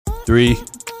3,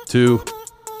 2,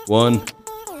 1.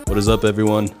 What is up,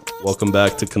 everyone? Welcome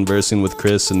back to Conversing with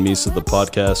Chris and Misa, the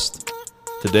podcast.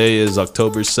 Today is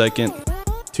October 2nd,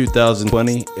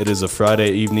 2020. It is a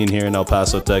Friday evening here in El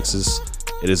Paso, Texas.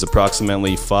 It is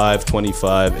approximately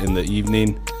 5:25 in the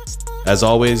evening. As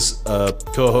always,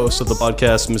 co-host of the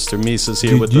podcast, Mr. Misa's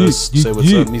here with us. Say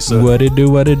what's up, Misa. What it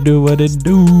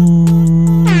do?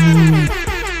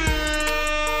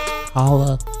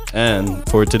 Holla. And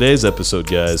for today's episode,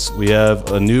 guys, we have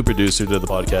a new producer to the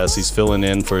podcast. He's filling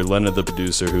in for Lena, the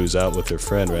producer, who's out with her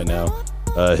friend right now.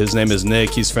 His name is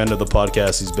Nick. He's a friend of the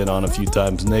podcast. He's been on a few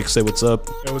times. Nick, say what's up.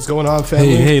 Hey, what's going on,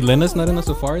 family? Hey, Lena's not in a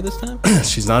safari this time?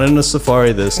 She's not in a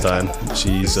safari this time.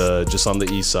 She's just on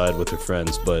the east side with her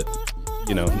friends. But,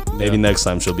 you know, maybe next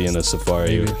time she'll be in a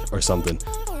safari or something.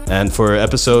 And for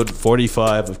episode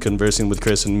 45 of Conversing with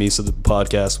Chris and Misa, the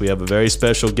podcast, we have a very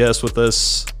special guest with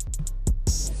us.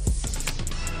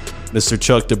 Mr.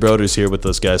 Chuck Debroder's here with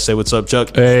us, guys. Say what's up,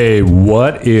 Chuck. Hey,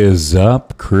 what is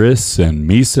up, Chris and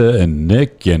Misa and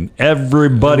Nick and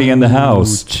everybody in the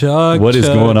house? Chuck, what is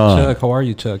going on? Chuck, how are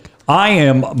you, Chuck? I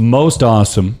am most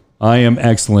awesome. I am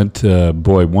excellent,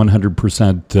 boy,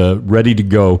 100% ready to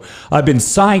go. I've been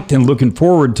psyched and looking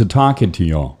forward to talking to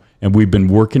y'all, and we've been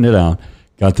working it out.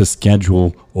 Got the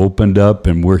schedule opened up,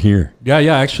 and we're here. Yeah.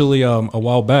 Actually, a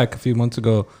while back, a few months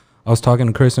ago, I was talking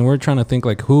to Chris, and we are trying to think,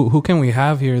 like, who can we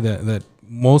have here that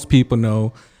most people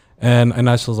know? And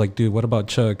I was like, dude, what about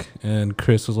Chuck? And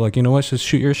Chris was like, you know what, just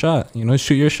shoot your shot.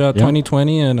 Shoot your shot,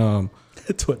 2020. And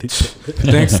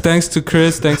 2020. thanks to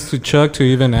Chris, thanks to Chuck to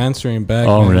even answering back.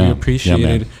 Oh, man. yeah. We appreciate Yeah,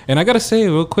 it. And I got to say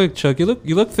real quick, Chuck, you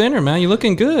look thinner, man. You're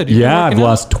looking good. I've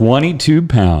lost 22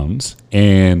 pounds,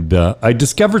 and I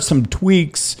discovered some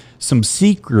tweaks, some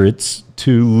secrets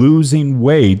to losing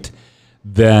weight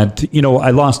that,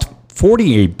 I lost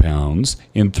 48 pounds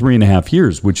in 3.5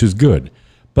 years, which is good.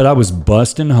 But I was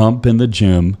busting hump in the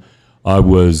gym. I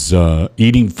was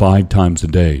eating 5 times a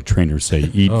day. Trainers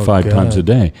say eat 5 times a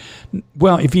day.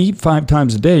 Well, if you eat 5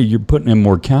 times a day, you're putting in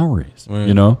more calories,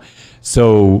 right.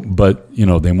 So, but,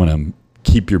 they want to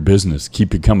keep your business,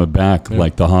 keep you coming back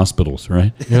like the hospitals,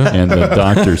 right? Yeah. And the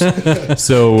doctors.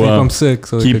 So keep them sick.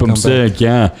 So keep them sick, back.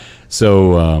 Yeah.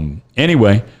 So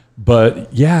anyway...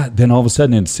 But yeah, then all of a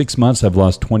sudden in 6 months, I've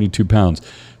lost 22 pounds.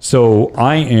 So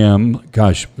I am,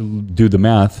 do the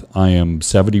math, I am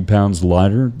 70 pounds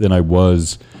lighter than I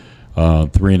was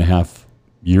 3.5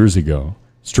 years ago.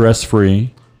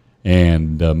 Stress-free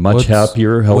and much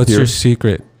happier, healthier. What's your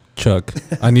secret, Chuck?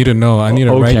 I need to know. I need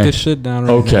to write this shit down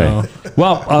right now.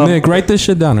 Well, Nick, write this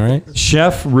shit down, all right?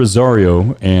 Chef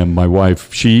Rosario and my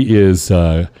wife, she is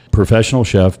a professional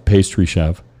chef, pastry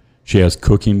chef. She has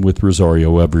Cooking with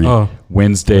Rosario every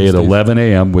Wednesday at 11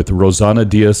 a.m. with Rosana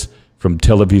Diaz from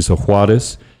Televisa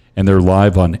Juarez, and they're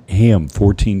live on AM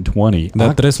 1420.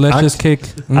 That tres leches cake.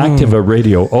 Activa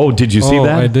Radio. Oh, did you see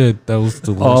that? I did. That was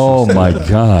delicious. Oh, my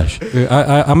gosh.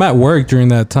 I'm at work during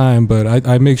that time, but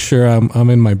I make sure I'm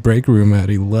in my break room at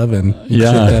 11.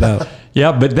 Yeah. Check that out.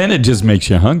 Yeah, but then it just makes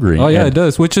you hungry. Oh, yeah, it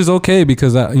does, which is okay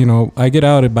because, I get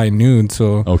out by noon,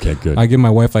 so okay, good. I give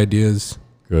my wife ideas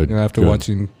after good.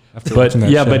 watching...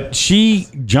 But she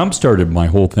jump-started my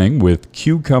whole thing with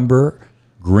cucumber,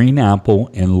 green apple,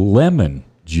 and lemon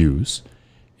juice,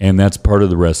 and that's part of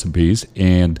the recipes.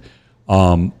 And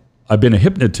I've been a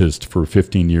hypnotist for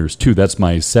 15 years, too. That's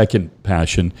my second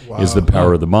passion, is the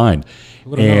power of the mind.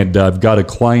 And I've got a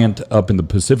client up in the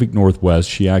Pacific Northwest.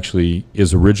 She actually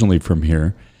is originally from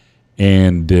here.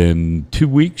 And in 2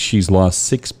 weeks, she's lost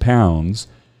 6 pounds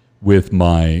with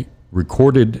my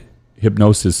recorded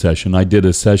hypnosis session. I did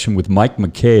a session with Mike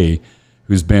McKay,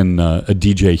 who's been a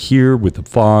DJ here with the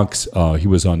Fox. He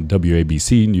was on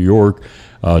WABC, New York,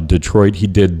 Detroit. He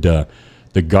did the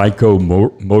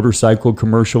Geico motorcycle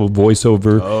commercial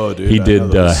voiceover. Oh, dude, he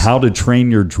did How to Train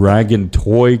Your Dragon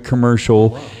toy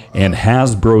commercial and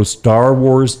Hasbro Star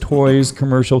Wars toys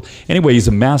commercial. Anyway, he's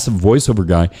a massive voiceover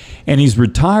guy, and he's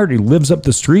retired. He lives up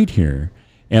the street here.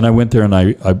 And I went there and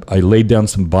I laid down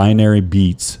some binary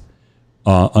beats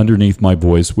underneath my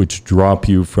voice, which drop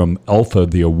you from alpha,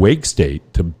 the awake state,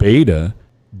 to beta,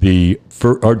 beta,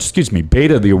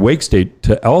 the awake state,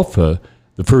 to alpha,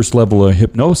 the first level of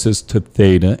hypnosis, to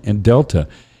theta and delta.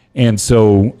 And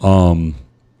so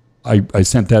I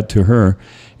sent that to her.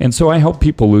 And so I help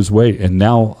people lose weight. And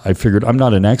now I figured I'm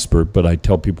not an expert, but I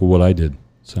tell people what I did.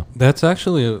 So that's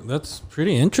actually that's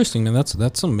pretty interesting, and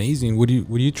that's amazing. Would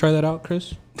you try that out,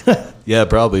 Chris? Yeah,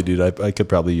 probably, dude. I could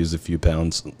probably use a few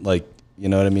pounds. Like, you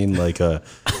know what I mean? Like,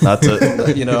 Not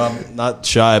to, I'm not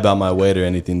shy about my weight or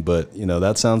anything, but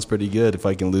that sounds pretty good. If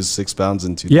I can lose 6 pounds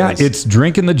in 2 days. Yeah, it's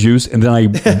drinking the juice, and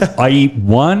then I eat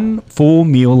one full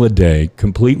meal a day,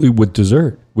 completely with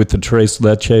dessert, with the tres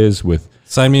leches, with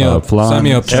Sign me up. flan, Sign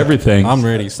me up. everything. I'm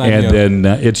ready. Sign me and up. then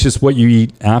it's just what you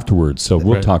eat afterwards. So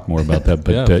we'll talk more about that.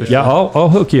 But Yeah, for sure. I'll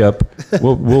hook you up.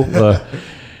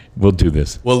 We'll do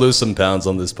this. We'll lose some pounds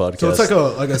on this podcast. So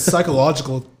it's like a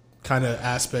psychological kind of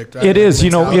aspect, right? It is.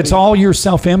 Mentality. It's all your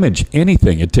self-image.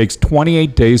 Anything. It takes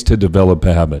 28 days to develop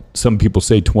a habit. Some people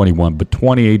say 21, but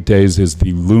 28 days is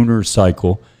the lunar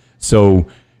cycle. So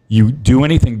you do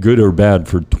anything good or bad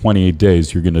for 28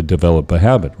 days, you're going to develop a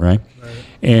habit, right?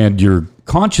 And your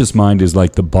conscious mind is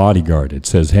like the bodyguard. It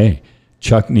says, hey,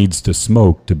 Chuck needs to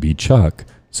smoke to be Chuck.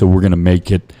 So we're going to make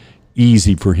it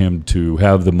easy for him to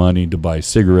have the money to buy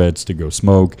cigarettes, to go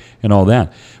smoke, and all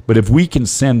that. But if we can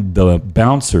send the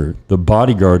bouncer, the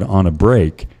bodyguard, on a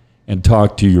break and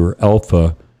talk to your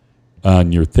alpha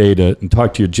and your theta and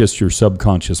talk to your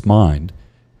subconscious mind,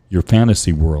 your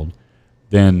fantasy world,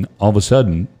 then all of a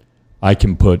sudden I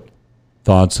can put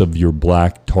thoughts of your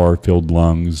black tar-filled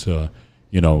lungs, the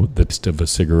taste of a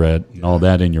cigarette and all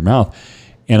that in your mouth.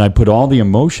 And I put all the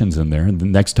emotions in there. And the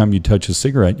next time you touch a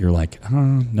cigarette, you're like,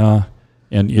 nah.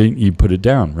 And you put it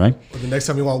down, right? Or the next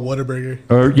time you want Whataburger.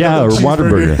 Or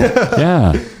Whataburger.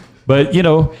 Yeah. But,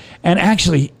 and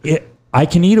actually, I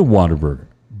can eat a Whataburger.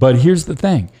 But here's the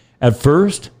thing. At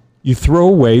first, you throw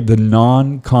away the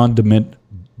non-condiment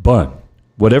bun.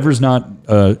 Whatever's not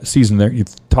seasoned there, you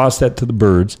toss that to the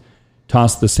birds,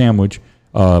 toss the sandwich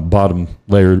bottom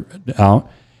layer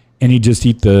out, and you just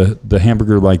eat the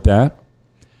hamburger like that.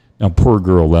 Now, poor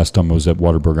girl, last time I was at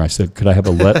Whataburger, I said, could I have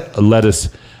a lettuce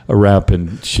wrap?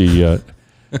 And she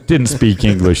didn't speak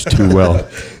English too well.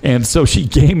 And so she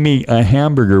gave me a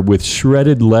hamburger with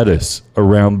shredded lettuce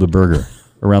around the burger,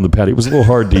 around the patty. It was a little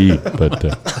hard to eat, but...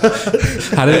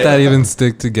 How did that even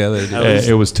stick together? Dude?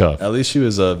 It was tough. At least she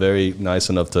was very nice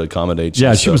enough to accommodate you.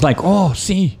 Yeah, she was like, oh,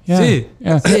 see. Yeah, See.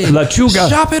 yeah. Lechuga.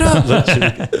 Chop it up.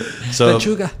 So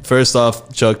Lechuga. first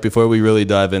off, Chuck, before we really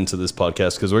dive into this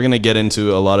podcast, because we're going to get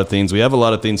into a lot of things. We have a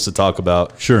lot of things to talk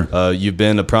about. Sure. You've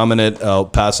been a prominent El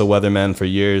Paso weatherman for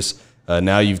years.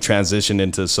 Now you've transitioned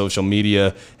into social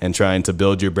media and trying to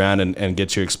build your brand and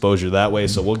get your exposure that way.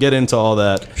 So we'll get into all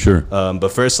that. Sure. But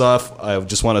first off, I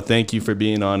just want to thank you for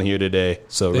being on here today.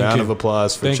 So Thank round you. of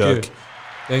applause for Thank Chuck. you.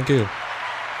 Thank you.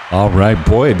 All right,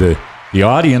 boy, the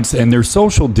audience, and their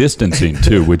social distancing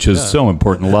too, which is so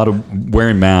important. A lot of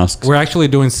wearing masks. We're actually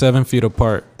doing 7 feet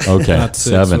apart. Okay, Not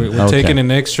 6. 7. We're Okay. taking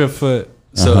an extra foot.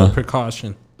 So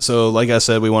precaution. So like I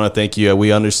said, we want to thank you.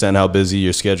 We understand how busy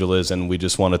your schedule is, and we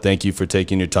just want to thank you for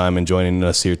taking your time and joining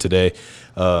us here today.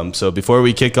 So before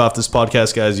we kick off this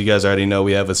podcast, guys, you guys already know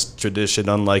we have a tradition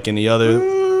unlike any other.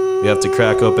 We have to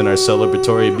crack open our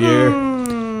celebratory beer.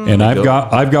 And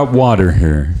I've got water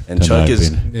here. And Chuck tonight, is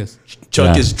baby. Yes.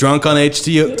 Chuck Yeah. is drunk on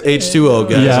H2O,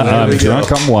 guys. Yeah, There I'm we go.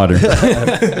 drunk on water.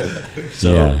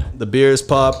 So Yeah. the beer is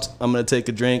popped. I'm gonna take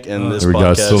a drink, and this There we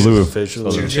go. podcast Salute. is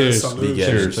officially Cheers. Salute. began.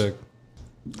 Cheers, Chuck.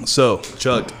 So,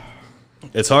 Chuck,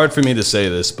 it's hard for me to say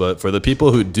this, but for the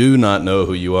people who do not know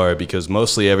who you are, because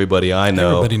mostly everybody I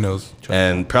know, Everybody knows. Chuck.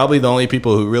 and probably the only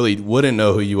people who really wouldn't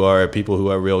know who you are people who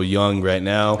are real young right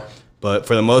now. But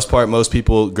for the most part, most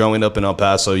people growing up in El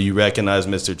Paso, you recognize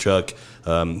Mr. Chuck.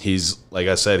 He's, like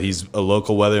I said, he's a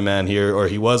local weatherman here, or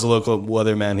he was a local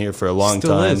weatherman here for a long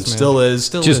Still time. is, man. Still is.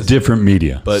 Still Just is. different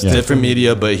media. But Yeah. different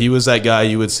media, but he was that guy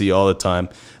you would see all the time.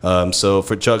 So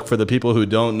for Chuck, for the people who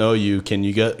don't know you, can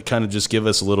you kind of just give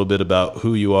us a little bit about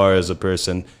who you are as a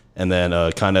person, and then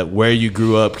kind of where you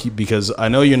grew up? Because I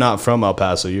know you're not from El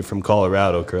Paso. You're from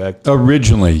Colorado, correct?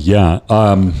 Originally, yeah.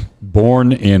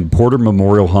 Born in Porter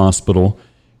Memorial Hospital,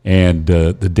 and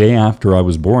the day after I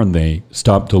was born, they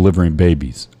stopped delivering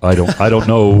babies. I don't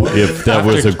know if that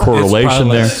was a It's correlation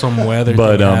probably there. like some weather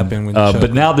But thing happened with Chuck.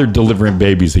 but now they're delivering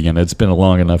babies again. It's been a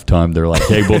long enough time. They're like,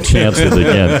 hey, we'll chance it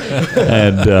again.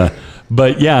 And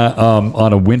but yeah,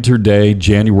 on a winter day,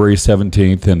 January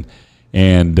 17th,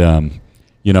 and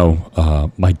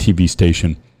my TV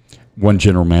station, one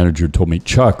general manager told me,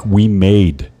 Chuck, we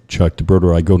made Chuck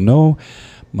Debroder. I go, no.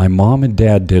 My mom and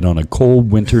dad did on a cold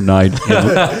winter night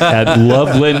at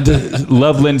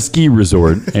Loveland Ski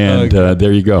Resort, and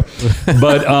there you go.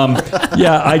 But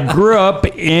yeah, I grew up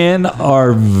in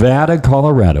Arvada,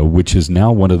 Colorado, which is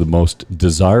now one of the most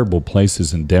desirable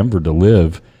places in Denver to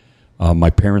live. My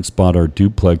parents bought our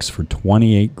duplex for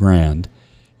 $28,000.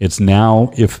 It's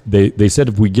now, if they said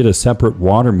if we get a separate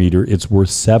water meter, it's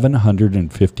worth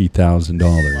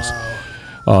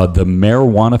 $750,000. The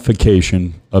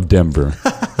marijuanification of Denver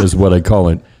is what I call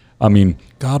it. I mean,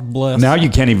 God bless. now you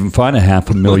can't even find a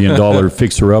 $500,000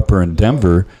 fixer-upper in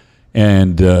Denver.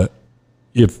 And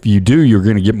if you do, you're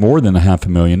going to get more than a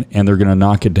 $500,000, and they're going to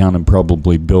knock it down and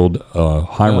probably build a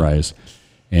high-rise.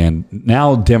 And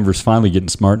now Denver's finally getting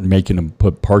smart and making them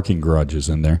put parking garages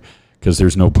in there because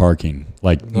there's no parking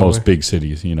like most big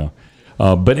cities, you know.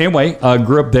 But anyway, I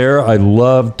grew up there. I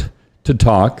loved to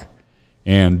talk,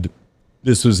 and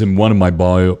this was in one of my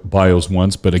bios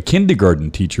once, but a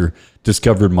kindergarten teacher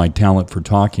discovered my talent for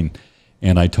talking,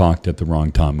 and I talked at the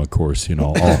wrong time, of course, you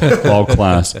know, all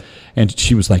class. And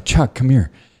she was like, Chuck, come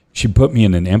here. She put me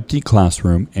in an empty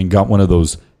classroom and got one of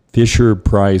those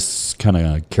Fisher-Price kind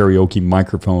of karaoke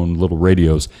microphone little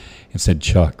radios and said,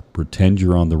 Chuck, pretend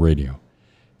you're on the radio.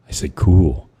 I said,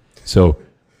 cool. So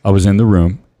I was in the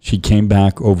room. She came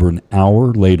back over an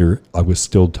hour later. I was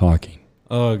still talking.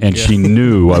 Oh, and she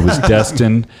knew I was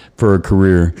destined for a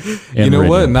career in You know radio.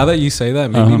 what? Now that you say that,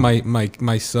 maybe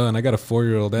my son, I got a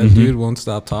 4-year-old. That dude won't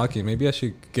stop talking. Maybe I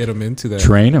should get him into that.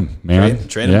 Train him, man.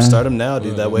 Train him, start him now,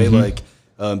 dude. That way, like,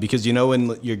 because you know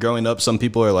when you're growing up, some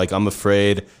people are like, I'm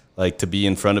afraid, like, to be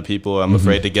in front of people. I'm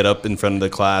afraid to get up in front of the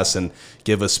class and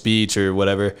give a speech or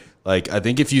whatever. Like, I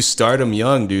think if you start them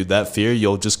young, dude, that fear,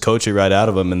 you'll just coach it right out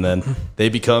of them, and then they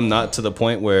become not to the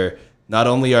point where not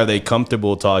only are they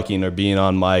comfortable talking or being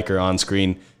on mic or on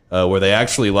screen, where they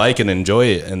actually like and enjoy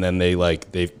it, and then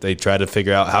they try to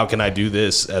figure out, how can I do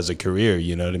this as a career?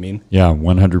 You know what I mean? Yeah,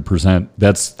 100%.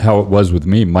 That's how it was with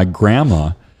me. My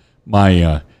grandma,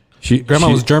 Grandma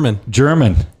was German.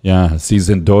 German, ja, sie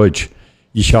sind Deutsch.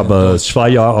 Ich habe 2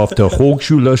 Jahre auf der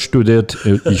Hochschule studiert.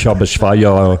 Ich habe 2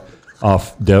 Jahre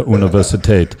auf der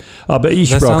Universität. Aber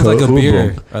ich That sounds brauche like a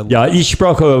beer. Übung. Ja, ich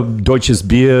brauche deutsches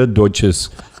Bier,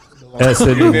 deutsches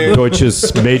Essen,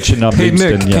 deutsches Mädchen am Hey,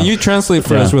 liebsten. Nick, Ja. can you translate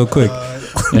for us real quick?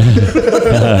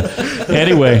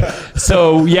 Anyway,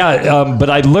 so yeah, but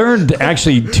I learned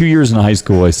actually 2 years in high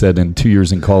school, I said, and 2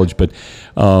 years in college. But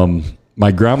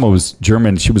my grandma was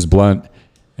German. She was blunt,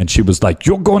 and she was like,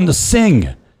 "You're going to sing.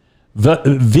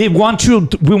 We want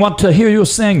to hear you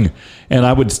sing." And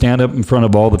I would stand up in front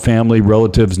of all the family,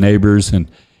 relatives, neighbors,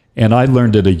 and I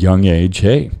learned at a young age,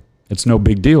 hey, it's no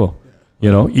big deal.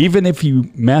 You know, even if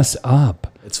you mess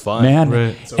up, It's fine. man.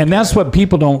 Right. And that's what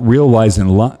people don't realize in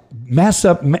life. Mess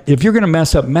up. If you're going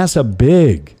to mess up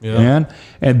big, man.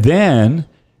 And then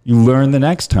you learn the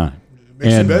next time. It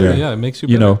makes you better. Yeah, it makes you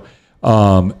You better.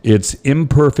 know, it's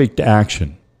imperfect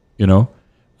action, you know,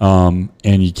 and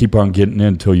you keep on getting in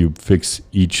until you fix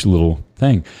each little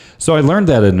thing. So I learned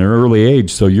that at an early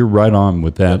age. So you're right on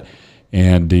with that.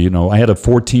 And, you know, I had a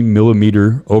 14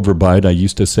 millimeter overbite. I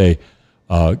used to say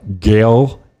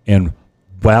Gale and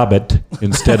Wabbit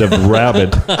instead of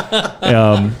rabbit.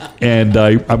 And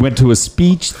I went to a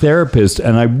speech therapist,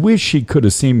 and I wish she could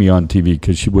have seen me on TV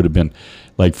because she would have been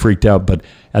like freaked out. But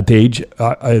at the age,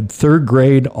 third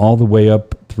grade all the way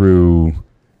up through,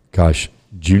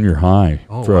 junior high,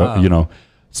 Wow. you know,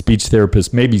 speech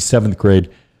therapist, maybe 7th grade,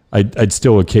 I'd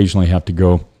still occasionally have to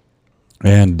go.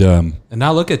 And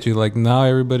now look at you. Like, now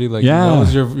everybody Yeah.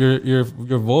 knows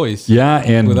your voice. yeah,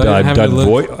 and Without even I've having done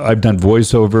to look. I've done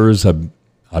voiceovers.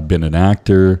 I've been an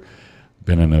actor,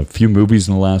 been in a few movies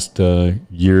in the last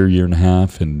year and a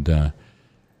half, and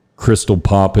Crystal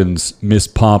Poppins, Miss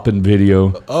Poppin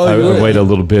video. Oh, I really? wait a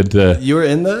little bit. You were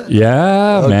in that?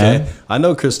 Yeah, man. I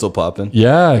know Crystal Poppin.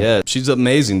 Yeah. Yeah, she's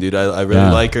amazing, dude. I really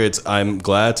Yeah. like her. I'm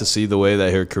glad to see the way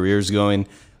that her career's going,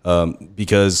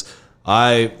 because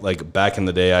I, like, back in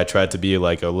the day, I tried to be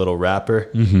like a little rapper,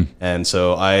 and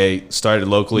so I started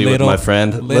locally with my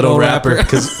friend, little rapper,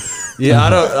 because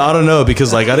I don't know,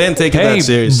 because like I didn't take it that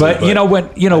seriously. But you know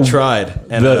what? You know, I tried,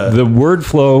 and the word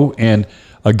flow, and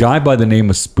a guy by the name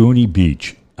of Spoonie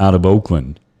Beach out of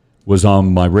Oakland was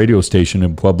on my radio station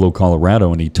in Pueblo,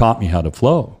 Colorado, and he taught me how to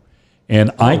flow,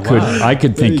 and I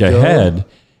could think you go. ahead,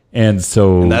 and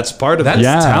so that's part of That's it.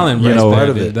 talent, you right know, there, part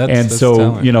of dude. it. That's and so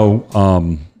talent. you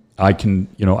know, I can,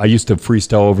 you know, I used to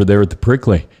freestyle over there at the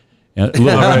Prickly. And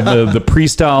the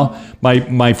freestyle,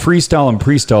 my freestyle and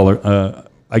pre-style,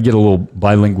 I get a little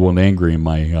bilingual and angry in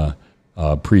my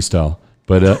pre-style.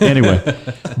 But anyway,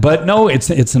 but no,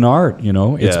 it's an art, you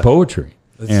know, it's poetry.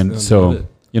 And so,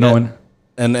 you know,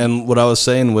 and what I was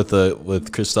saying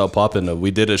with Crystal Poppin, we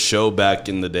did a show back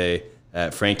in the day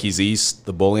at Frankie's East,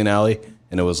 the bowling alley,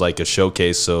 and it was like a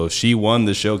showcase. So she won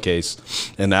the showcase,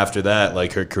 and after that,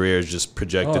 like, her career is just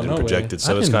projected and projected.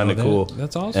 So it's kind of cool.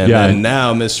 That's awesome. And then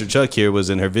now Mr. Chuck here was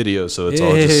in her video, so it's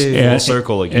all just full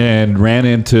circle again. And ran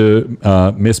into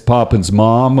Miss Poppin's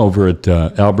mom over at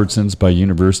Albertsons by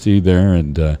University there,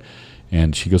 and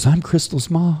And she goes, I'm Crystal's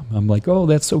mom. I'm like, oh,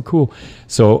 that's so cool.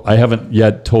 So I haven't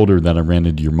yet told her that I ran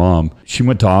into your mom. She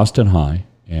went to Austin High,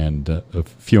 and a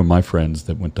few of my friends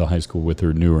that went to high school with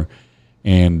her knew her.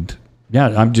 And yeah,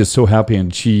 I'm just so happy.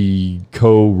 And she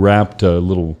co-rapped a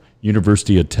little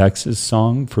University of Texas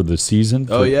song for the season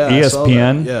for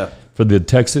ESPN. Yeah. For the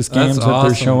Texas games that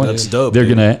they're showing. That's dope. They're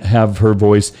going to have her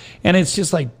voice. And it's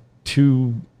just like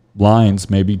 2 lines,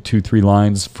 maybe 2-3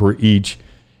 lines for each.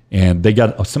 And they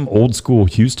got some old school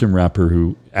Houston rapper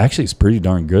who actually is pretty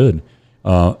darn good.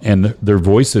 And their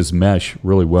voices mesh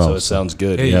really well. So it sounds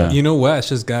good. Hey, you know what? I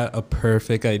just got a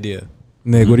perfect idea.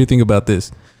 Nick, what do you think about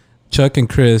this? Chuck and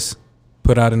Chris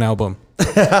put out an album.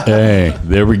 Hey,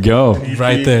 there we go.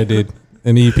 Right there, dude.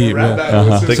 An EP.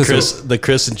 The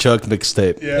Chris and Chuck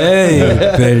mixtape. Yeah. Hey,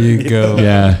 there you go.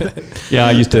 Yeah. Yeah,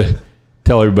 I used to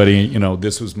tell everybody, you know,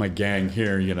 this was my gang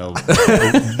here, you know,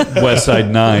 West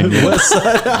Side 9.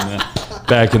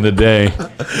 Back in the day.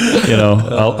 You know,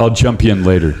 I'll jump you in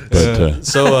later. But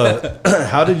So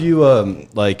how did you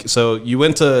so you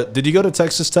went to, did you go to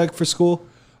Texas Tech for school?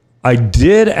 I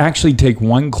did actually take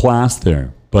one class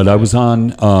there, but I was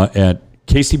on at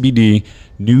KCBD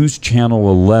News Channel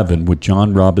 11 with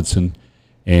John Robinson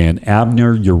and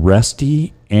Abner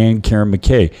Uresti and Karen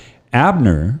McKay.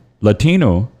 Abner,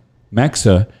 Latino,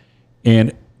 Mexa,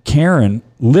 and Karen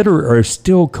literally are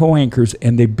still co-anchors,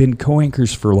 and they've been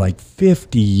co-anchors for like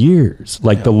 50 years,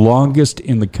 like the longest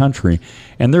in the country,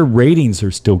 and their ratings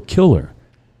are still killer.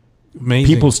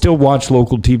 Amazing. People still watch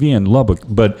local TV in Lubbock,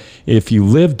 but if you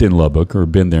lived in Lubbock or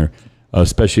been there,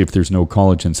 especially if there's no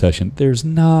college in session, there's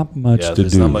not much to do.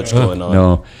 There's not much going on.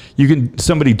 No, you can.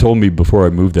 Somebody told me before I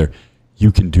moved there,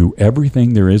 you can do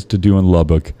everything there is to do in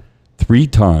Lubbock 3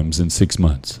 times in 6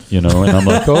 months. You know, and I'm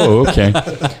like, oh, okay.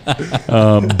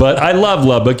 But I love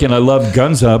Lubbock, and I love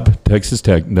Guns Up, Texas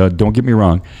Tech. No, don't get me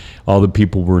wrong. All the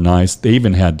people were nice. They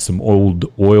even had some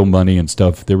old oil money and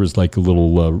stuff. There was like a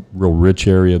little real rich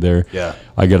area there. Yeah.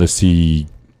 I got to see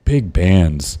big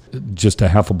bands just a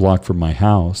half a block from my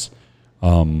house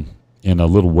in a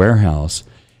little warehouse.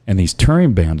 And these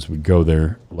touring bands would go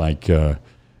there like,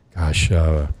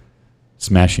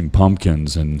 Smashing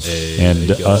Pumpkins and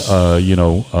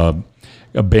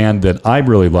a band that I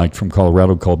really liked from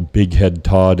Colorado called Big Head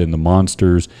Todd and the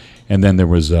Monsters. And then there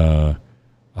was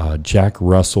Jack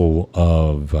Russell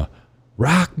of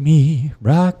Rock Me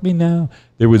Now.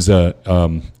 There was a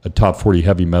top 40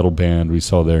 heavy metal band we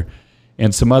saw there,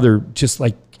 and some other, just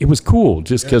like, it was cool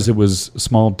just because it was a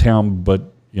small town, but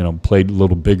you know, played a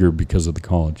little bigger because of the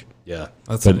college. Yeah,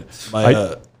 But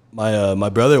my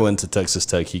brother went to Texas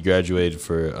Tech. He graduated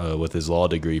with his law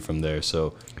degree from there.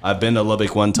 So I've been to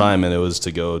Lubbock one time, and it was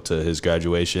to go to his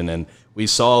graduation, and we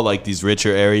saw like these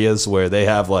richer areas where they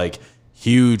have like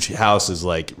huge houses,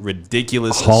 like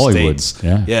ridiculous Hollywood,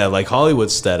 estates. Yeah, like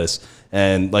Hollywood status.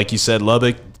 And like you said,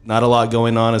 Lubbock, not a lot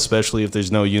going on, especially if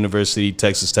there's no University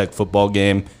Texas Tech football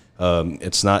game.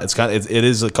 It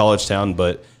is a college town,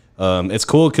 but it's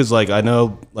cool because like I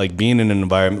know like being in an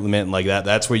environment like that,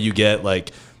 that's where you get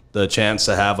like the chance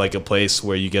to have like a place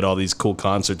where you get all these cool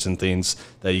concerts and things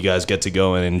that you guys get to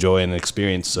go and enjoy and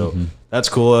experience. So that's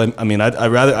cool. I mean,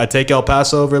 I take El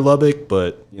Paso over Lubbock,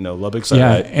 but you know, Lubbock's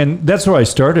yeah, and that's where I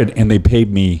started, and they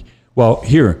paid me. Well,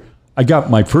 here I got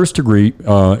my first degree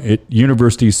at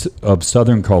University of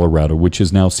Southern Colorado, which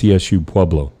is now CSU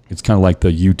Pueblo. It's kind of like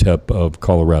the UTEP of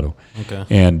Colorado. Okay.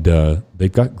 And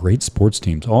they've got great sports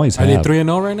teams. Always have. Are they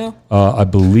 3-0 right now? I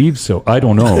believe so. I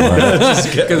don't know.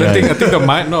 Because I think I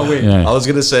might. No, wait. I was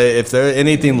gonna say if they're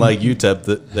anything like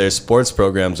UTEP, their sports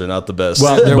programs are not the best.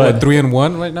 Well, they're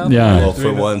 3-1 right now. Yeah. Well,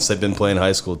 for once they've been playing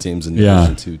high school teams and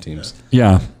Division II teams.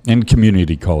 Yeah, and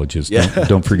community colleges.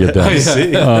 Don't forget that.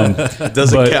 It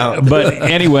doesn't count. But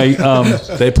anyway,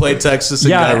 they played Texas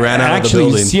and ran out of the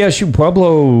building. CSU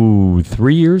Pueblo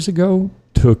 3 years ago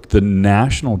took the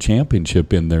national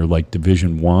championship in their like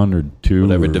Division 1 or 2,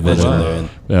 whatever division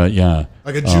they're in. Yeah,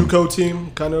 like a JUCO team,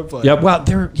 kind of. Like. Yeah, well,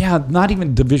 they're not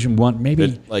even Division 1, maybe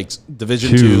they're like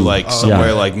Division 2, like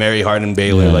somewhere like Mary Hardin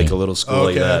Baylor, like a little school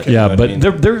like that. Okay. Yeah, but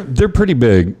they're pretty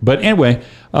big. But anyway,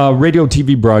 radio,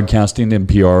 TV, broadcasting,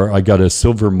 NPR. I got a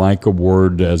Silver Mike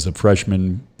Award as a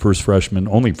freshman,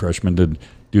 only freshman to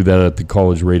do that at the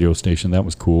college radio station. That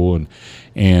was cool,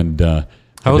 and.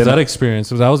 How was that experience?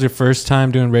 That was your first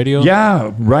time doing radio?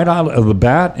 Yeah, right out of the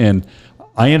bat. And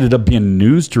I ended up being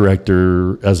news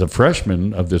director as a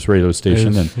freshman of this radio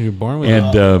station. You're born with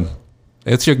it.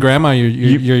 It's your grandma,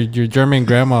 your German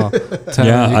grandma.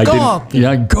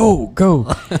 Yeah,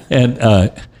 go. And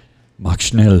mach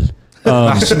schnell.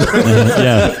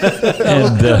 Yeah.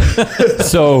 And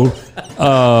so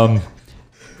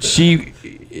she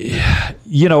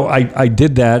I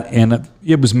did that, and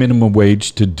it was minimum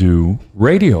wage to do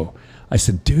radio. I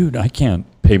said, dude, I can't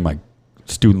pay my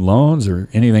student loans or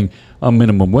anything on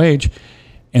minimum wage.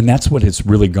 And that's what it's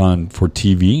really gone for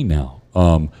TV now.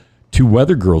 2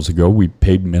 weather girls ago, we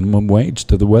paid minimum wage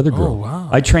to the weather girl. Oh, wow.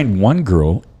 I trained one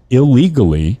girl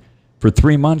illegally for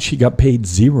 3 months. She got paid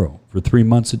 $0 for 3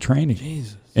 months of training.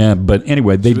 Jesus. But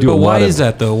anyway, they do a lot of... Why is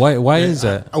that, though? Why is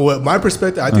that? Well, my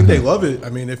perspective, I think they love it. I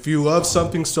mean, if you love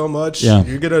something so much, Yeah.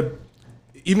 you're going to...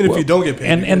 Even if you don't get paid.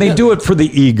 And they do it for the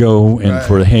ego and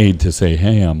for to say,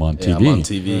 hey, I'm on TV. Yeah, I'm on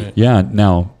TV. Right. Yeah.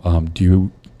 Now, do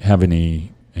you have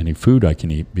any food I can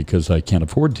eat because I can't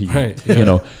afford to eat? Right,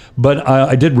 yeah. But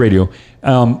I did radio.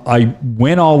 I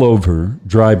went all over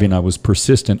driving. I was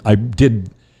persistent. I did,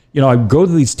 I go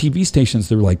to these TV stations.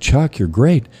 They were like, Chuck, you're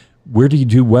great. Where do you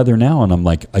do weather now? And I'm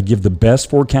like, I give the best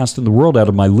forecast in the world out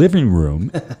of my living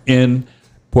room in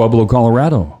Pueblo,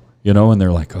 Colorado. And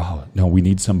they're like, oh, no, we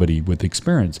need somebody with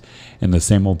experience. And the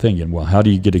same old thing. And well, how do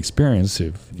you get experience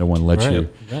if no one lets you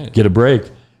get a break?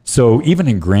 So even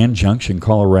in Grand Junction,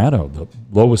 Colorado, the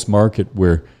lowest market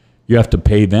where you have to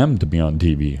pay them to be on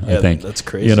TV, I think. That's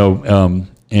crazy.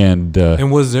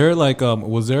 And was there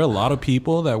was there a lot of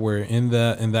people that were in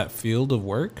that field of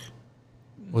work?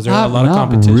 Was there a lot of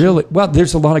competition? Really. Well,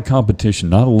 there's a lot of competition,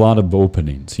 not a lot of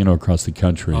openings, across the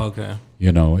country. Oh, okay.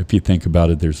 If you think about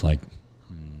it, there's like,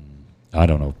 I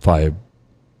don't know,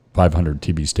 500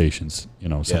 TV stations,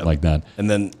 something like that. And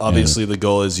then obviously the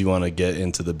goal is you want to get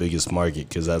into the biggest market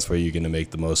because that's where you're going to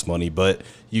make the most money. But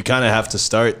you kind of have to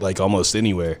start like almost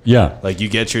anywhere. Yeah. Like you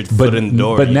get your foot in the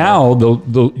door. But now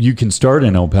you can start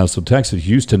in El Paso, Texas. It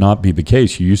used to not be the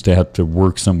case. You used to have to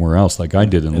work somewhere else like I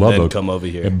did in Lubbock. Then come over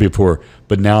here. Before.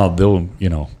 But now they'll,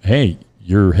 hey,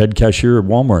 you're head cashier at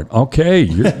Walmart. Okay,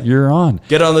 you're on.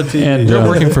 Get on the TV. And, They're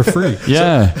working for free.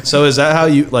 Yeah. So is that how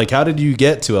you how did you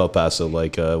get to El Paso?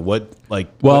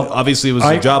 Obviously it was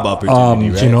a job opportunity,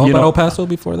 right? Did you know about El Paso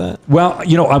before that? Well,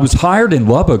 I was hired in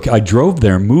Lubbock. I drove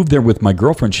there, moved there with my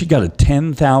girlfriend. She got a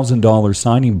 $10,000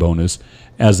 signing bonus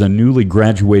as a newly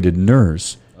graduated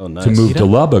nurse. Oh, nice. To move to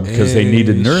Lubbock because they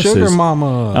needed nurses. Sugar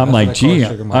mama. I'm like, gee,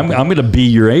 I'm going to be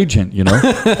your agent,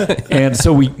 And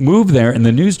so we moved there, and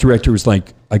the news director was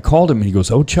like, I called him, and he goes,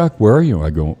 oh, Chuck, where are you?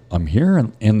 I go, I'm here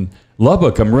in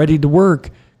Lubbock. I'm ready to work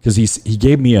because he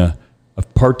gave me a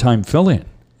part-time fill-in.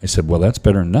 I said, well, that's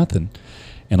better than nothing.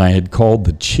 And I had called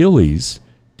the Chili's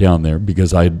down there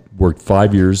because I had worked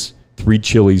 5 years, 3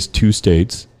 Chili's, 2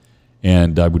 states,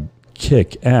 and I would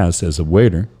kick ass as a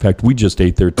waiter. In fact, we just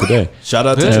ate there today. Shout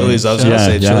out to Chili's. I was going to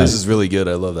say, Chili's is really good.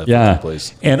 I love that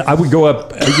place. And I would go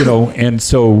up, and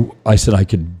so I said I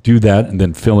could do that and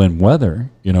then fill in weather,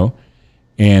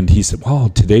 And he said, well,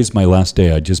 today's my last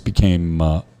day. I just became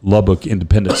Lubbock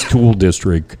Independent School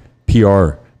District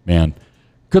PR man.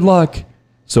 Good luck.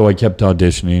 So I kept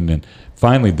auditioning, and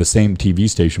finally the same TV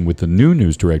station with the new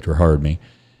news director hired me.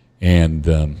 And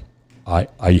I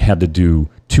had to do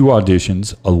 2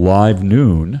 auditions, a live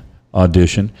noon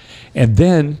audition, and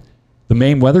then the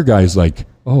main weather guy's like,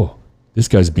 oh, this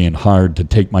guy's being hired to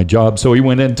take my job. So he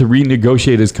went in to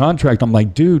renegotiate his contract. I'm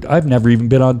like, dude, I've never even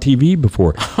been on TV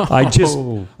before. I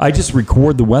just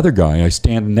record the weather guy. I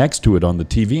stand next to it on the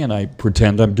TV, and I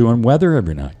pretend I'm doing weather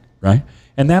every night, right?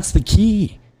 And that's the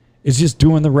key. It's just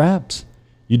doing the reps.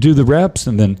 You do the reps,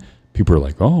 and then people are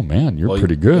like, oh, man, you're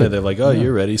pretty good. Yeah, they're like, oh,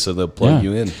 you're ready, so they'll plug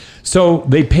you in. So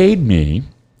they paid me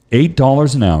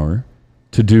 $8 an hour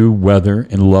to do weather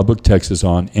in Lubbock, Texas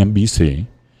on NBC.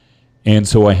 And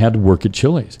so I had to work at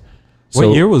Chili's.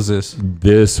 What year was this?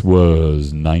 This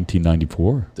was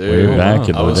 1994. Dude, way back in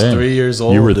the day. I was 3 years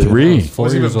old. You were dude. 3.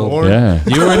 4 years old. born. Yeah.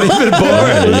 You weren't even born.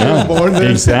 Yeah. Born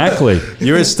then. Exactly.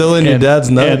 You were still in your dad's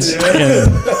nuts.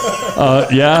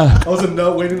 Yeah. I was a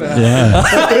nut waiting to happen.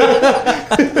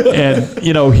 Yeah.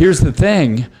 And, here's the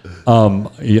thing.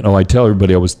 I tell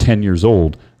everybody I was 10 years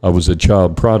old. I was a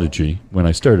child prodigy when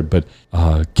I started, but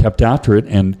kept after it.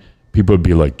 And people would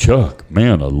be like, Chuck,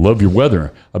 man, I love your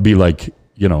weather. I'd be like,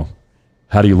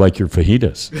 how do you like your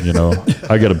fajitas?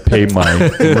 I got to pay my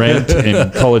rent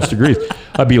and college degrees.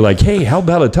 I'd be like, hey, how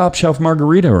about a top shelf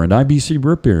margarita or an IBC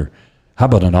root beer? How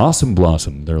about an Awesome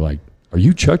Blossom? They're like, are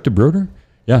you Chuck Debroder?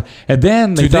 Yeah. And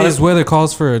then they Today's weather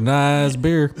calls for a nice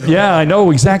beer. Yeah, I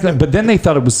know, exactly. But then they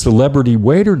thought it was celebrity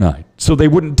waiter night. So they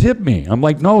wouldn't tip me. I'm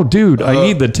like, no, dude, I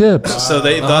need the tips. So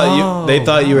they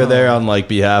thought you were there on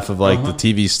behalf of the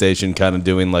TV station, kind of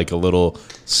doing a little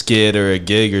skit or a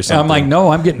gig or something. I'm like,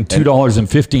 no, I'm getting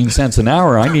 $2.15 an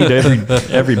hour. I need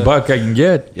every buck I can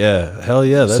get. Yeah, hell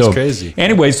yeah, that's crazy.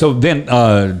 Anyway, so then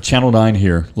Channel 9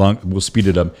 here, we'll speed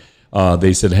it up.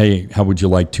 They said, hey, how would you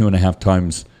like 2.5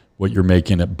 times what you're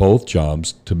making at both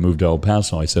jobs to move to El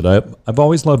Paso. I said, I've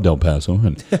always loved El Paso,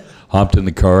 and hopped in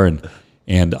the car,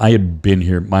 and I had been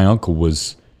here. My uncle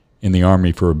was in the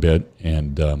Army for a bit,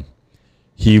 and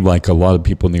he, like a lot of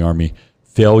people in the Army,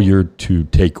 failure to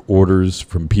take orders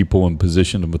from people in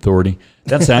position of authority.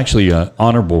 That's actually an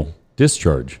honorable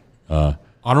discharge.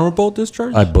 Honorable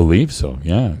discharge? I believe so.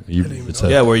 Yeah.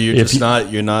 Where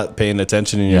you're not paying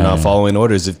attention and you're not following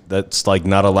orders. That's like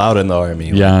not allowed in the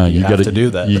Army. Yeah, you have to do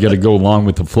that. You got to go along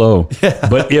with the flow.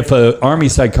 But if an Army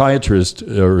psychiatrist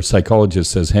or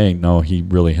psychologist says, "Hey, no, he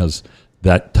really has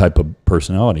that type of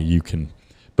personality," you can.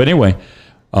 But anyway,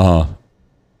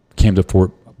 came to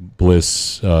Fort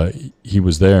Bliss. He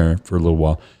was there for a little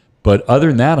while. But other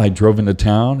than that, I drove into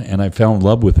town and I fell in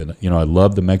love with it. You know, I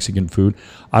love the Mexican food.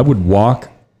 I would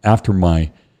walk after my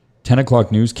 10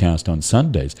 o'clock newscast on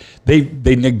Sundays. They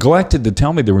neglected to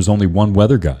tell me there was only one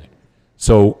weather guy.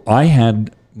 So I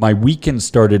had, my weekend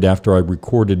started after I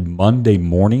recorded Monday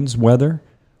morning's weather,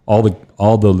 all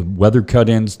the weather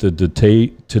cut-ins, the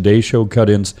Today Show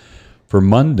cut-ins for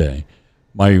Monday.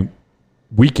 My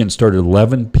weekend started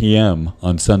 11 p.m.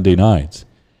 on Sunday nights.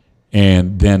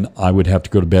 And then I would have to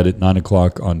go to bed at 9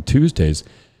 o'clock on Tuesdays,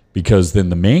 because then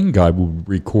the main guy would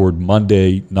record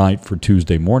Monday night for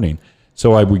Tuesday morning.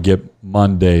 So I would get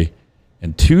Monday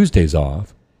and Tuesdays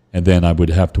off, and then I would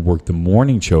have to work the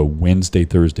morning show Wednesday,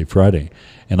 Thursday, Friday.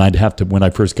 And I'd have to, when I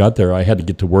first got there, I had to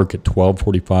get to work at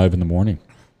 12:45 in the morning.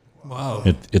 Wow.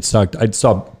 It sucked. I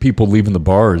saw people leaving the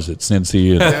bars at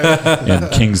Cincy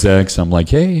and King's X. I'm like,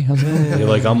 hey, how's it? You're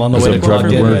like, I'm on the way to clock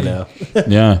in right now.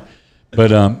 Yeah.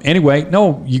 But anyway,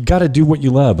 no, you got to do what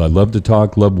you love. I love to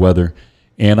talk, love weather.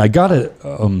 And I got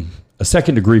a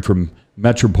second degree from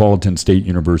Metropolitan State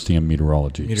University in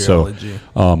meteorology. So,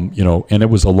 and it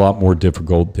was a lot more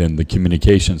difficult than the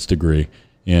communications degree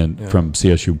from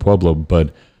CSU Pueblo.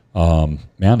 But, man,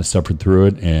 I suffered through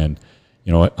it. And,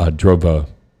 I drove a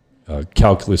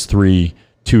Calculus 3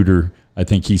 tutor. I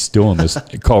think he's still in this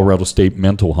Colorado State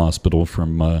Mental Hospital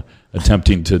from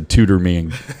attempting to tutor me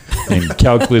in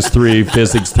Calculus 3,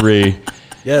 Physics 3.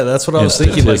 Yeah, that's what I was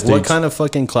thinking. Like, what kind of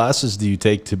fucking classes do you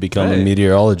take to become a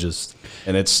meteorologist?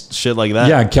 And it's shit like that.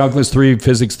 Yeah, Calculus 3,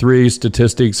 Physics 3,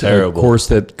 Statistics. Terrible. A course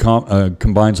that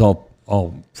combines all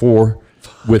four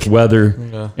with weather.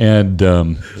 Yeah. And,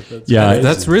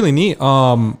 That's really neat.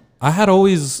 I had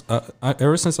always,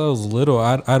 ever since I was little,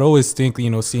 I'd always think,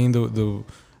 seeing the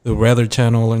weather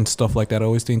channel and stuff like that, I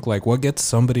always think, like, what gets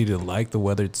somebody to like the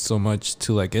weather so much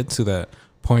to, like, get to that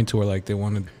point to where, like, they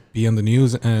want to be on the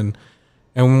news. And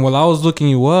while I was looking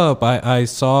you up, I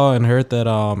saw and heard that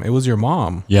it was your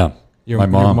mom. Yeah, my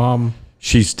mom. Your mom.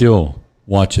 She still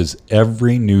watches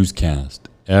every newscast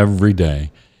every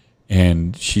day,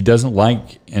 and she doesn't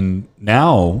like. And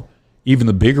now even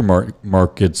the bigger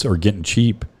markets are getting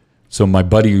cheap. So my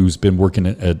buddy who's been working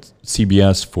at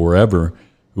CBS forever,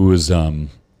 who was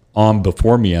on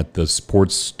before me at the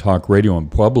sports talk radio in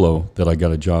Pueblo that I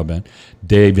got a job at,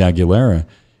 Dave Aguilera,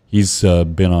 he's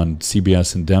been on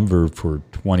CBS in Denver for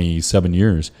 27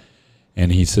 years.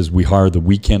 And he says, we hire the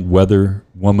weekend weather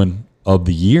woman of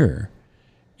the year.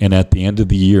 And at the end of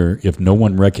the year, if no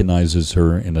one recognizes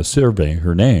her in a survey,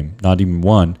 her name, not even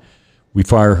one, we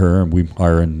fire her and we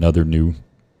hire another new,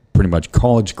 pretty much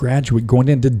college graduate going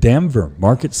into Denver,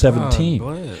 Market 17.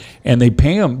 Oh, and they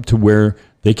pay them to where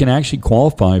they can actually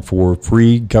qualify for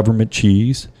free government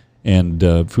cheese and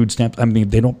food stamps. I mean,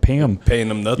 they don't pay them. Paying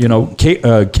them nothing.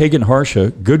 Kagan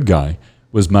Harsha, good guy,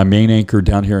 was my main anchor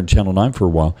down here in Channel 9 for a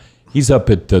while. He's up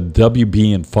at the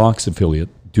WB and Fox affiliate,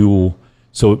 dual.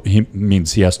 So he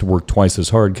means he has to work twice as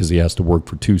hard because he has to work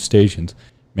for two stations.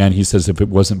 Man, he says if it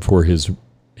wasn't for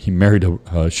he married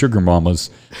a sugar mama's,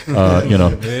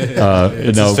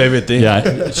 it's his favorite thing.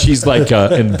 Yeah, she's like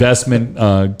an investment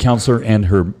counselor, and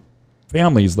her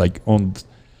family's like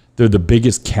they're the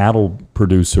biggest cattle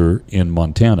producer in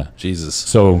Montana. Jesus.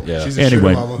 So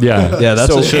anyway,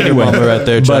 that's a sugar mama right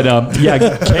there. Chuck. But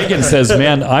Kagan says,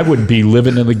 man, I would be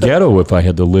living in the ghetto if I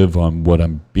had to live on what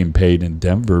I'm being paid in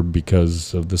Denver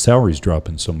because of the salaries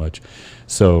dropping so much.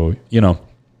 So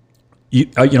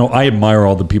I admire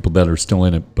all the people that are still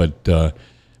in it, but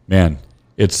man,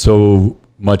 it's so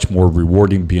much more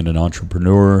rewarding being an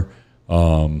entrepreneur.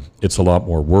 It's a lot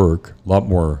more work, a lot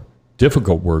more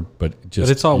difficult work, but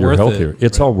it's all you're worth healthier. it.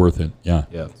 It's all worth it. Yeah.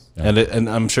 And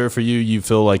I'm sure for you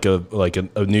feel like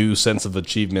a new sense of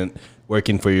achievement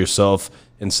working for yourself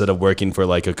instead of working for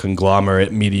like a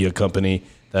conglomerate media company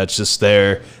that's just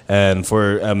there. And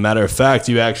for a matter of fact,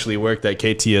 you actually worked at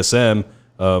KTSM.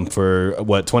 For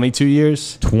what, 22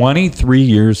 years? 23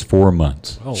 years, 4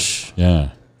 months. Oh, yeah.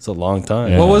 It's a long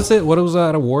time. Yeah. What was it? What was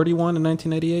that award you won in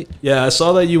 1988? Yeah, I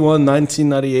saw that you won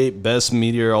 1998 Best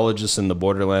Meteorologist in the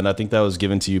Borderland. I think that was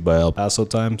given to you by El Paso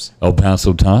Times. El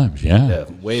Paso Times, yeah. Yeah,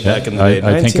 way back in the day.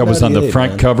 I think I was on the 1998,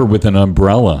 front man. cover with an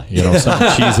umbrella, something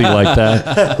cheesy like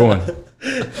that. Going,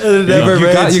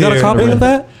 You got a copy of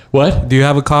that? what? Do you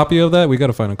have a copy of that? We got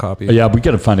to find a copy. Yeah, we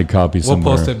got to find a copy We'll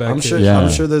somewhere. post it back. I'm here. sure. Yeah. I'm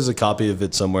sure there's a copy of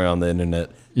it somewhere on the internet.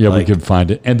 Yeah, Like, we could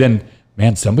find it. And then,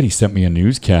 man, somebody sent me a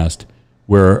newscast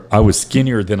where I was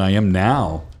skinnier than I am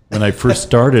now when I first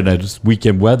started at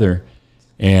Weekend Weather,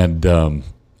 and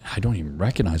I don't even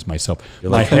recognize myself.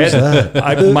 My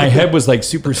head was like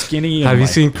super skinny. And Have you my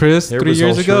seen Chris hair 3 was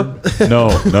years all ago? short. No.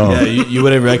 Yeah, you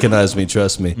wouldn't recognize me,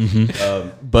 trust me.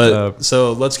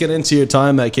 So let's get into your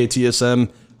time at KTSM.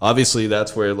 Obviously,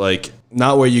 that's where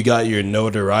not where you got your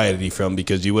notoriety from,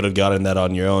 because you would have gotten that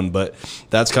on your own, but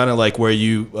that's kind of like where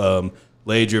you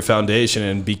laid your foundation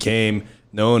and became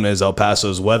known as El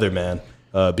Paso's weatherman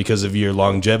because of your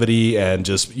longevity and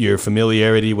just your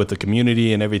familiarity with the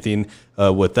community and everything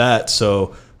with that.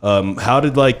 So how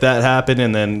did that happen,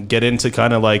 and then get into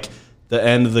kind of the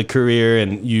end of the career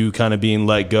and you kind of being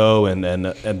let go and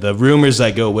the rumors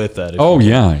that go with that? Oh,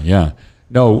 yeah.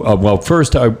 No, well,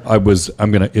 first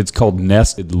it's called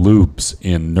nested loops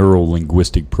in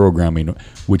neuro-linguistic programming,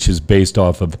 which is based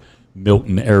off of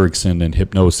Milton Erickson and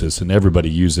hypnosis, and everybody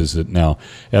uses it now.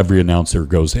 Every announcer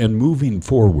goes, and moving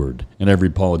forward, and every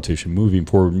politician, moving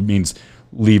forward means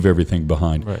leave everything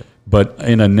behind. Right. But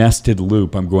in a nested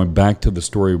loop, I'm going back to the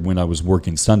story when I was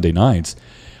working Sunday nights.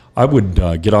 I would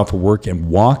get off of work and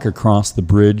walk across the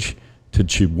bridge to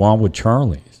Chihuahua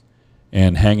Charlie's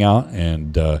and hang out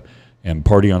and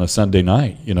party on a Sunday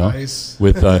night, Nice.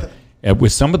 with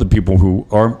some of the people who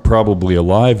aren't probably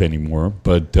alive anymore,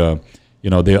 but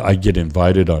I get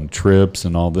invited on trips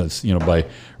and all this, by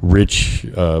rich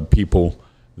people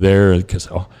there, because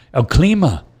El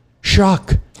Clima,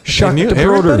 Chuck Everybody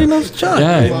Debroder. knows Chuck.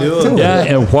 Yeah,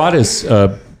 and Juarez,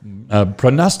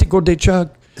 Pronóstico de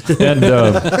Chuck. And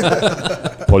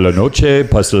por la noche,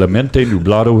 parcialmente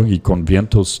nublado y con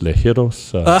vientos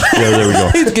ligeros. There we go.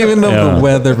 He's giving them the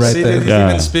weather right See, there. he's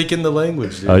even speaking the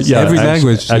language. Dude. Every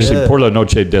language, dude. Actually, Yeah. por la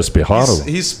noche despejado.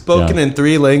 He's spoken Yeah. in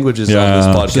 3 languages on Yeah. this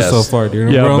Just podcast. so far,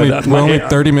 dude. Yeah, we're only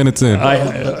 30 minutes in. I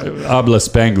habla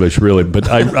Spanglish, really, but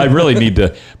I really need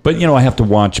to. But I have to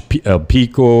watch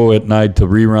Pico at night, the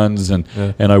reruns,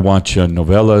 and I watch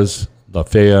novelas, La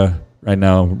Fea. Right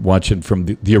now, watching from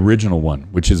the original one,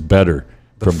 which is better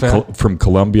from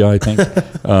Colombia, I think.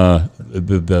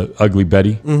 The Ugly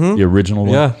Betty, the original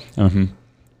one. Yeah.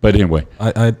 But anyway,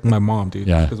 My mom, dude.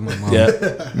 Yeah. Because of my mom. Yeah,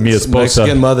 mi esposa.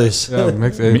 Mexican mothers Yeah,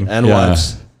 Mexican. and Yeah.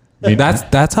 wives.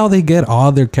 That's how they get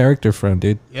all their character from,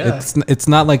 dude. Yeah. It's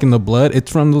not like in the blood. It's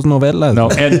from those novelas.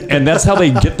 No, and that's how they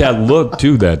get that look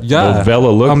too. That Yeah, novella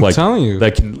look. I'm telling you.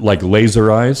 that can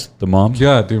laser eyes. The moms.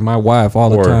 Yeah, dude. My wife all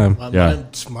the Or- time. Yeah.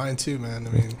 Mine too, man.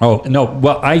 I mean, Oh no!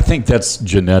 Well, I think that's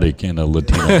genetic in a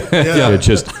Latino. It's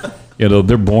just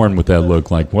they're born with that look.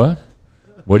 Like what?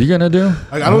 What are you gonna do?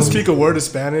 I don't speak a word of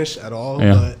Spanish at all,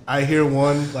 Yeah. but I hear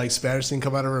one Spanish thing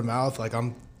come out of her mouth,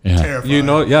 I'm Yeah. terrified. You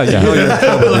know you're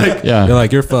fucked. Yeah. You're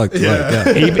like, you're fucked. Yeah.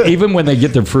 Like, yeah. Even when they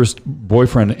get their first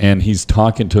boyfriend and he's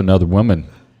talking to another woman,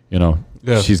 Yeah.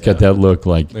 she's got that look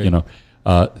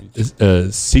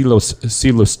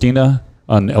Celestina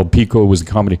on El Pico was a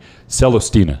comedy.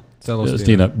 Celestina.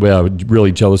 Well,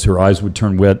 really jealous. Her eyes would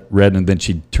turn red, and then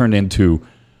she'd turn into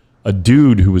a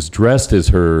dude who was dressed as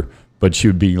her, but she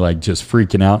would be just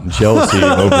freaking out and jealousy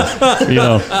over,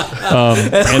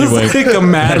 anyway. Like a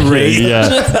mad rage.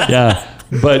 Yeah.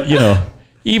 But,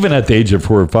 even at the age of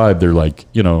 4 or 5, they're like,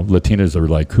 Latinas are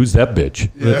like, who's that bitch?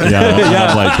 Yeah.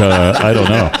 I'm like, I don't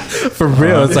know. For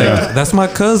real. It's like, that's my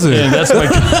cousin. And that's my.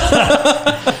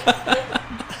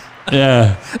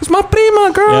 Yeah. It's my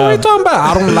prima, girl. What are you talking about?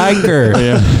 I don't like her.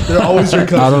 Yeah. They're always your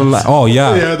cousins. I don't like. Oh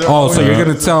yeah. they're So you're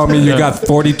gonna tell me you got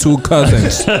 42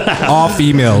 cousins, all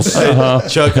females?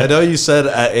 Chuck, I know you said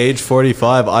at age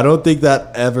 45. I don't think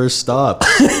that ever stopped.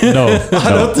 No. I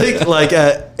don't think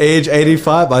at age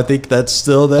 85. I think that's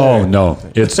still there. Oh no,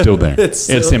 it's still there. It's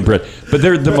still it's impressive. But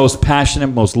they're the most passionate,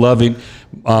 most loving.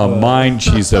 Mine,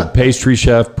 she's a pastry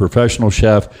chef, professional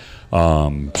chef.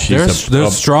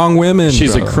 There's strong women.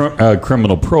 She's bro. a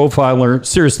criminal profiler.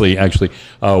 Seriously, actually,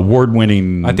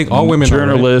 award-winning. I think all women are, right?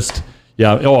 journalist.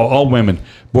 Yeah, all women.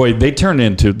 Boy, they turn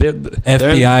into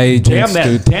FBI agents,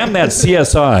 dude. Damn that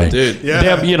CSI, Dude. Yeah.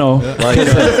 Damn,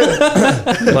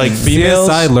 like females.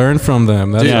 CSI learned from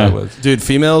them. That's Yeah. what it was. Dude,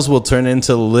 females will turn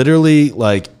into literally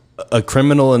a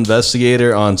criminal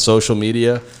investigator on social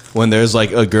media when there's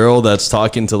a girl that's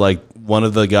talking to one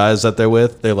of the guys that they're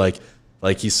with. They're like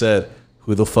he said,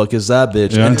 who the fuck is that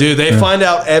bitch? And dude, they find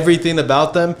out everything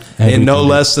about them in no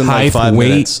less than like 5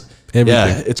 minutes. Everything.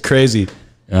 Yeah, it's crazy.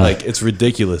 Like, it's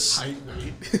ridiculous.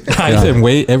 Height and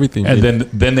weight, everything. And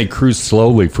then they cruise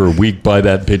slowly for a week by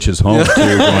that bitch's home too.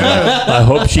 Going like, I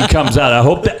hope she comes out. I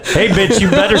hope that. Hey, bitch, you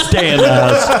better stay in the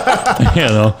house. You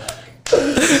know.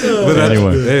 But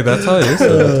anyway, hey, that's how it is.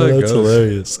 That's how it goes.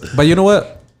 Hilarious. But you know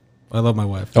what? I love my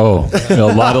wife. Oh,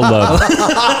 a lot of love.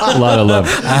 A lot of love.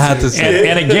 I had to say.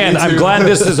 And again, I'm glad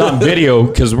this is on video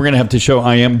because we're going to have to show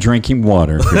I am drinking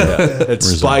water. It's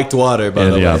spiked water, by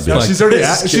the way. Yeah. No, she's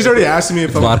already asking me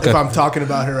if I'm talking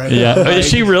about her right now. Yeah. Is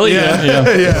she really?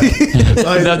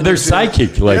 Yeah. They're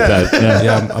psychic like that.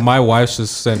 Yeah, my wife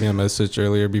just sent me a message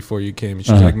earlier before you came.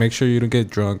 She's like, make sure you don't get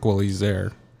drunk while he's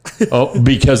there. Oh,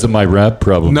 because of my rap,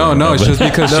 probably. No, it's just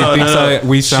because she thinks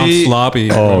we sound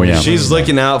sloppy. Oh, yeah. She's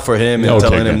looking out for him and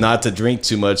telling him not to drink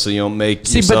too much so you don't make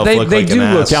yourself but look they like do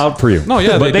an look ass. out for you. No,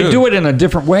 yeah, but they do it in a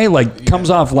different way. Like,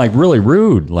 comes off like really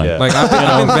rude. Like, Like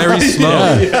I've been very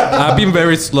slow. I've been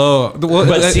very slow. Well,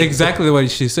 But see- exactly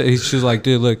what she said. She's like,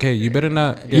 dude, look, hey, you better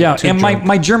not. Get too and drunk.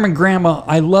 my German grandma,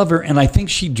 I love her, and I think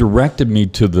she directed me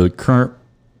to the current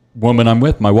woman I'm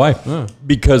with, my wife,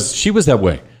 because she was that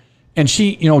way. And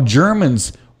she,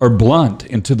 Germans are blunt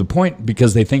and to the point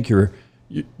because they think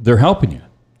they're helping you.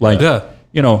 Like,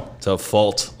 It's a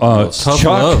fault. Tough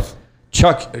love.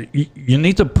 Chuck, you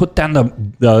need to put down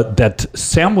that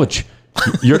sandwich.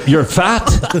 You're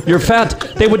fat. You're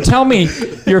fat. They would tell me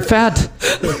you're fat,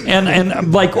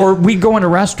 and like, or we go in a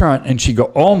restaurant and she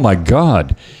go, oh my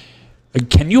God.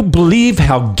 Can you believe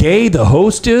how gay the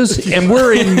host is? And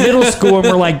we're in middle school and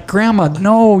we're like, Grandma,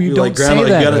 no, you don't Grandma, say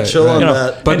that. you gotta chill on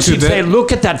that. But she'd say,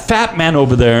 look at that fat man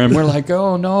over there. And we're like,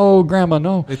 oh, no, Grandma,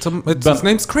 no. His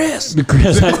name's Chris.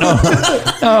 Chris,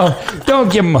 no,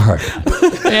 don't give him a heart.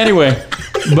 Anyway,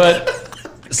 but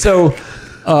so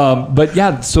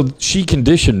she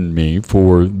conditioned me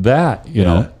for that, you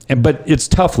know. But it's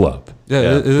tough love.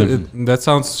 Yeah, that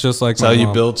sounds just like That's how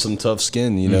you build some tough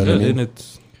skin, you know what I mean? And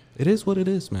it is what it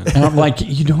is, man. And I'm like,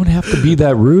 you don't have to be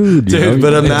that rude, Dude,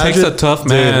 but It imagine, takes a tough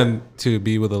man to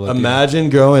be with a lady. Imagine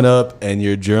growing up and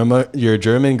your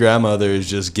German grandmother is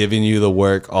just giving you the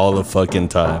work all the fucking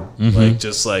time.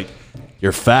 Like,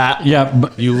 you're fat. Yeah,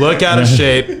 but You look out of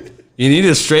shape. You need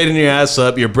to straighten your ass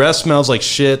up. Your breath smells like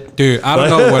shit. Dude, I don't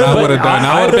know what I would have done.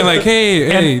 I would have been like,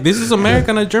 hey, this is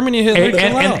America, not Germany.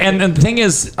 And the thing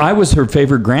is, I was her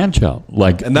favorite grandchild.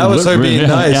 Like, And that was her being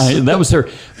nice. Yeah, that was her.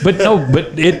 But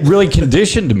it really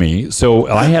conditioned me. So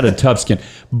I had a tough skin.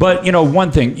 But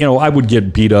one thing, I would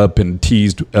get beat up and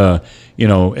teased. Bullying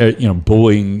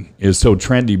is so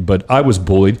trendy, but I was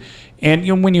bullied.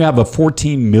 And when you have a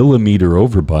 14 millimeter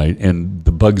overbite and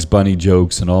the Bugs Bunny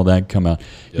jokes and all that come out,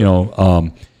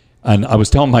 and I was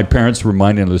telling my parents,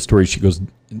 reminding of the story. She goes,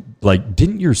 like,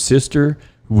 didn't your sister,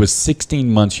 who was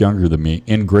 16 months younger than me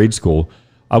in grade school,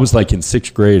 I was like in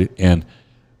 6th grade, and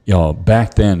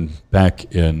back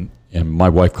in, and my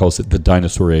wife calls it the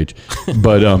dinosaur age,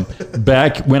 but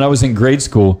back when I was in grade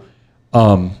school,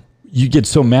 you get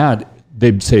so mad,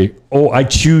 they'd say, "Oh, I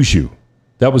choose you."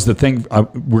 That was the thing.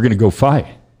 We're going to go fight.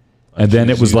 And then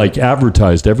it was like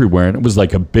advertised everywhere. And it was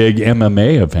like a big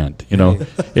MMA event.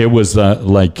 It was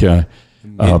like...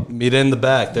 meet in the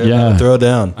back. They're going to throw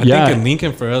down. I think in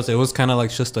Lincoln for us, it was kind of like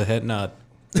just a head nod.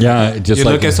 Yeah. Just you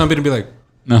look at somebody and be like...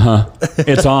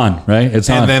 It's on, right? It's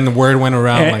on. And then the word went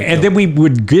around. And then we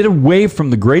would get away from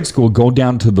the grade school, go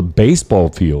down to the baseball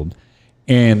field.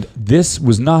 And this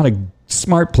was not a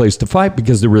smart place to fight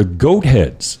because there were goat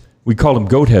heads. We call them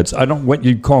goat heads. I don't know what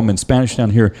you call them in Spanish down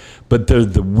here, but they're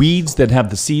the weeds that have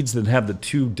the seeds that have the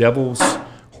two devil's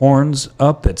horns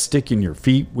up that stick in your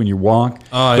feet when you walk.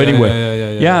 Oh, but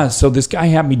yeah. So this guy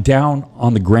had me down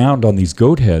on the ground on these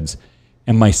goat heads,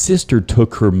 and my sister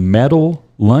took her metal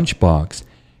lunchbox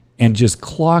and just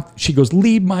clocked. She goes,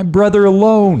 "Leave my brother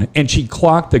alone," and she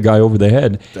clocked the guy over the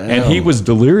head. Damn. And he was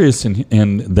delirious,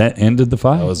 and that ended the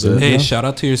fight. That was it. Hey, shout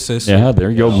out to your sister. Yeah,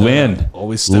 there you go, Lynn.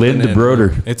 Always Lynn stepping in.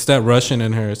 Debroder. It's that Russian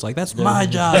in her. It's like, that's my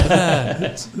job.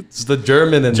 It's the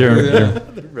German and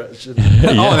German. Russian.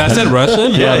 Oh, that's in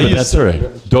Russian? Yeah, that's all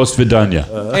right. Dos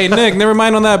vidanya. Hey, Nick, never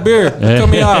mind on that beer. Cut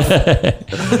me off.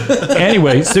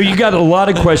 Anyway, so you got a lot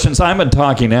of questions. I'm a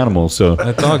talking animal, so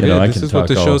That's all good. This is what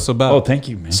the show's about. Oh, thank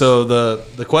you, man. So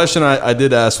the question I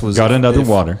did ask was... Got another if-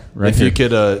 water right If here. you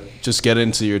could just get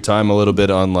into your time a little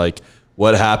bit on, like,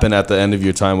 what happened at the end of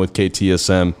your time with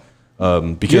KTSM.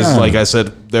 Because, like I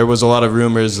said, there was a lot of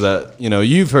rumors that,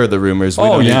 you've heard the rumors. We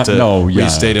don't need to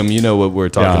restate them. You know what we're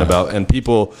talking about. And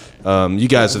people, you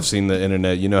guys have seen the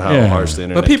internet. You know how harsh the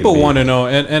internet But people can be. want to know.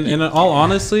 And in all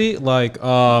honesty, like,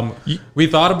 we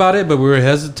thought about it, but we were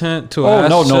hesitant to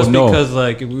ask because,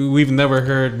 like, we've never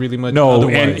heard really much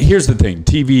otherwise. And here's the thing.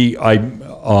 TV,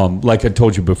 like I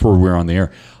told you before we were on the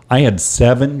air, I had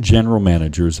 7 general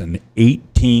managers and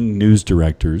 18 news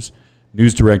directors.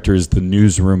 News director is the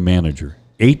newsroom manager.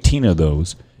 18 of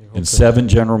those and 7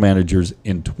 general managers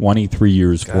in 23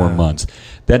 years, 4 months.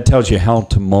 That tells you how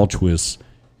tumultuous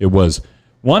it was.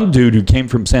 One dude who came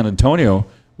from San Antonio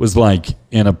was like,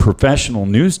 in a professional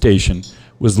news station,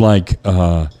 was like,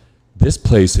 this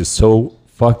place is so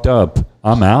fucked up,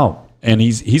 I'm out. And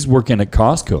he's working at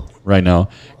Costco right now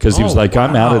because he was like,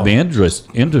 I'm out of the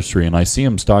industry. And I see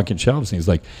him stocking shelves. And he's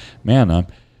like, man,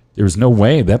 there's no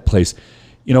way that place...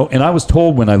 and I was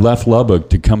told when I left Lubbock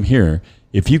to come here,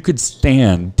 if you could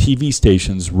stand TV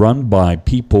stations run by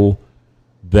people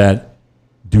that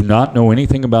do not know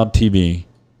anything about TV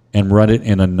and run it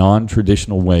in a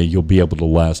non-traditional way, you'll be able to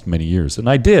last many years. And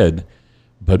I did.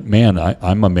 But, man,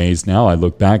 I'm amazed now. I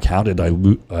look back, how did I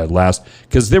last?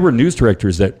 Because there were news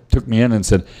directors that took me in and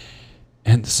said,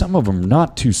 and some of them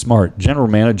not too smart. General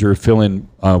manager fill-in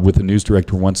with a news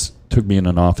director once took me in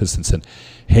an office and said,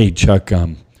 hey, Chuck,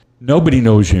 nobody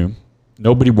knows you.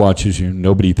 Nobody watches you.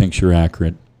 Nobody thinks you're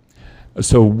accurate.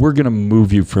 So we're going to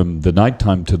move you from the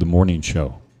nighttime to the morning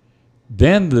show.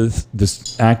 Then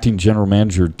this acting general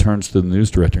manager turns to the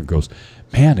news director and goes,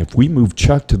 man, if we move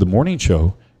Chuck to the morning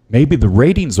show, maybe the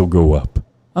ratings will go up.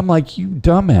 I'm like, you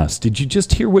dumbass. Did you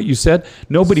just hear what you said?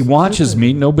 Nobody watches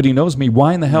me. Nobody knows me.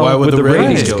 Why in the hell would the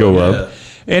ratings go up?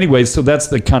 Anyway, so that's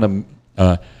the kind of,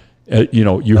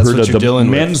 you heard of the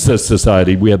Men's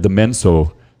Society. We have the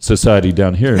Menso Society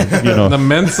down here, The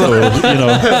Menso,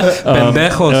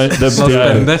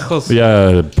 pendejos.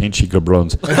 Yeah, pinchy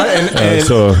cabrons.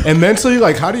 And mentally,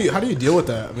 like, how do you deal with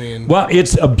that? I mean, well,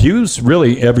 it's abuse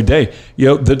really every day.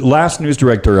 The last news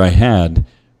director I had,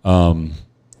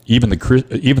 even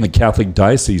the Catholic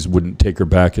diocese wouldn't take her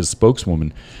back as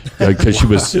spokeswoman because she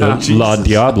was La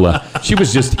Diabla. She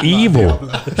was just evil.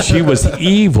 She was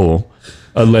evil.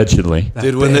 Allegedly,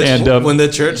 dude. When the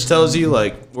church tells you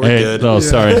like we're good, no,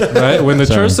 sorry, right? When the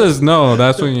church says no,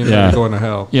 that's when you're going to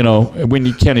hell.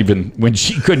 When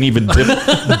she couldn't even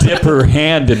dip her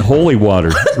hand in holy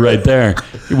water right there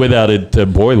without it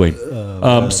boiling.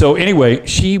 So anyway,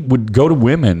 she would go to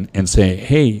women and say,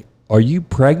 "Hey, are you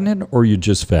pregnant or are you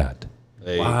just fat?"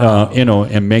 Wow.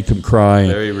 And make them cry.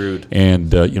 Very rude.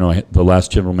 And, the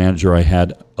last general manager I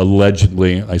had,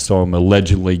 I saw him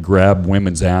allegedly grab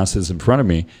women's asses in front of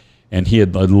me. And he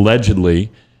had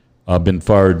allegedly been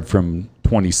fired from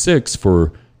 26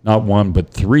 for not 1,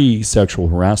 but 3 sexual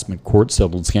harassment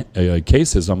court-settled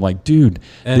cases. I'm like, dude,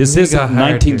 this isn't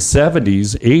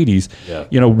 1970s, 80s.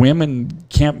 Yeah. Women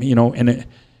can't,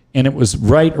 and it was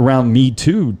right around Me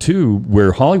Too,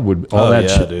 where Hollywood,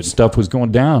 all stuff was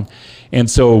going down. And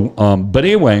so, but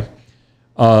anyway,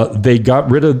 they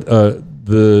got rid of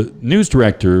the news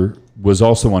director was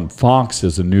also on Fox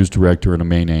as a news director and a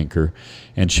main anchor,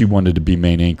 and she wanted to be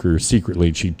main anchor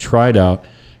secretly. She tried out,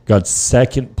 got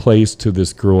second place to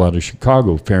this girl out of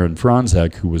Chicago, Farron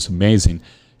Franzak, who was amazing.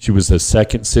 She was a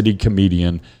Second City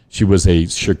comedian. She was a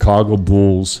Chicago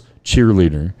Bulls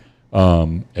cheerleader,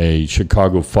 a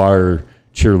Chicago Fire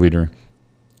cheerleader.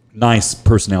 Nice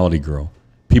personality girl.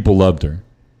 People loved her.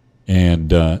 And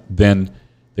then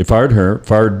they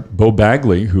fired Bo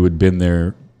Bagley, who had been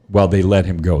there. Well, they let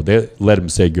him go. They let him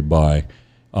say goodbye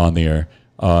on the air.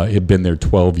 He'd been there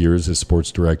 12 years as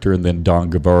sports director. And then Don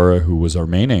Guevara, who was our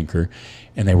main anchor.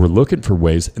 And they were looking for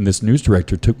ways. And this news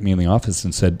director took me in the office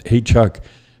and said, hey, Chuck,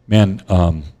 man,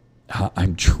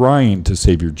 I'm trying to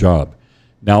save your job.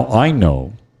 Now, I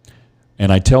know,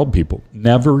 and I tell people,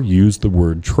 never use the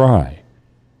word try.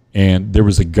 And there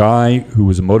was a guy who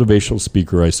was a motivational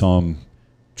speaker. I saw him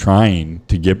trying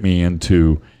to get me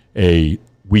into a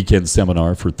weekend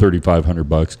seminar for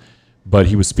 $3,500, but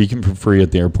he was speaking for free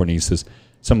at the airport. And he says,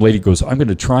 some lady goes, I'm going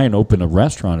to try and open a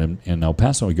restaurant in El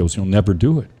Paso. He goes, you'll never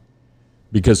do it,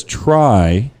 because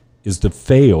try is to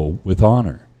fail with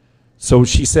honor. So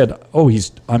she said,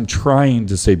 I'm trying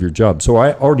to save your job. So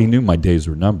I already knew my days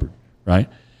were numbered, right?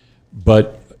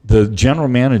 But the general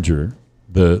manager,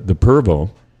 the Pervo,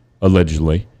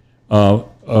 allegedly,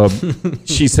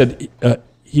 she said,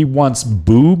 he wants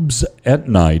boobs at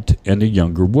night and a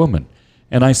younger woman.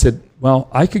 And I said, well,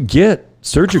 I could get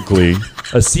surgically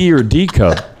a C or D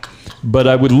cup, but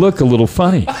I would look a little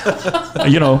funny.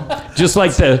 Just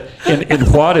like in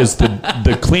Juarez,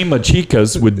 the Clima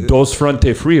Chicas with Dos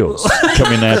Frente Frios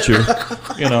coming at you,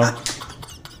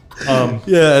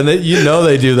 Yeah, and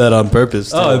they do that on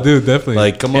purpose. Too. Oh, dude, definitely.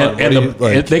 Like, come on. And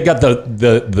they got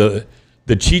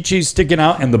the chichis sticking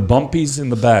out and the bumpies in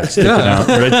the back sticking out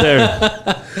right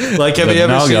there. Like, have you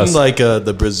ever nalgas. seen like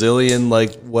the Brazilian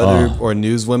like weather or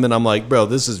news women? I'm like, bro,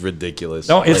 this is ridiculous.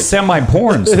 No, it's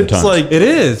semi-porn sometimes. It's like It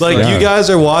is. Like Yeah. you guys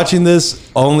are watching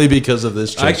this only because of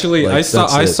this chick. Actually, Like, I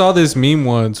that's it. saw this meme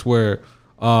once where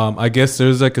I guess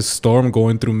there's like a storm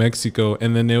going through Mexico,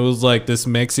 and then it was like this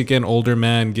Mexican older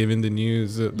man giving the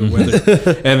news, the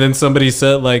weather, and then somebody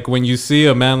said like, when you see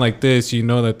a man like this, you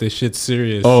know that this shit's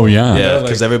serious. Oh yeah, Yeah, like-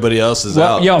 because everybody else is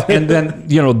Well, out. yeah, and then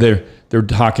they're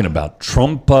talking about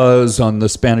trompas on the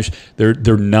Spanish. They're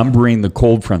numbering the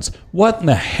cold fronts. What in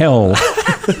the hell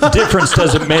difference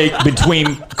does it make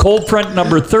between cold front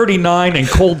number 39 and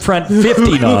cold front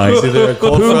 59? either a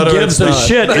cold Who front or gives it's a not.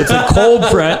 shit? It's a cold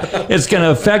front. It's going to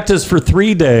affect us for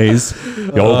 3 days.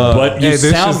 But you Hey,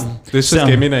 sound. this just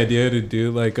gave me an idea to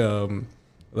do like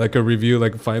a review,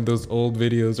 like find those old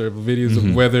videos or videos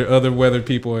of other weather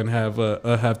people, and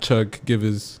have Chuck give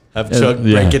his. Have Chuck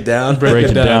yeah. break it down. break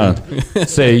it down.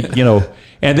 Say,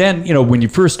 and then, when you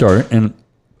first start, and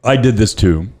I did this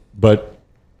too, but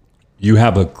you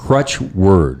have a crutch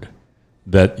word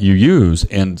that you use,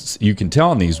 and you can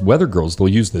tell on these weather girls, they'll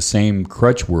use the same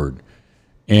crutch word.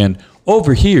 And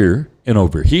over here, and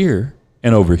over here,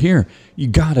 and over here, you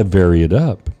got to vary it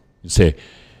up. You say,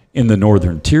 in the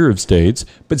northern tier of states,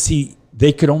 but see,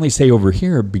 they could only say over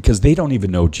here because they don't even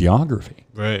know geography.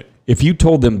 Right. If you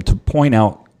told them to point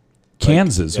out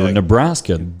Kansas or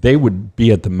Nebraska, they would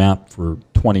be at the map for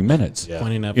 20 minutes. Yeah.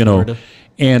 Pointing at Florida.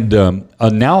 And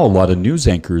now a lot of news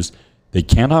anchors, they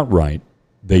cannot write.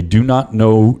 They do not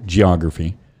know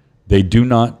geography. They do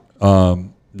not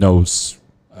know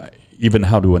even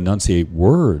how to enunciate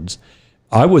words.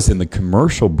 I was in the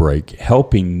commercial break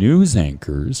helping news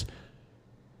anchors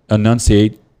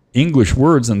enunciate English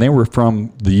words, and they were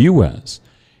from the U.S.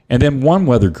 And then one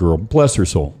weather girl, bless her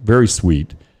soul, very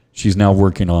sweet. She's now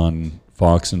working on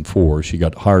Fox and 4. She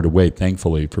got hired away,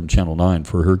 thankfully, from Channel 9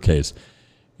 for her case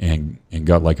and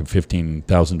got like a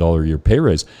 $15,000 a year pay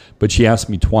raise. But she asked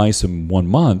me twice in 1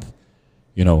 month,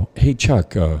 hey,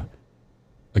 Chuck,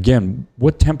 again,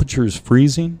 what temperature is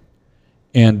freezing?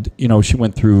 And, she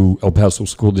went through El Paso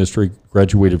School District,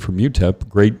 graduated from UTEP,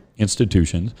 great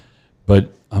institutions.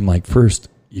 But I'm like, first,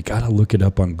 you got to look it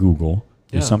up on Google.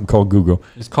 There's something called Google.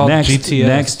 It's called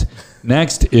GTS.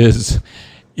 Next is,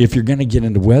 if you're going to get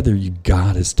into weather, you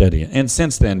got to study it. And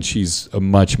since then, she's a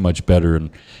much, much better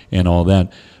and all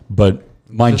that. But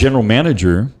my general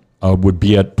manager would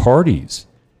be at parties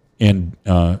and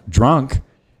drunk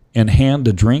and hand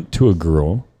a drink to a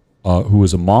girl who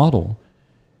was a model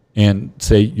and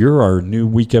say, "You're our new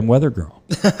weekend weather girl."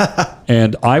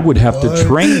 And I would have to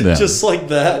train them. Just like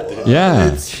that.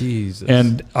 Yeah. Jesus.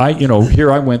 And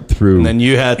here I went through And then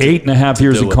you had to 8.5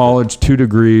 years deal of with college, 2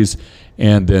 degrees,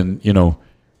 and then,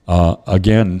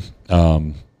 again,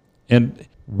 and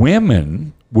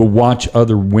women will watch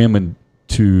other women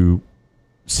to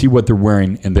see what they're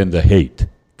wearing and then to hate.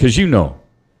 Because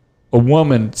a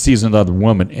woman sees another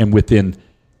woman, and within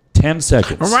 10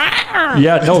 seconds,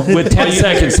 with 10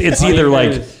 seconds, it's either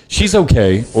like, she's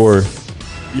okay, or,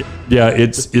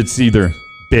 it's either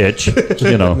bitch,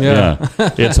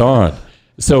 it's on.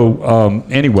 So,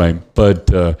 anyway,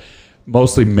 but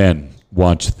mostly men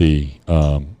watch the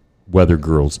weather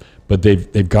girls, but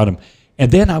they've got them.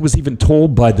 And then I was even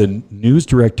told by the news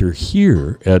director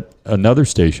here at another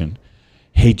station,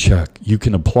 "Hey, Chuck, you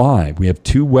can apply. We have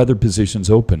 2 weather positions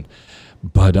open,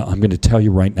 but I'm going to tell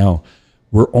you right now,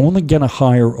 we're only going to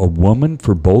hire a woman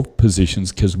for both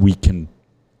positions because we can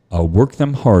work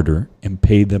them harder and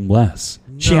pay them less."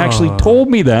 She actually told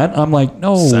me that. I'm like,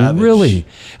 no, Savage. really?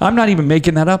 I'm not even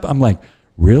making that up. I'm like,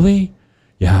 really?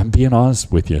 Yeah, I'm being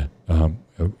honest with you.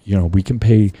 We can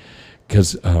pay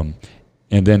because, and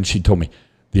then she told me,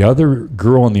 the other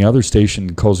girl on the other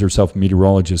station calls herself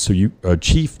meteorologist,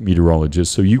 chief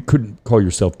meteorologist, so you couldn't call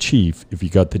yourself chief if you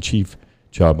got the chief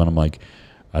job. And I'm like,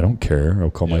 I don't care.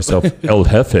 I'll call myself El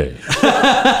Jefe.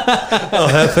 El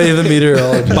Jefe, the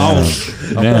meteorologist.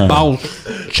 Yeah.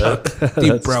 Chuck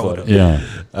Debroder. Yeah.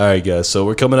 All right, guys. So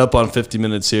we're coming up on 50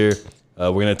 minutes here.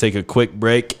 We're going to take a quick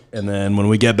break. And then when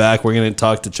we get back, we're going to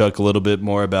talk to Chuck a little bit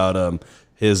more about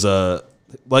his,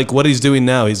 what he's doing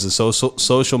now. He's a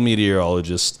social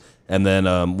meteorologist. And then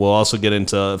we'll also get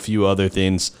into a few other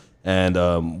things. And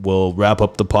we'll wrap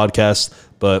up the podcast.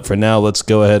 But for now, let's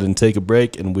go ahead and take a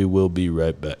break. And we will be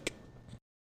right back.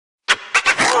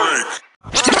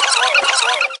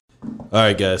 All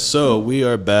right, guys. So we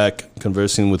are back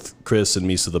conversing with Chris and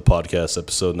Misa, the podcast,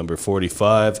 episode number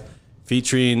 45,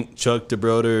 featuring Chuck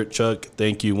Debroder. Chuck,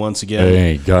 thank you once again.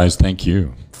 Hey, guys, thank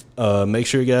you. Make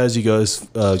sure, guys, you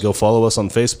go follow us on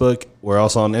Facebook. We're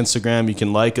also on Instagram. You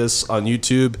can like us on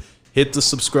YouTube. Hit the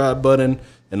subscribe button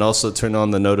and also turn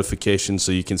on the notifications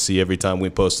so you can see every time we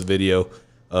post a video.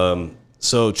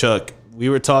 So, Chuck, we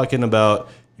were talking about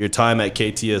your time at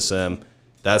KTSM.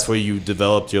 That's where you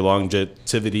developed your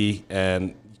longevity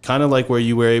and kind of like where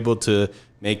you were able to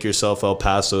make yourself El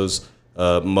Paso's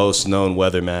most known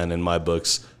weatherman in my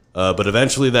books. But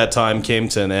eventually that time came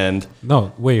to an end.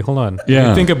 No, wait, hold on.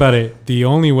 Yeah. Think about it. The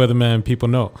only weatherman people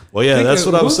know. Well, yeah, that's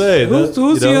what I'm saying.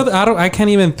 Who's the other? I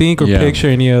can't even think or picture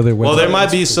any other weatherman. Well, there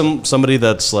might be somebody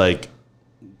that's like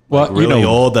really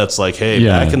old that's like, hey,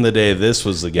 back in the day, this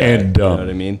was the guy. And, you know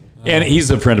what I mean? And he's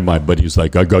a friend of mine, but he's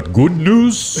like, I got good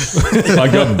news. I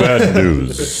got bad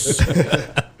news.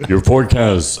 Your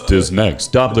forecast is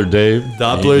next. Doppler Dave.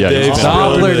 Doppler Dave.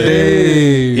 Doppler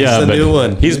Dave. Yeah, the but new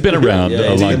one. He's been around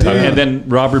a long time. Yeah. And then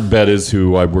Robert Bettis,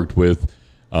 who I worked with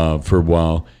for a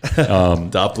while.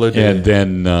 Doppler Dave. And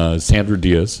then Sandra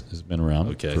Diaz has been around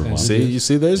Okay. for a while.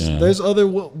 See, there's other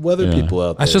weather people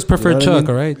out there. I just prefer You know what I Chuck, mean?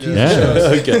 all right?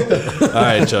 Yeah. Okay. All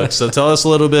right, Chuck. So tell us a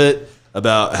little bit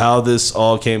about how this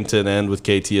all came to an end with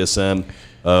KTSM.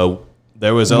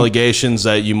 There was allegations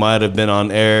that you might have been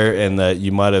on air and that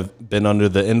you might have been under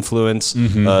the influence.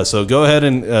 So go ahead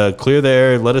and clear the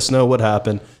air. Let us know what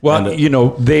happened. Well,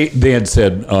 And, they had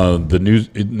said the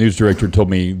news director told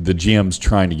me the GM's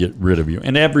trying to get rid of you,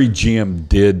 and every GM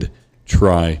did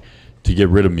try to get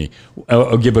rid of me.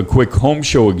 I'll give a quick home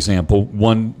show example.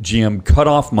 One GM cut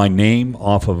off my name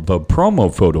off of a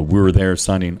promo photo. We were there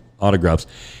signing autographs,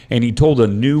 and he told a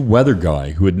new weather guy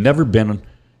who had never done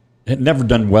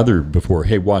weather before,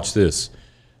 hey, watch this.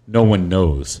 No one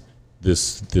knows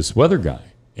this weather guy.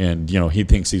 And, he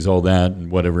thinks he's all that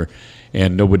and whatever,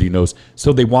 and nobody knows.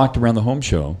 So they walked around the home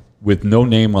show with no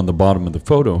name on the bottom of the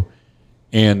photo,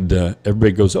 and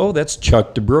everybody goes, oh, that's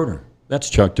Chuck Debroder. That's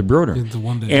Chuck Debroder. The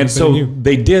one that And so knew.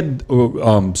 they did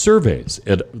surveys.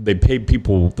 They paid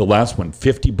people, the last one,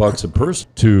 $50 a person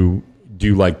to do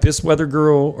you like this weather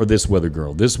girl or this weather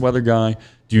girl? This weather guy?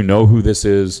 Do you know who this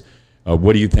is?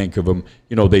 What do you think of him?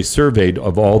 They surveyed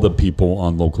of all the people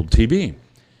on local TV.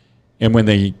 And when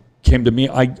they came to me,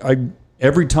 I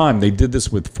every time they did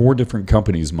this with 4 different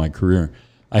companies in my career,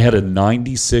 I had a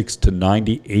 96 to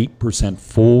 98%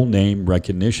 full name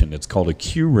recognition. It's called a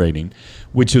Q rating,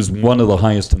 which is one of the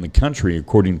highest in the country,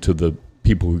 according to the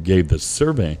people who gave this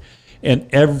survey. And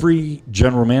every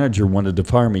general manager wanted to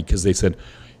fire me because they said,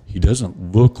 he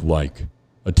doesn't look like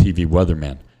a TV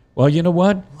weatherman. Well, you know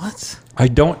what? What? I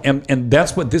don't, and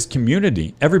that's what this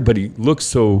community, everybody looks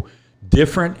so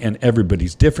different and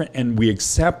everybody's different, and we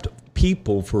accept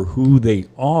people for who they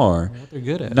are, What they're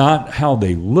good at. not how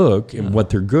they look and what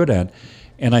they're good at.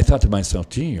 And I thought to myself,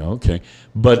 gee, okay.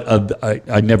 But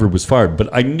I never was fired, but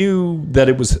I knew that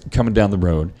it was coming down the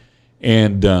road.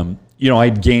 And,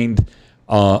 I'd gained,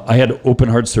 I had open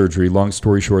heart surgery. Long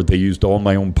story short, they used all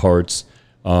my own parts.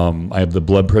 I have the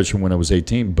blood pressure when I was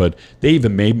 18, but they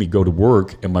even made me go to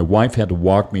work, and my wife had to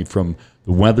walk me from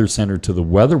the weather center to the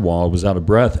weather wall. I was out of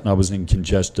breath, and I was in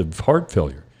congestive heart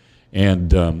failure.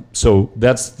 And so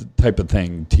that's the type of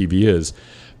thing TV is.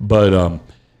 But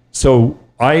so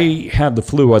I had the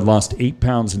flu. I'd lost 8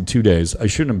 pounds in 2 days. I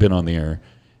shouldn't have been on the air.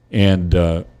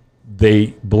 And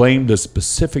they blamed a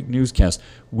specific newscast.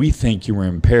 We think you were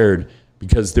impaired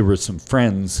because there were some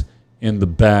friends in the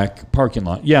back parking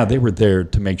lot. Yeah, they were there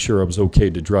to make sure I was okay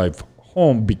to drive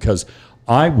home because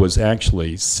I was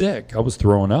actually sick. I was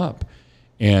throwing up.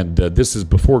 And this is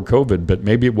before COVID, but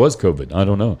maybe it was COVID. I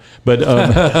don't know. But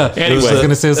anyway, I was going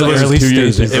to say it's it was early 2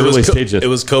 years. stages. Early stages. It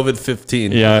was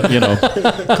COVID-15. Yeah,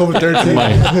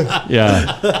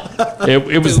 COVID-13.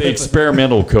 It was the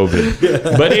experimental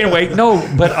COVID. But anyway, no.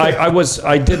 But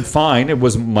I did fine. It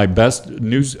wasn't my best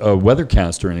news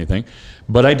weathercast or anything,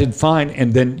 but I did fine.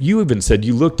 And then you even said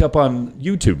you looked up on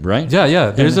YouTube, right?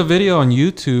 Yeah. There's a video on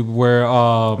YouTube where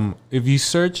if you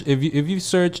search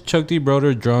Chuck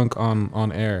Debroder drunk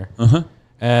on air.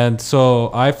 And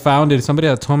so I found it. Somebody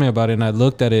had told me about it, and I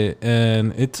looked at it,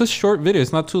 and it's a short video.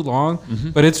 It's not too long,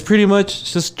 but it's pretty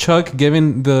much just Chuck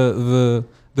giving the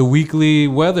weekly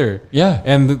weather. Yeah.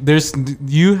 And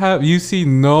you see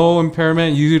no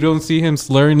impairment. You don't see him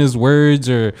slurring his words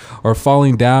or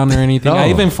falling down or anything. No. I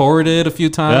even forwarded a few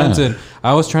times, Yeah. and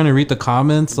I was trying to read the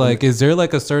comments. Like, is there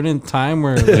like a certain time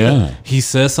where Yeah. he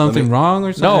says something wrong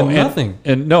or something? No, Nothing.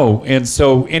 And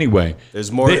so anyway,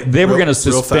 There's more. They were going to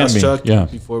real suspend fast, me. Chuck, Yeah.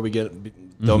 Before we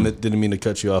didn't mean to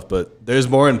cut you off, but there's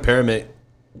more impairment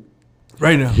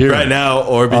right now. Here. right now,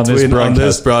 or On this between on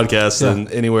this broadcast. broadcast and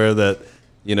anywhere that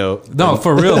No,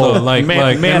 for real though. Like,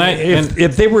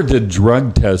 if they were to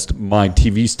drug test my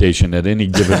TV station at any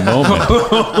given moment,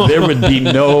 there would be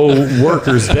no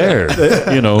workers there.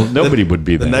 Nobody would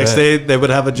be there. the next day they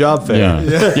would have a job fair.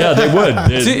 Yeah, they would.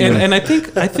 See, and I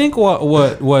think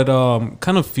what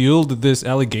kind of fueled this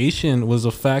allegation was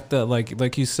the fact that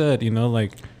like you said,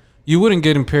 like you wouldn't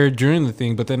get impaired during the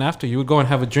thing, but then after you would go and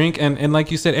have a drink, and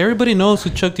like you said, everybody knows who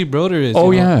Chuck Debroder is.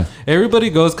 Yeah, everybody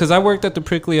goes, because I worked at the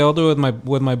Prickly Elder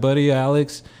with my buddy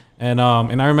Alex, and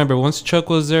I remember once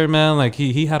Chuck was there, man, like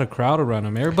he had a crowd around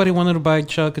him. Everybody wanted to buy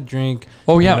Chuck a drink.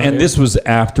 And this was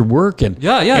after work, and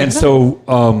exactly. So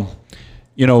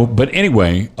but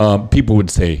anyway, people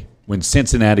would say when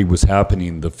Cincinnati was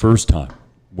happening the first time,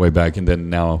 way back, and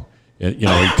then now, it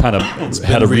kind of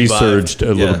had a resurged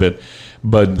a little bit.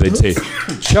 But they'd say,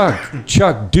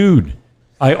 Chuck, dude,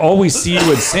 I always see you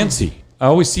at Cincy. I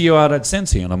always see you out at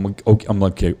Cincy. And I'm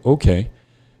like, okay.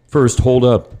 First, hold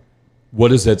up. What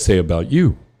does that say about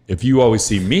you? If you always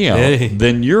see me out,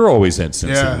 then you're always at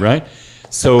Cincy, right?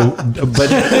 So, but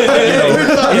he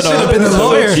should have been the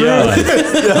lawyer.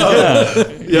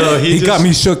 He got me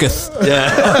shooketh.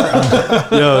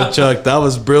 Chuck, that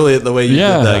was brilliant the way you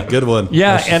did that. Good one.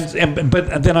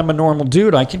 But then I'm a normal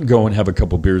dude. I can go and have a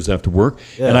couple beers after work,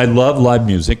 and I love live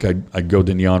music. I go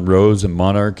to Neon Rose and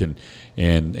Monarch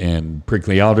and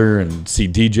Prickly Outer and see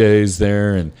DJs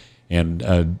there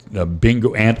and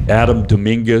Bingo, Adam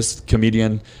Dominguez,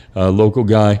 comedian, local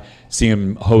guy. See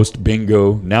him host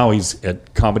Bingo. Now he's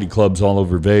at comedy clubs all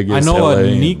over Vegas. I know LA,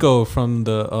 Nico from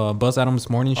the Buzz Adams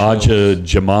Morning Show. Aja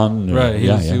Jaman. Right,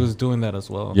 he was doing that as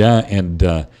well. Yeah,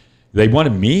 and they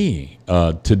wanted me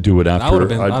to do it after.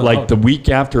 The week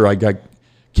after I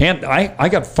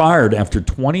got fired after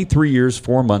 23 years,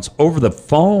 4 months over the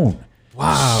phone.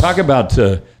 Wow. Talk about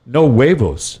no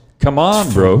huevos. Come on,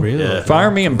 bro. Really?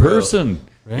 Fire me in person.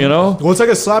 Right. Well, it's like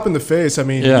a slap in the face. I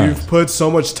mean, you've put so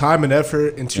much time and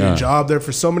effort into your job there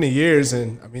for so many years,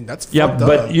 and I mean that's fucked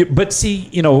up. But see,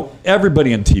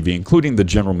 everybody on TV, including the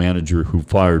general manager who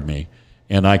fired me,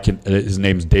 and his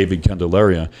name's David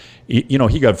Candelaria.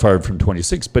 He got fired from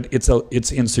 26, but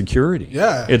it's insecurity.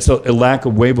 Yeah, it's a lack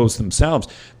of huevos themselves.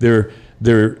 They're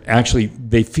actually,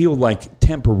 they feel like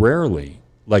temporarily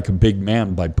like a big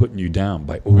man by putting you down.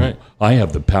 I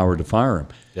have the power to fire him.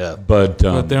 Yeah, but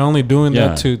they're only doing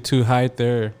that to hide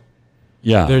their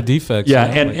defects. Yeah,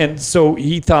 and so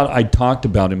he thought I talked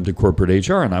about him to corporate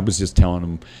HR, and I was just telling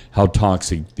him how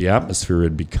toxic the atmosphere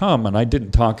had become, and I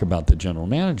didn't talk about the general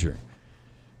manager.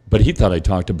 But he thought I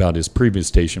talked about his previous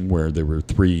station where there were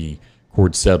 3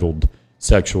 court-settled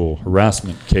sexual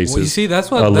harassment cases. Well, you see,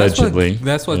 allegedly.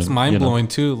 That's what's mind-blowing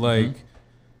too.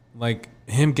 Like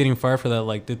him getting fired for that.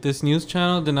 Like, did this news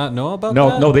channel did not know about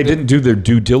that? No, they didn't do their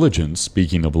due diligence.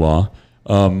 Speaking of law,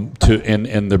 and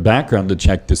their background to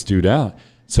check this dude out.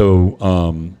 So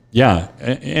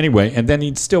anyway, and then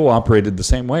he still operated the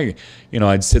same way.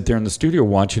 I'd sit there in the studio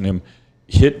watching him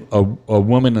hit a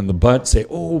woman in the butt, say,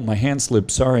 "Oh, my hand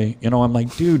slipped. Sorry." I'm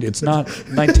like, dude, it's not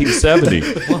 1970.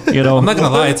 I'm not gonna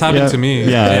lie, it's happened to me.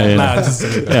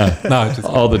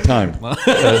 All the time. I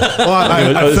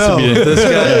fell. This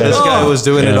guy was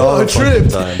doing it all the time.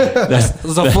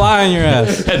 There's a fly in your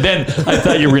ass. And then I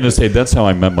thought you were gonna say, "That's how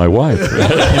I met my wife."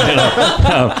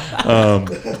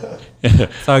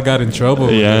 That's how I got in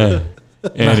trouble. Yeah.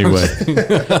 Anyway,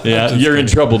 you're in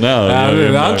trouble now.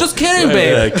 I'm just kidding,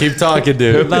 babe. Keep talking,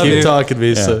 dude. Keep talking,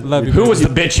 Visa. Who was the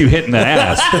bitch you hit in the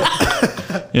ass?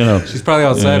 She's probably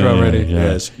outside already.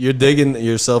 Yes, you're digging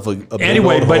yourself a big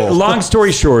anyway. old But hole. long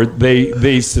story short,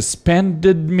 they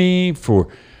suspended me for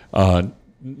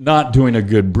not doing a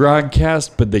good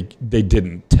broadcast, but they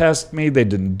didn't test me. They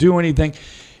didn't do anything,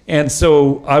 and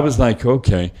so I was like,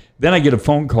 okay. Then I get a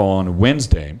phone call on a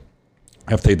Wednesday,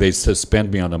 after they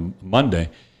suspend me on a Monday.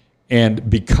 And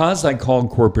because I called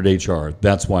corporate HR,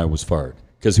 that's why I was fired.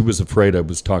 Because he was afraid I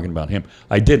was talking about him.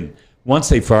 I didn't. Once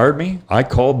they fired me, I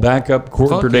called back up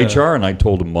corporate HR and I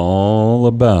told them all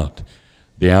about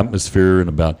the atmosphere and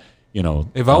about,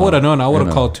 If I would have known, I would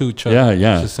have called too, Chuck.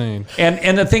 Yeah. Just saying.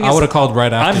 And the thing is, I would have called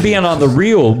right after. I'm being on the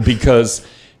real because,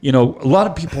 a lot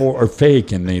of people are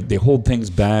fake and they hold things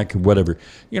back and whatever.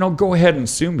 Go ahead and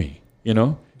sue me,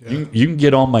 You can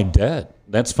get all my debt.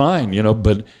 That's fine,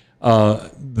 but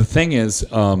the thing is,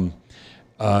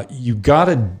 you got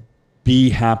to be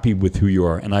happy with who you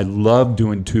are. And I love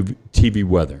doing TV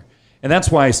weather. And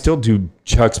that's why I still do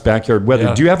Chuck's backyard weather.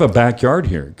 Yeah. Do you have a backyard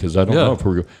here? Because I don't know if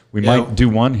we might do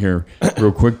one here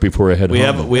real quick before I head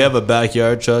home. We have a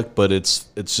backyard, Chuck, but it's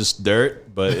just dirt.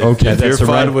 But if you're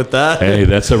fine with that, hey,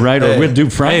 that's all right. Or we'll do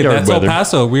front yard that's weather. El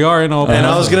Paso. We are in El Paso. And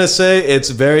I was gonna say it's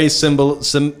very symbolic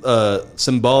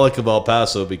of El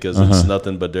Paso because it's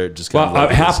nothing but dirt. Just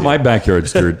half my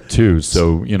backyard's dirt too.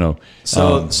 So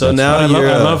So now I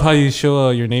love how you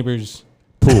show your neighbor's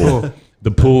pool. The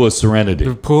pool of serenity.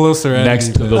 The pool of serenity.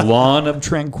 Next to the lawn of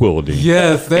tranquility.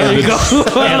 Yes, there you go.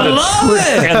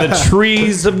 And the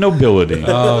trees of nobility. With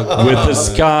the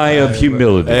sky of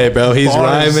humility. Hey, bro, he's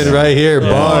rhyming right here.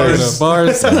 Bars.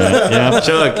 Yeah.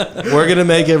 Chuck, we're going to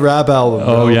make a rap album,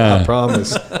 bro. I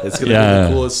promise. It's going to be the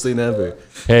coolest thing ever.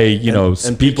 Hey,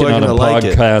 speaking on a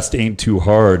podcast ain't too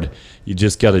hard. You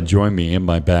just got to join me in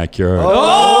my backyard.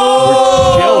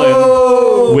 We're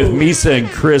chilling with Misa and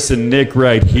Chris and Nick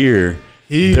right here.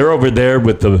 They're over there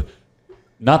with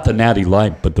not the Natty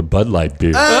Light, but the Bud Light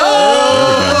beer.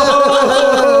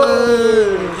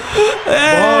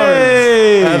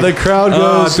 Hey! And the crowd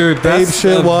goes ape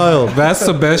shit wild. That's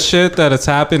the best shit that has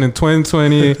happened in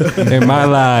 2020 in my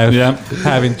life. Yeah.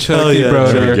 Having Chuck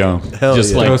Debroder. There you go.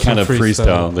 Just like kind of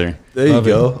freestyle there. There you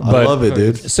go. I love it,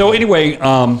 dude. So anyway,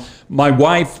 my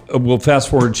wife will fast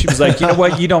forward. She was like, you know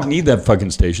what? You don't need that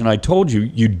fucking station. I told you,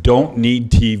 you don't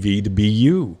need TV to be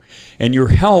you. And your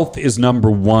health is number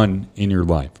one in your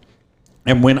life.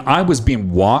 And when I was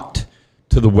being walked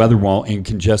to the weather wall in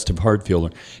congestive heart failure,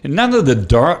 and none of the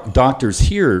doctors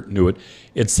here knew it.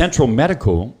 At Central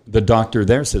Medical, the doctor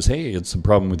there says, hey, it's a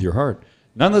problem with your heart.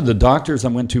 None of the doctors I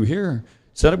went to here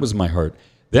said it was my heart.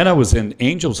 Then I was in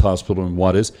Angels Hospital in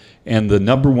Juarez, and the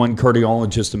number one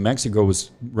cardiologist in Mexico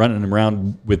was running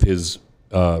around with his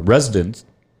residents,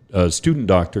 student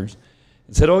doctors,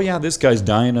 and said, oh, yeah, this guy's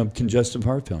dying of congestive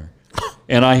heart failure.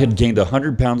 And I had gained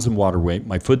 100 pounds in water weight.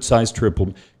 My foot size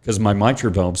tripled because my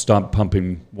mitral valve stopped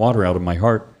pumping water out of my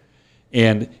heart.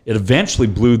 And it eventually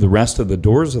blew the rest of the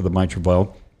doors of the mitral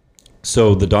valve.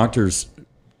 So the doctors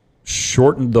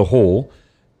shortened the hole.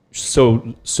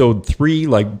 So 3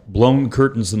 like blown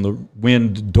curtains in the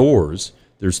wind doors.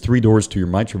 There's 3 doors to your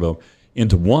mitral valve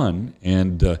into one,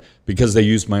 and because they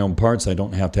used my own parts, I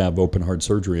don't have to have open heart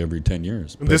surgery every 10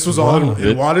 years. But this was all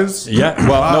in Juarez? Yeah.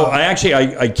 Well, no,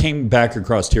 I came back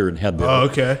across here and had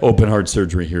the open heart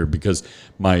surgery here because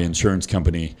my insurance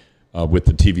company with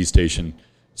the TV station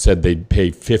said they'd pay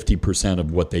 50%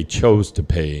 of what they chose to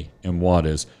pay in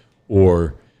Juarez,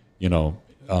 or now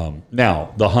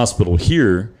the hospital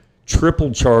here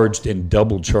triple charged and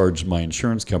double charged my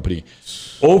insurance company,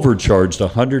 overcharged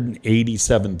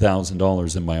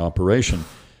 $187,000 in my operation,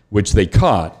 which they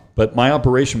caught. But my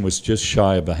operation was just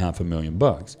shy of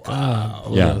 $500,000. Wow.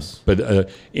 Yeah. Yes. But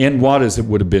in Juarez, it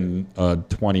would have been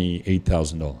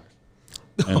 $28,000.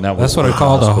 And that's what I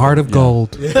call the heart of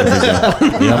gold. Yeah.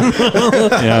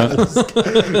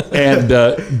 And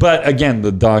but again,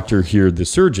 the doctor here, the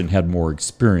surgeon, had more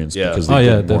experience because they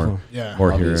did more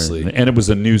here. And it was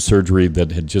a new surgery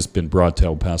that had just been brought to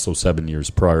El Paso 7 years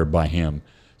prior by him.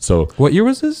 So what year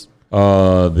was this?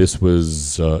 This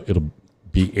was it'll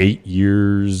be 8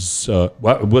 years.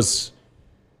 It was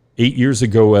 8 years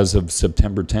ago as of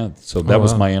September 10th. So that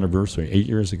was my anniversary 8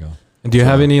 years ago. Do you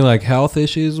have any like health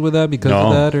issues with that because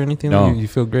of that or anything? No. You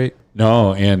feel great?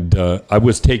 No, and I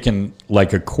was taking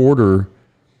like a quarter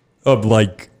of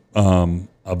like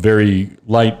a very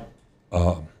light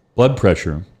blood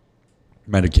pressure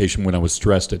medication when I was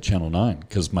stressed at Channel 9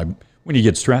 because when you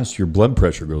get stressed, your blood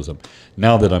pressure goes up.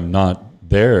 Now that I'm not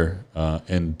there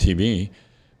in TV,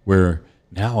 where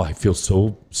now I feel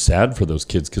so sad for those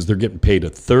kids because they're getting paid a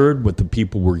third what the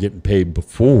people were getting paid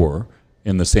before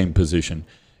in the same position.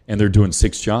 And they're doing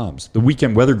 6 jobs. The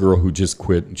weekend weather girl who just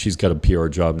quit, and she's got a PR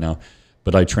job now,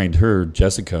 but I trained her,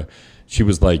 Jessica. She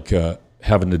was like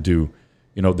having to do,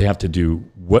 they have to do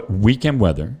weekend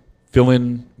weather, fill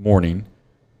in morning,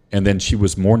 and then she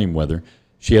was morning weather.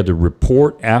 She had to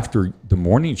report after the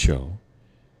morning show,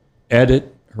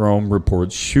 edit her own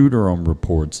reports, shoot her own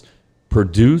reports,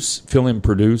 fill in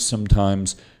produce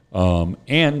sometimes.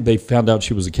 And they found out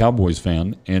she was a Cowboys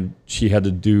fan, and she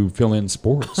had to fill in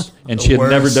sports, and she had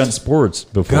never done sports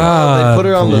before. They put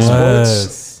her on the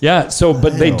sports. Yeah. So,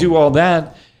 but they do all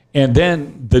that, and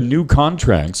then the new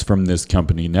contracts from this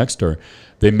company, Nexstar,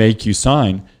 they make you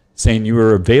sign saying you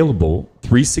are available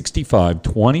 365,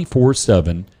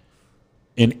 24/7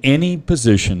 in any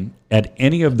position at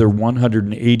any of their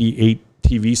 188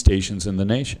 TV stations in the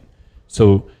nation.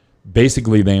 So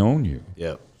basically, they own you.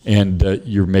 Yeah. And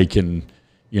you're making,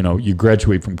 you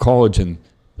graduate from college and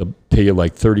they'll pay you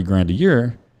like $30,000 a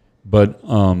year. But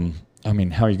I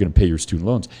mean, how are you going to pay your student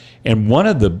loans? And one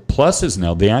of the pluses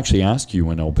now, they actually ask you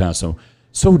in El Paso,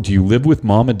 so do you live with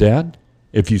mom and dad?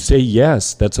 If you say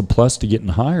yes, that's a plus to getting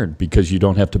hired because you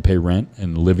don't have to pay rent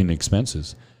and living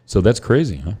expenses. So that's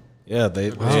crazy, huh? Yeah,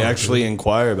 they actually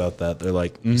inquire about that. They're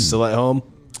like, you still at home?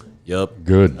 Yup.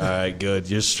 Good. All right, good.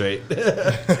 You're straight.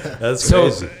 That's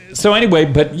crazy. So anyway,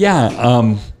 but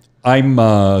yeah, I'm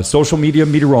a social media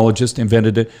meteorologist,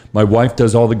 invented it. My wife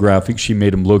does all the graphics. She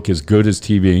made them look as good as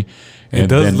TV. It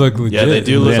does look legit. Yeah, they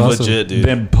do look legit, dude.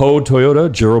 Then Poe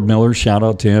Toyota, Gerald Miller, shout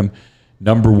out to him.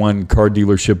 #1 car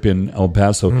dealership in El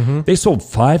Paso. They sold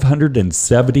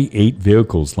 578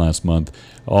 vehicles last month,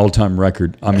 all-time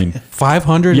record. I mean,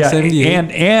 578. Yeah,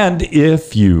 and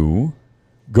if you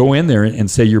go in there and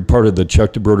say you're part of the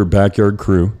Chuck Debroder backyard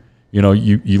crew, you know,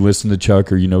 you listen to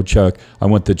Chuck or you know Chuck, I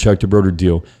want the Chuck Debroder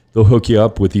deal. They'll hook you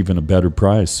up with even a better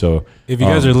price. So if you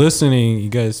guys are listening, you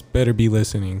guys better be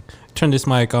listening. Turn this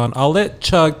mic on. I'll let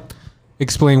Chuck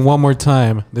explain one more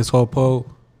time this whole Poe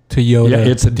Toyota. Yeah,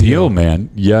 it's a deal, man.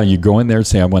 Yeah, you go in there and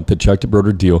say, I want the Chuck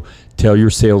Debroder deal. Tell your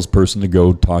salesperson to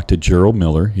go talk to Gerald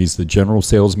Miller. He's the general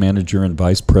sales manager and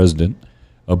vice president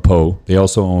of Poe. They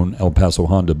also own El Paso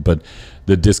Honda, but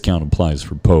the discount applies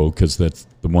for Poe because that's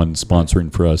the one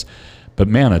sponsoring for us. But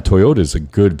man, a Toyota is a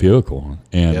good vehicle.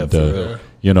 And,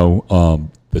 you know,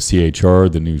 the CHR,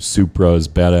 the new Supra is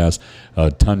badass.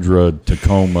 Tundra,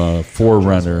 Tacoma,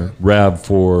 4Runner,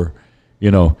 RAV4,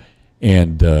 you know,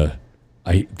 and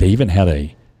they even had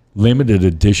a limited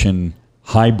edition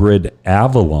hybrid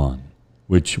Avalon,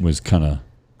 which was kind of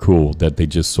cool that they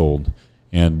just sold.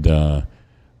 And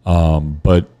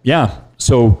but yeah,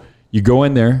 so you go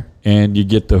in there and you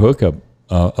get the hookup.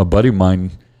 A buddy of mine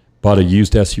bought a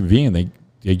used SUV and they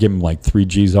give him like 3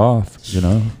 G's off, you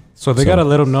know. So they gotta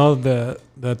let them know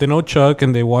that they know Chuck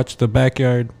and they watch the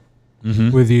backyard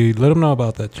with you. Let them know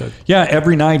about that, Chuck. Yeah,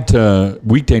 every night,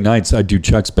 weekday nights, I do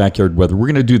Chuck's backyard weather. We're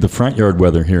gonna do the front yard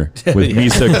weather here with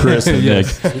Misa, Chris, and Nick,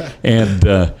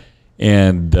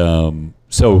 and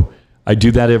so I do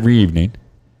that every evening,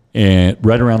 and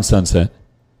right around sunset.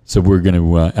 So we're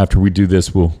gonna after we do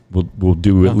this, we'll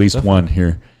do at least one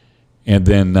here, and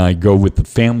then I go with the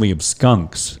family of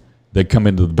skunks that come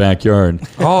into the backyard.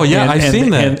 Oh, yeah, I've seen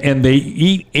that. And they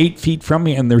eat 8 feet from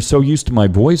me, and they're so used to my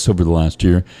voice over the last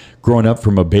year. Growing up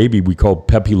from a baby, we called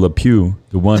Pepe Le Pew,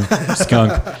 the one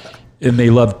skunk, and they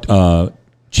loved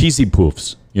cheesy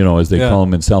poofs, you know, as they call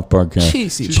them in South Park.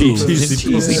 Cheesy poofs.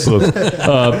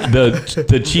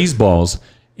 The cheese balls.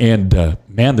 And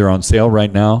man, they're on sale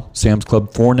right now. Sam's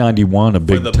Club, $4.91 a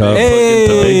big tub.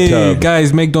 Hey,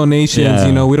 guys, make donations. Yeah.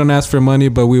 You know, we don't ask for money,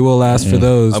 but we will ask for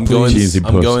those. I'm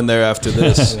going there after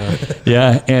this.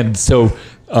 Yeah, and so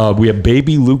we have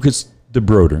Baby Lucas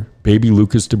Debroder. Baby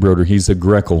Lucas Debroder. He's a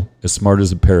Greckle, as smart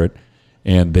as a parrot,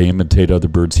 and they imitate other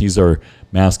birds. He's our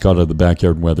mascot of the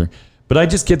backyard weather. But I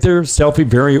just get there, selfie,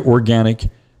 very organic.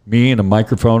 Me and a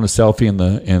microphone, a selfie, and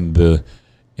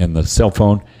the cell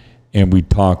phone. And we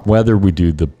talk weather. We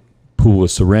do the Pool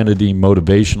of Serenity,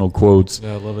 motivational quotes.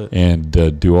 Yeah, I love it. And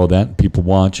do all that. And people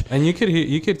watch. And you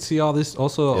could see all this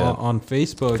also on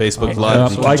Facebook. Facebook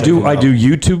Live. I do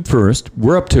YouTube first.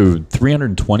 We're up to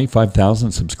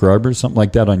 325,000 subscribers, something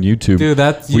like that on YouTube. Dude,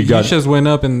 you just went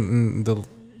up in the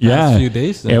last few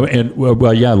days. And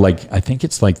like I think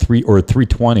it's like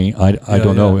 320. I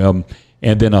don't know.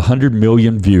 And then 100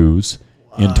 million views.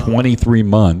 Wow. In 23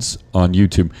 months on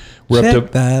YouTube.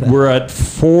 We're at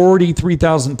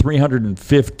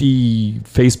 43,350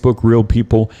 Facebook real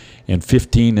people and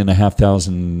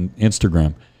 15,500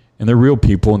 Instagram. And they're real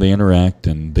people and they interact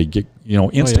and they get, you know,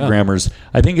 Instagrammers.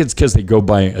 I think it's because they go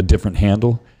by a different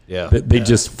handle. Yeah. They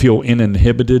just feel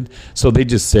uninhibited. So they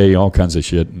just say all kinds of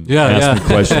shit and ask me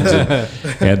questions.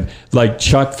 And like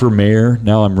Chuck for mayor.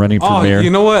 Now I'm running for mayor.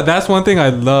 You know what? That's one thing I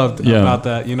loved about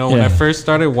that. You know, when I first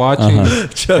started watching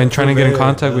and trying to get in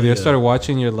contact with you, I started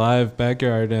watching your live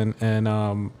backyard and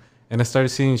I started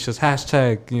seeing just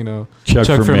hashtag, you know,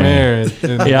 Chuck for mayor.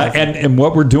 And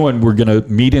what we're doing, we're going to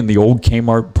meet in the old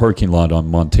Kmart parking lot on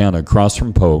Montana across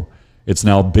from Poe. It's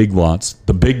now big lots,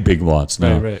 the big lots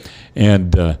now. Right.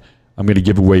 And I'm going to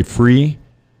give away free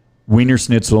Wiener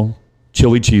Schnitzel,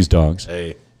 chili cheese dogs,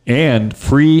 and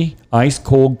free ice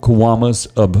cold Kawamas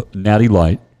of Natty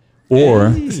Light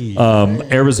or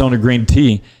Arizona green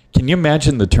tea. Can you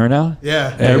imagine the turnout?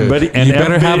 Yeah. Everybody, and you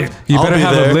better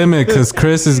have a limit because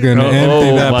Chris is going to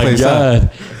empty that place out.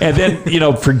 And then, you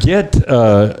know, forget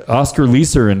Oscar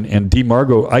Leeser and D.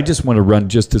 Margot. I just want to run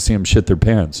just to see them shit their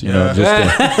pants. You know,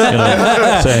 just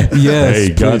to, say,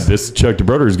 hey, God, this Chuck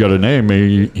Debroder's got a name.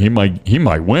 He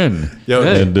might win. Yo,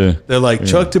 and they're like,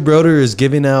 Chuck Debroder is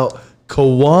giving out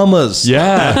Kawamas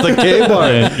at the K-Bar.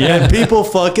 And people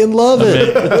fucking love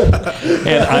it.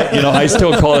 And I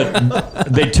still call it,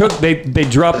 they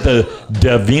dropped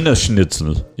the Wiener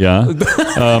Schnitzel. Yeah.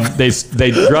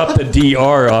 They dropped the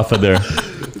DR off of there.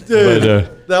 Dude,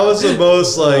 but, that was the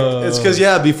most it's because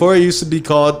before it used to be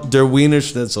called Der Wiener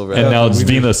Schnitzel, right? And now it's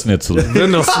Wiener Schnitzel.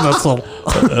 Wiener Schnitzel.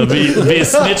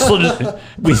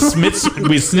 we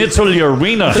schnitzel your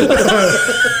wiener.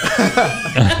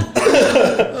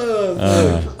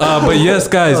 But yes,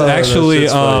 guys, actually,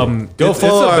 go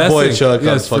follow our boy Chuck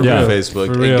on fucking Facebook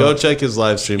and go check his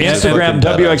live stream. Instagram,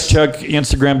 WX Chuck,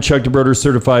 Instagram, Chuck Debroder,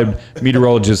 certified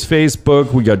meteorologist.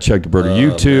 Facebook, we got Chuck Debroder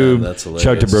YouTube,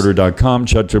 ChuckDebroder.com,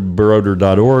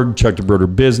 ChuckDebroder.org, Chuck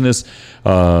Debroder Business,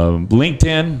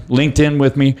 LinkedIn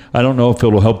with me. I don't know if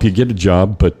it'll help you get a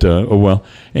job, but oh well.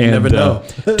 And you never know.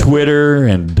 Twitter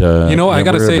and I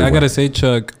gotta say,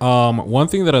 Chuck. One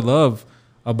thing that I love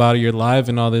about your live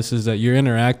and all this is that you're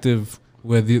interactive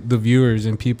with the viewers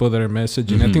and people that are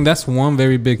messaging. I think that's one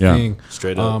very big thing.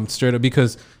 Straight up,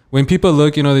 because when people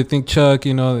look, they think Chuck,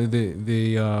 they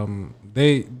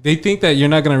think that you're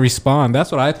not gonna respond.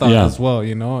 That's what I thought as well,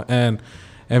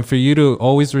 and for you to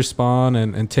always respond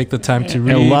and take the time to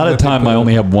read. And a lot of time I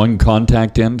only have one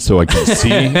contact in, so I can see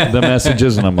the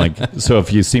messages, and I'm like, so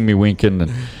if you see me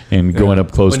winking and going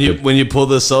up close, when you pull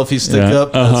the selfie stick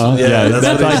up,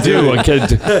 that's what I do.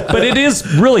 But it is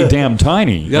really damn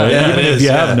tiny, even if you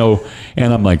have no.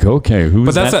 And I'm like, okay, who's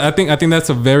but that's that? I think that's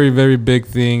a very, very big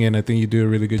thing, and I think you do a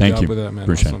really good job with that, man.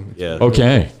 Appreciate awesome. Yeah.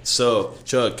 Okay. So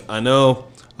Chuck, I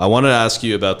wanted to ask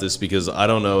you about this because I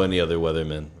don't know any other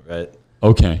weathermen, right?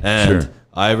 Okay, and sure.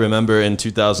 I remember in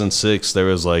 2006 there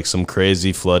was some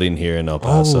crazy flooding here in El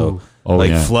Paso,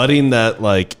 flooding that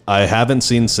I haven't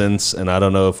seen since, and I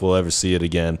don't know if we'll ever see it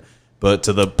again. But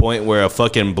to the point where a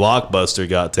fucking Blockbuster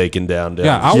got taken down.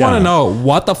 I want to know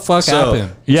what the fuck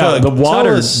happened. Yeah, the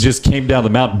water just came down the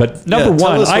mountain. But number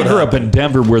one, I grew up in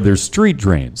Denver where there's street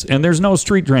drains, and there's no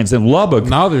street drains in Lubbock.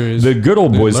 Now there is. The good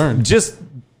old boys, just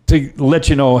to let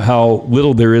you know how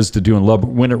little there is to do in Lubbock,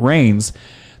 when it rains,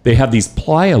 they have these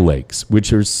playa lakes,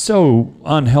 which are so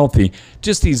unhealthy.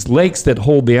 Just these lakes that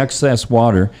hold the excess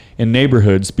water in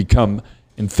neighborhoods become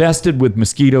infested with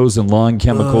mosquitoes and lawn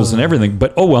chemicals and everything.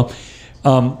 But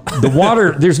the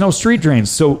water, there's no street drains.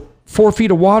 So 4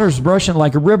 feet of water is rushing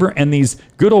like a river, and these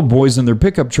good old boys in their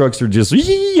pickup trucks are just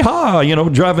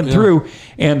driving through.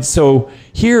 And so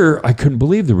here, I couldn't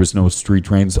believe there was no street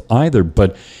drains either.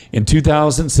 But in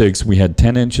 2006, we had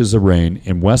 10 inches of rain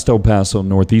in West El Paso,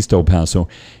 Northeast El Paso,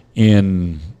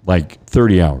 in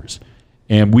 30 hours.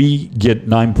 And we get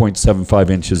 9.75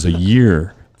 inches a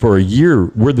year. For a year,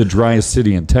 we're the driest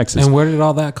city in Texas. And where did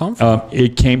all that come from?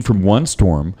 It came from one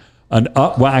storm,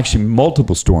 actually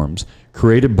multiple storms,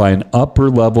 created by an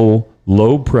upper-level,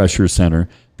 low-pressure center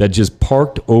that just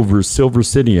parked over Silver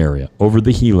City area, over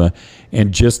the Gila,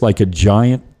 and just like a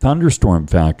giant thunderstorm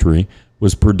factory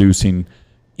was producing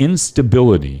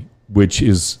instability, which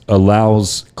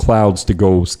allows clouds to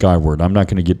go skyward. I'm not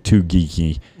going to get too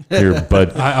geeky here,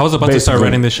 but I was about to start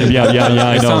writing this shit. Yeah, I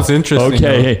know. It sounds interesting.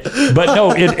 Okay, but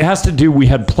no, it has to do. We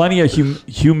had plenty of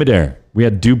humid air. We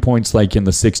had dew points in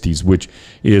the 60s, which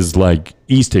is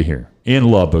east of here, in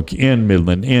Lubbock, in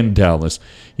Midland, in Dallas.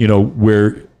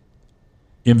 Where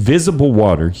invisible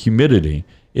water, humidity,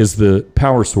 is the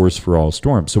power source for all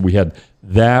storms. So we had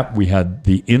that. We had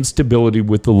the instability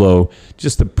with the low,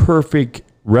 just the perfect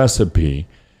recipe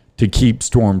to keep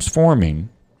storms forming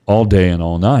all day and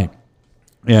all night.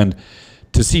 And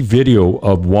to see video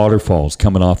of waterfalls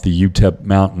coming off the UTEP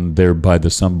mountain there by the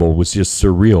Sun Bowl was just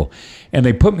surreal. And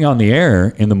they put me on the air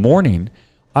in the morning.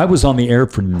 I was on the air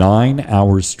for 9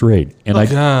 hours straight. And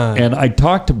I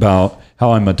talked about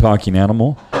how I'm a talking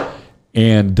animal.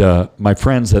 And my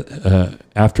friends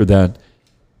after that,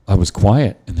 I was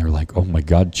quiet, and they're like, "Oh my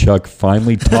God, Chuck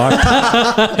finally talked.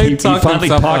 he finally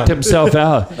talked himself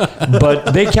out."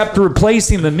 But they kept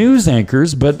replacing the news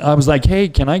anchors. But I was like, "Hey,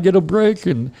 can I get a break?"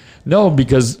 And no,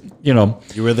 because you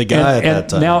were the guy at that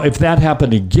time. Now, if that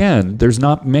happened again, there's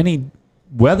not many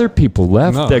weather people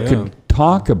left that could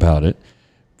talk about it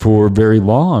for very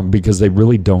long because they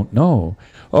really don't know.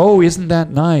 Oh, isn't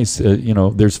that nice?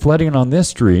 There's flooding on this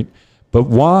street, but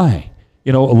why?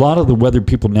 A lot of the weather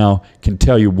people now can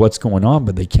tell you what's going on,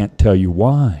 but they can't tell you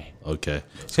why. Okay.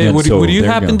 Hey, would you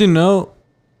happen to know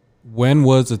when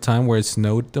was the time where it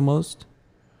snowed the most?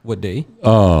 What day?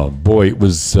 Oh, boy, it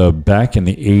was back in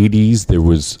the 80s. There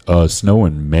was snow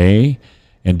in May,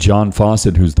 and John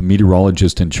Fawcett, who's the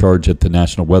meteorologist in charge at the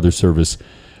National Weather Service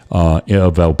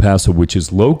of El Paso, which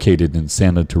is located in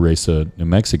Santa Teresa, New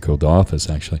Mexico, the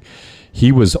office, actually.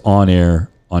 He was on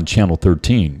air on Channel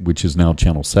 13, which is now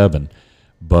Channel 7.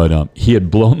 But he had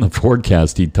blown the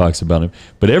forecast. He talks about it.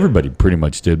 But everybody pretty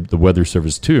much did, the Weather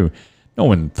Service too. No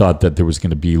one thought that there was going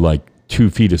to be like 2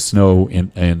 feet of snow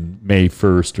in May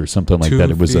 1st or something like that.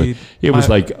 It was was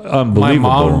like unbelievable.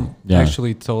 My mom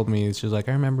actually told me, she was like,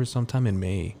 I remember sometime in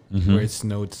May where it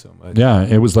snowed so much. Yeah,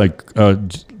 it was like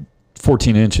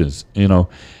 14 inches,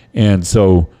 And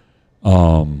so,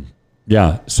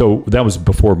 so that was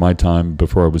before my time,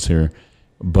 before I was here.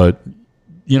 But,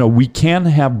 we can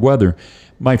have weather.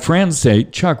 My friends say,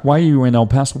 Chuck, why are you in El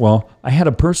Paso? Well, I had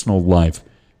a personal life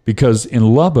because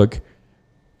in Lubbock,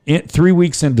 3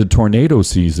 weeks into tornado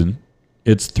season,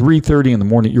 it's 3:30 in the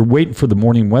morning. You're waiting for the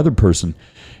morning weather person,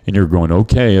 and you're going,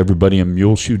 okay, everybody in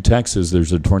Muleshoe, Texas,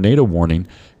 there's a tornado warning.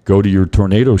 Go to your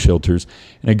tornado shelters.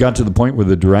 And it got to the point where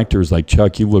the director was like,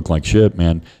 Chuck, you look like shit,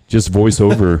 man. Just voice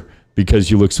over because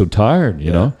you look so tired,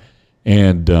 you know?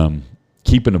 And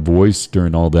keeping a voice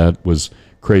during all that was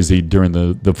crazy during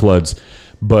the floods.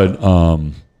 But,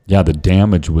 the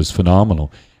damage was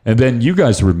phenomenal. And then you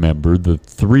guys remember the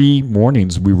 3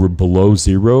 mornings we were below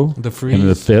zero. The freeze.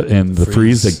 And the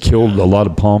freeze that killed a lot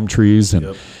of palm trees.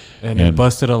 And it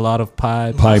busted a lot of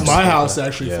pipes. My house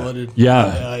actually flooded.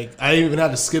 Yeah. I even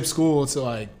had to skip school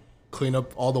to clean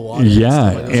up all the water.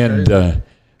 Yeah. And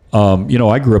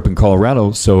I grew up in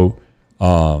Colorado. So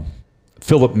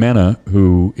Philip Mena,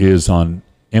 who is on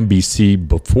NBC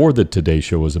before the Today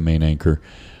Show, was a main anchor.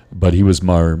 But he was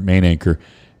my main anchor.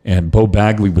 And Bo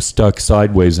Bagley was stuck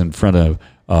sideways in front of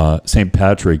St.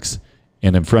 Patrick's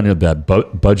and in front of that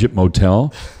budget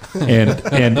motel.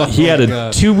 And he had a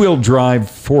 2-wheel drive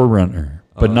 4Runner,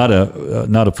 but not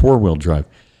a 4-wheel drive.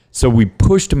 So we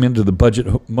pushed him into the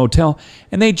budget motel,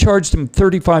 and they charged him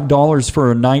 $35 for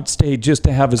a night stay just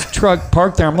to have his truck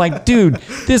parked there. I'm like, dude,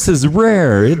 this is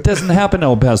rare. It doesn't happen in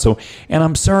El Paso. And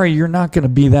I'm sorry, you're not going to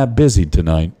be that busy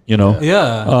tonight,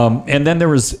 Yeah. And then there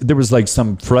was like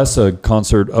some Fresa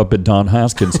concert up at Don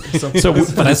Haskins. so we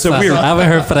were, I haven't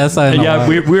heard Fresa in a while.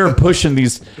 we were pushing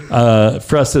these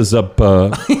Fresas up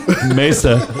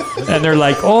Mesa, and they're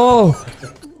like, oh,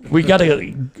 we got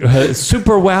a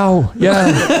super wow.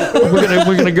 Yeah.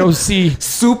 We're gonna go see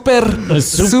super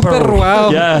wow.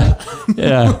 Yeah.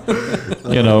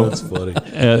 That's funny.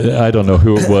 I don't know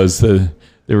who it was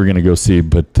they were gonna go see,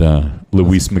 but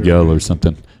Luis Miguel or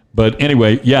something. But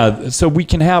anyway, so we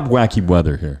can have wacky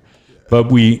weather here. But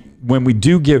when we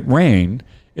do get rain,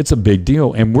 it's a big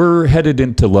deal. And we're headed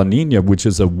into La Nina, which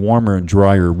is a warmer and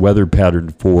drier weather pattern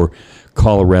for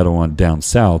Colorado on down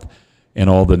south. And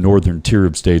all the northern tier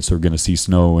of states are going to see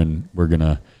snow, and we're going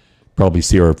to probably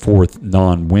see our 4th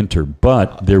non-winter.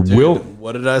 But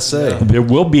what did I say? There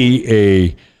will be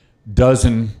a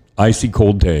dozen icy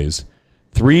cold days.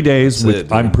 3 days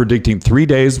I'm predicting 3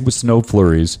 days with snow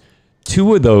flurries.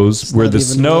 2 of those where the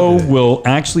snow will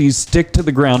actually stick to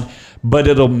the ground, but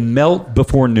it'll melt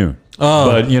before noon. Oh,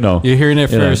 but you're hearing it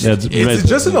first. Is it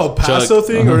just an El Paso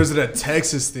thing, or is it a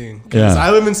Texas thing? Because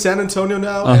I live in San Antonio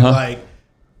now, and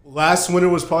last winter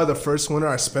was probably the first winter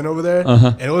I spent over there,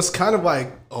 and it was kind of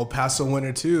like El Paso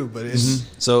winter too. But it's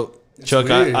so Chuck.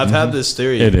 I've had this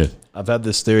theory. It is. I've had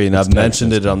this theory, and I've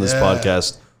mentioned it on this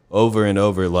podcast over and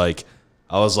over. Like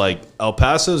I was like, El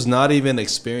Paso's not even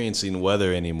experiencing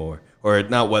weather anymore, or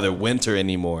not winter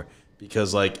anymore,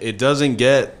 because it doesn't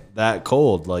get that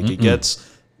cold. It gets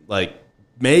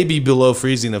maybe below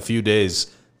freezing a few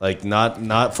days.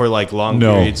 Not for long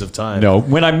periods of time. No,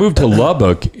 when I moved to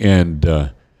Lubbock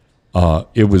and.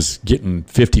 It was getting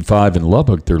 55 in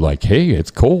Lubbock. They're like, hey, it's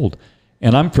cold.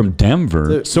 And I'm from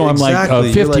Denver. So I'm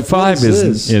like, 55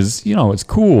 is it's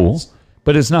cool,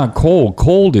 but it's not cold.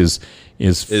 Cold is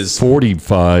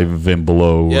 45 and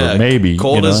below, or maybe.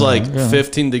 Cold is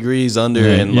 15 degrees under,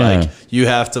 and you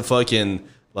have to fucking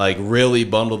really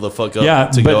bundle the fuck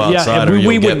up to go outside. And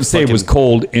we wouldn't say it was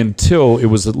cold until it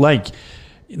was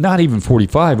not even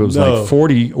 45. It was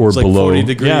 40 or below. 40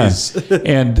 degrees. Yeah.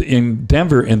 And in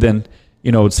Denver, and then,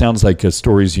 it sounds like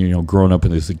stories, growing up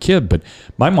as a kid, but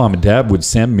my mom and dad would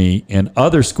send me, and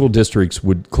other school districts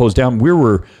would close down.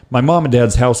 My mom and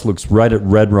dad's house looks right at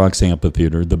Red Rocks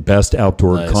Amphitheater, the best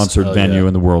outdoor concert venue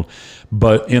in the world.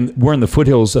 But we're in the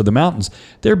foothills of the mountains.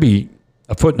 There'd be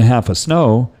 1.5 feet of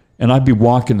snow, and I'd be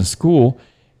walking to school,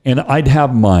 and I'd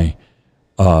have my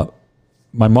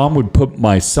mom would put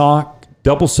my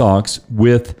double socks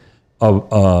with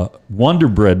a Wonder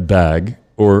Bread bag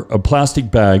or a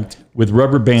plastic bag with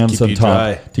rubber bands on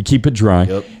top to keep it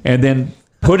dry, and then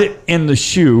put it in the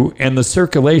shoe, and the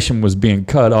circulation was being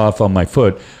cut off on my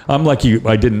foot. I'm lucky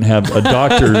I didn't have a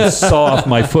doctor saw off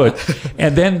my foot,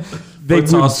 and then we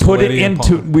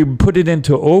would put it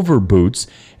into over boots,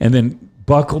 and then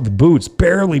buckle the boots,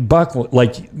 barely buckle.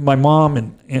 Like my mom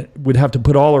and would have to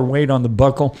put all her weight on the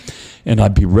buckle, and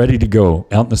I'd be ready to go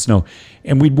out in the snow.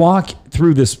 And we'd walk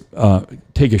through this,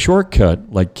 take a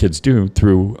shortcut like kids do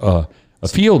through a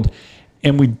field,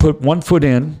 and we'd put one foot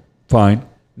in, fine.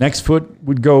 Next foot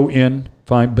would go in,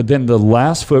 fine. But then the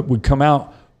last foot would come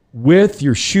out with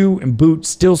your shoe and boot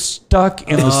still stuck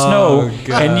in the snow,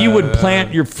 and you would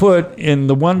plant your foot in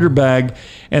the Wonder Bag,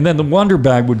 and then the Wonder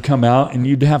Bag would come out, and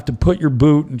you'd have to put your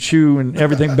boot and shoe and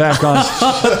everything back on.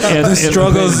 The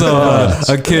struggles of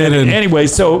a kid. Anyway,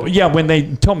 so yeah, when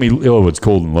they told me, oh, it's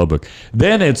cold in Lubbock,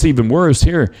 then it's even worse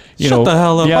here. Shut the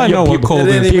hell up! I know what cold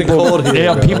is. It ain't even cold here.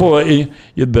 Yeah, people,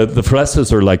 the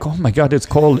fresses are like, oh my God, it's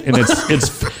cold, and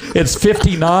it's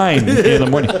 59 in the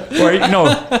morning. Or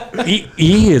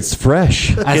it's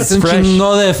fresh. It's fresh.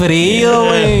 De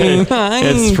frío,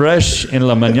 It's fresh in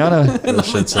la mañana. That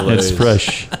shit's hilarious. It's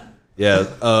fresh. Yeah.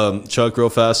 Chuck, real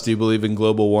fast, do you believe in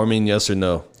global warming? Yes or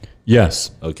no? Yes.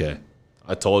 Okay.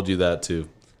 I told you that too.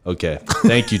 Okay.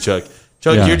 Thank you, Chuck.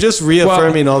 Chuck, Yeah. you're just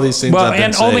reaffirming all these things I've been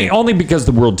and saying. only because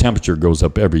the world temperature goes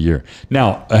up every year.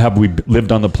 Now, have we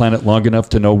lived on the planet long enough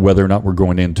to know whether or not we're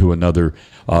going into another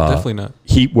Definitely not.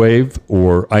 heat wave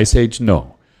or ice age?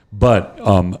 No. But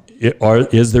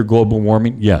is there global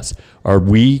warming? Yes. Are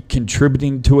we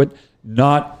contributing to it?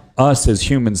 Not us as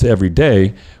humans every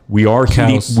day. We are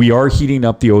heating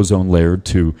up the ozone layer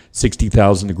to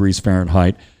 60,000 degrees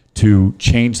Fahrenheit to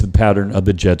change the pattern of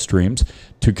the jet streams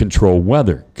to control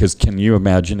weather. Because can you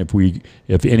imagine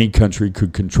if any country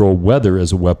could control weather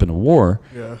as a weapon of war,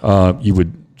 you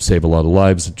would save a lot of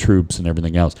lives of troops and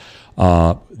everything else.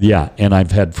 And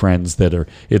I've had friends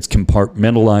it's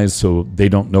compartmentalized, so they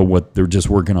don't know they're just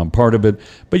working on part of it.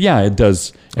 But yeah, it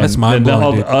does. That's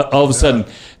mind-blowing. All of a sudden,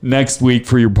 next week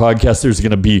for your podcast, there's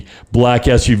going to be black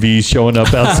SUVs showing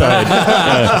up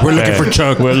outside. We're looking for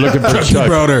Chuck. We're looking for Chuck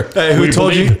Debroder. Hey,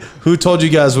 who told you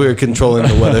guys we were controlling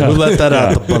the weather? Who let that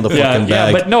out on the fucking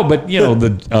bag? But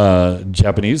the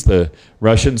Japanese, the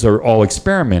Russians are all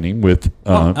experimenting with.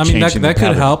 I mean, that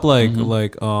could help,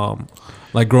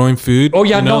 like growing food. Oh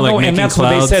yeah, and that's what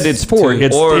they said it's for.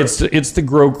 It's to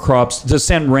grow crops, to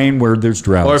send rain where there's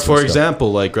droughts. Or for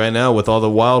example, like right now with all the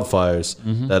wildfires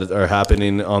that are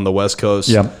happening on the West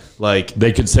Coast, like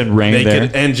they could send rain they there.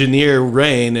 could engineer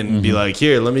rain and be like,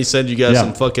 here, let me send you guys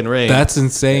some fucking rain. That's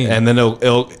insane. And then it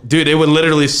would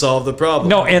literally solve the problem.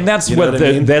 No, and that's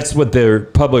that's what their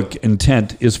public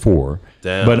intent is for.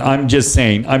 Damn. But I'm just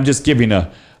saying, I'm just giving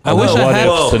I wish I had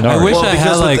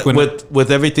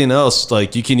with everything else,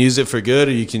 like you can use it for good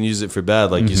or you can use it for bad,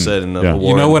 like you said in the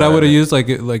war. You know what I would have used, like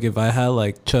if I had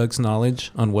like Chuck's knowledge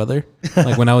on weather,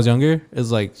 like when I was younger,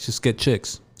 is like just get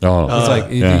chicks. Oh, it's like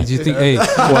do you think, hey,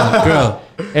 girl,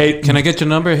 hey, can I get your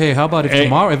number? Hey, how about if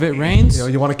tomorrow if it rains?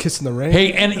 You want to kiss in the rain?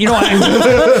 Hey, and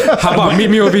how about meet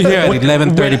me over here at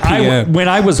 11:30 p.m. When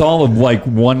I was all of like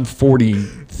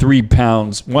 143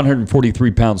 pounds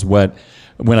wet.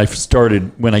 When I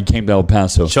came to El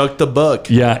Paso. Chuck the Buck.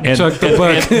 Yeah. And, Chuck the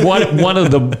Buck. And one of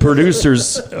the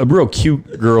producers, a real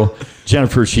cute girl,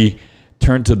 Jennifer, she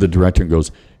turned to the director and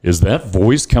goes, is that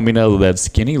voice coming out of that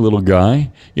skinny little guy?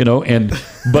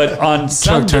 But on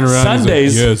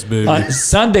Sundays, yes, baby. On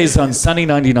Sundays on Sunny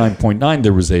 99.9,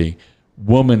 there was a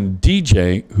woman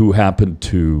DJ who happened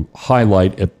to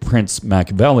highlight at Prince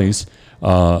Machiavelli's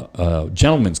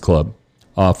Gentlemen's Club.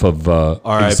 Off of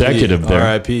Executive there.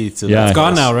 R.I.P. to that. It's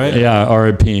gone now, right? Yeah,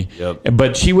 R.I.P. Yep.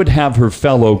 But she would have her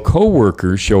fellow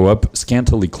co-workers show up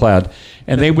scantily clad,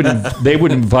 and they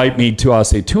would invite me to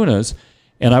Aceitunas,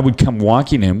 and I would come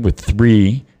walking in with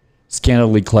 3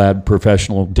 scantily clad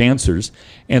professional dancers,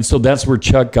 and so that's where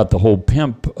Chuck got the whole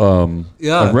pimp rep.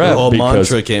 The whole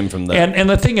mantra came from that. And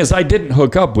the thing is, I didn't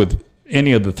hook up with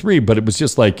any of the 3, but it was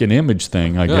just like an image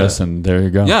thing, I guess, and there you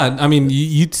go. Yeah, I mean,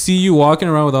 you'd see you walking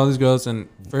around with all these girls, and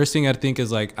first thing I think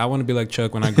is like, I want to be like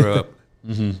Chuck when I grow up.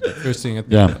 First thing I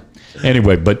think. Yeah.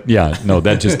 Anyway, but yeah, no,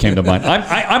 that just came to mind.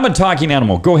 I'm a talking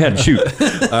animal. Go ahead and shoot.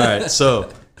 All right, so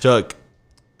Chuck,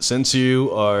 since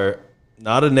you are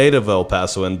not a native El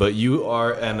Pasoan, but you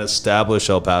are an established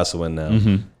El Pasoan now,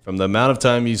 from the amount of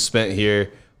time you spent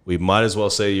here, we might as well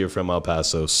say you're from El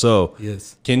Paso. So,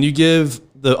 yes. Can you give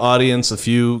the audience a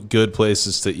few good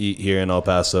places to eat here in El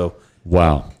Paso?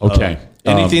 Wow. Okay.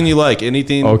 Anything you like.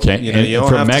 Anything. Okay. You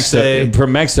don't have to say.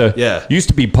 From Mexa. Yeah. Used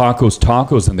to be Paco's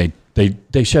Tacos, and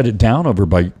they shut it down over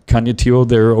by Cañetillo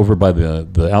there, over by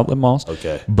the outlet malls.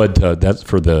 Okay. But that's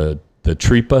for the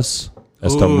tripas.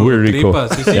 Está muy rico.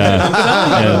 Tripas.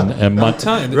 Yeah. and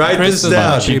Write this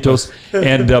down. Cheetos.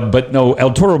 And but no,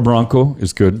 El Toro Bronco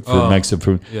is good for Mexican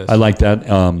food. Yes. I like that.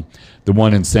 The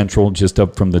one in Central, just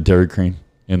up from the Dairy Queen.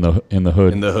 in the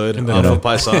hood. In the hood, off of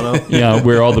Paisano. Yeah,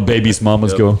 where all the babies'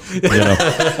 mamas go. You know,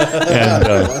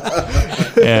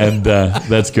 and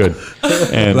that's good.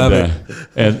 And Love it.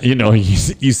 and you know,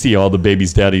 you see all the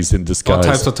babies' daddies in disguise. All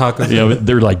types of tacos. You know,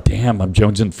 they're like, damn, I'm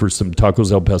jonesing for some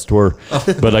tacos al pastor,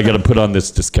 but I got to put on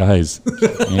this disguise.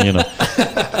 You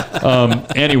know.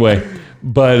 Anyway,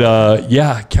 but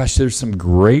yeah, gosh, there's some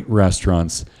great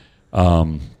restaurants.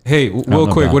 Hey, real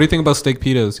quick, about. what do you think about steak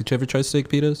pitas? Did you ever try steak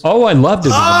pitas? Oh, I loved it.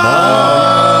 In the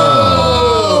mall.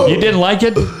 You didn't like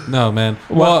it? No, man.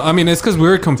 Well, I mean, it's because we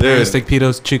were comparing Dude. steak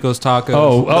pitas, Chico's tacos.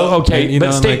 Oh, okay. You But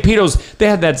know, steak pitos, they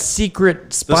had that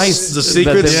secret spice. The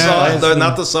secret that sauce, they-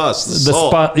 not the sauce. The the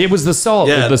salt. spot. It was the salt,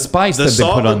 the spice the that they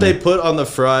salt put on that they there. put on the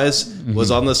fries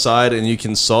was on the side, and you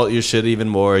can salt your shit even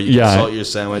more. You Yeah. can salt your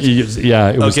sandwich.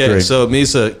 Yeah, it was Okay, great. so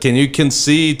Misa, can you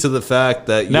concede to the fact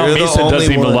that Now you're the Misa only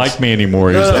doesn't even ones- like me anymore.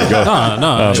 He's like, oh,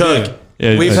 No. Chuck,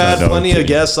 Yeah, we've I had know, plenty I'm of kidding.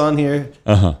 guests on here.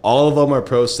 All of them are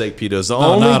pro steak pitos. The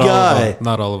No, only not all of guy, them.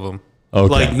 Not all of them. okay.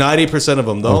 like 90% of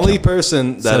them, the only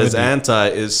person that is 70. anti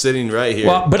is sitting right here.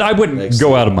 Well, but I wouldn't Next go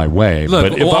to- out of my way. Look,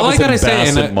 but if well, I all was I gotta at say,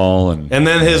 and Bassett Mall and and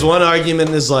then his one argument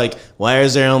is like, why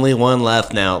is there only one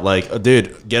left now? Like,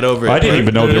 dude, get over it. I didn't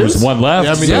even know there was one left.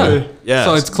 Yeah, I mean, so- Yeah.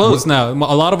 So it's closed now. A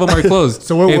lot of them are closed.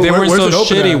 So if they weren't where's so it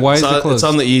open shitty, at? why is It's it on, closed? it's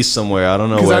on the east somewhere. I don't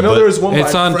know Because where. I know but there was one.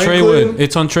 It's by on Franklin. Traywood.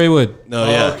 It's on Traywood. No,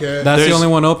 yeah. okay. That's the There's- only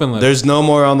one open left. There's no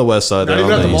more on the west side. Not They're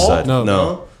even on at the the east mall? side.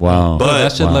 No. Wow. But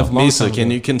that shit left long Misa, time can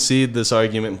ago. you concede this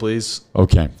argument, please?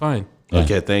 Okay. Fine.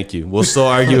 Okay, thank you. We'll still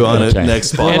argue on it Okay.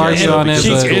 next We'll podcast. argue on it,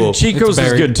 because but- it's cool. And Chico's It's is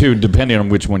buried. good too, depending on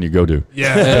which one you go to.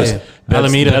 Yeah. Hey,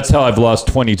 Alameda. That's how I've lost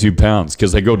 22 pounds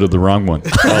because I go to the wrong one.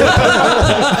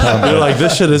 They're like,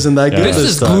 this shit isn't that good. This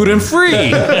is time. gluten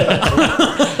free.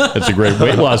 That's a great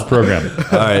weight loss program.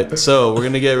 All right, so we're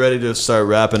gonna get ready to start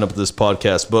wrapping up this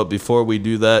podcast. But before we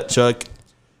do that, Chuck,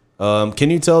 can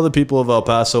you tell the people of El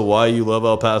Paso why you love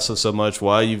El Paso so much?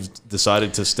 Why you've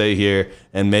decided to stay here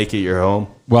and make it your home?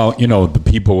 Well, you know, the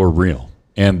people are real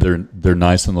and they're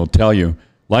nice and they'll tell you,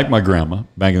 like my grandma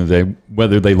back in the day,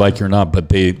 whether they like you or not, but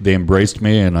they embraced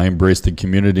me and I embraced the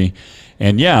community.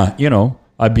 And yeah, you know,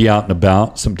 I'd be out and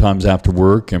about sometimes after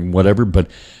work and whatever, but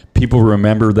people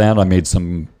remember that. I made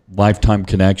some lifetime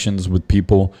connections with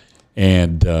people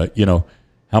and, you know,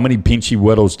 how many pinchy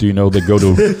widows do you know that go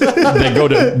to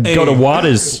go to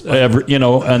Juarez every, you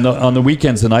know, on the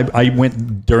weekends? And I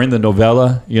went during the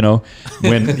novella, you know,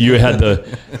 when you had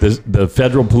the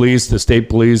federal police, the state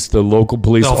police, the local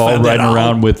police all riding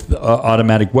around with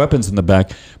automatic weapons in the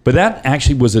back. But that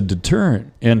actually was a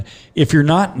deterrent. And if you're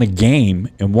not in the game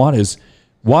in Juarez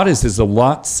is a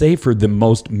lot safer than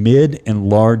most mid and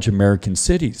large American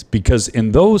cities because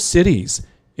in those cities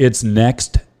it's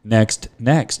next.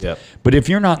 Yep. But if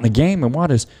you're not in the game and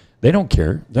what is, they don't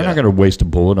care. They're not going to waste a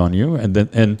bullet on you.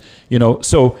 And you know,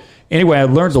 so anyway, I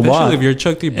learned a lot. Especially if you're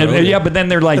Chuck Debroder. And, yeah, but then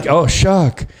they're like, oh,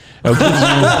 Chuck.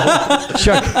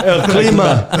 Chuck. El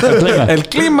clima. El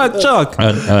clima, Chuck.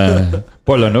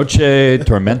 Por la noche,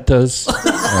 tormentas.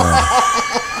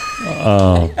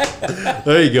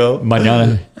 There you go.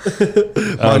 Mañana.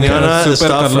 Mañana Super está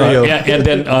calor. frío. Yeah, and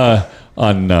then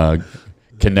on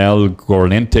Canal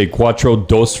Corriente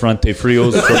 4, Frente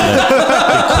Frios from the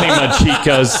Clima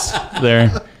Chicas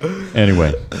there.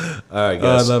 Anyway. All right,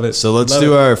 guys. I love it. So let's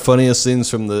do our funniest things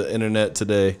from the internet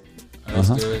today.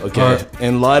 Okay.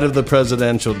 In light of the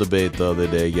presidential debate the other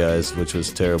day, guys, which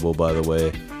was terrible, by the way,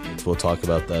 which we'll talk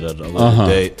about that at a later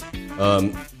date.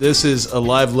 This is a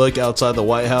live look outside the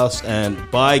White House, and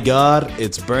by God,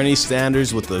 it's Bernie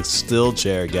Sanders with a still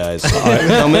chair, guys.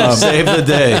 Come and save the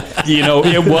day. You know,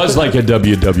 it was like a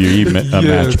WWE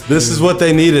match. This is what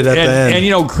they needed at the end. And,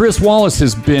 you know, Chris Wallace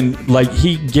has been like,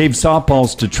 he gave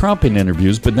softballs to Trump in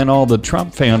interviews, but then all the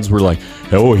Trump fans were like,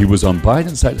 oh, he was on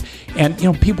Biden's side. And,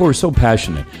 you know, people are so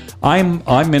passionate. I'm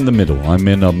in the middle. I'm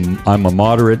a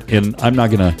moderate, and I'm not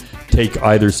going to take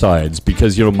either sides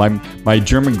because, you know, my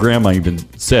German grandma even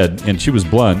said, and she was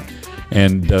blunt,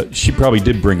 and she probably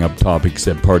did bring up topics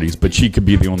at parties, but she could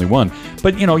be the only one.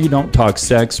 But, you know, you don't talk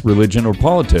sex, religion, or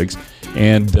politics.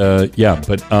 And,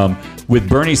 but with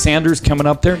Bernie Sanders coming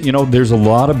up there, you know, there's a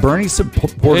lot of Bernie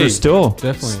supporters still.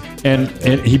 Definitely. And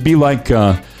he'd be like,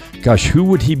 gosh, who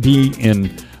would he be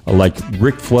in, like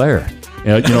Ric Flair?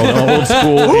 You know, old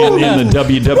school in the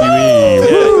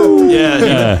WWE.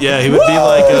 Yeah, he would be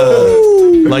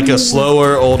like a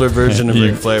slower, older version of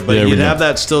Ric Flair, but Yeah, he'd we have know.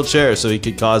 that still chair so he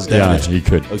could cause Yeah, damage. he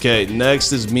could. Okay,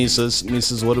 next is Mises.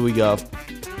 Mises, what do we got?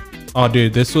 Oh,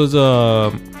 dude, this was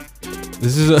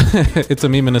This is it's a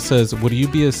meme and it says, "Would you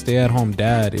be a stay-at-home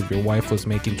dad if your wife was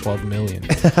making 12 million?"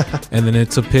 And then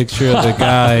it's a picture of the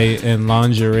guy in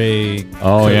lingerie.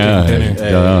 Oh yeah,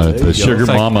 the sugar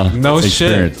mama. No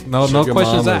experience. shit. No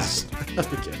questions asked.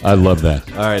 I love that.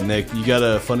 All right, Nick, you got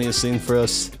a funniest scene for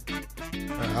us?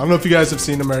 I don't know if you guys have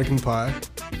seen American Pie.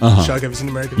 Chuck, have you seen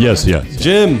American Pie? Yes.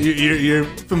 Jim. You're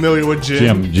familiar with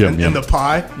Jim and the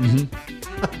pie?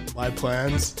 My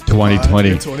plans.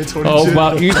 2020. 2020. Oh,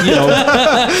 well, you know.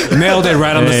 Nailed it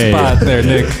right on the spot there,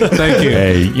 Nick. Thank you.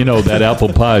 Hey, you know, that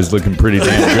apple pie is looking pretty damn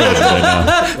good right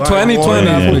now. 2020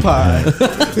 apple pie.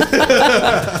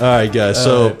 All right, guys.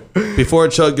 So before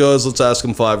Chuck goes, let's ask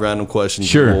him 5 random questions.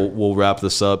 Sure. We'll wrap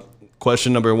this up.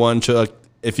 Question number 1, Chuck.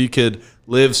 If you could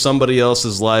live somebody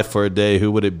else's life for a day,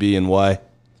 who would it be and why?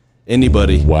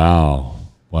 Anybody. Wow.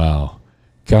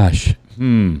 Gosh.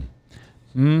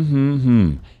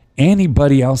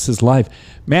 Anybody else's life.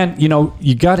 Man, you know,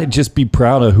 you got to just be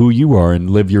proud of who you are and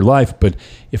live your life. But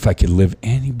if I could live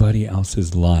anybody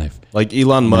else's life. Like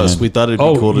Elon Musk. We thought it'd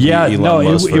be cool to be Elon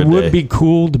Musk for a day. It would be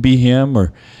cool to be him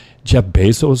or Jeff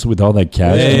Bezos with all that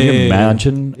cash. Can you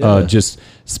imagine just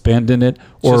spending it?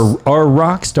 Or a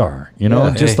rock star, you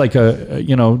know, just like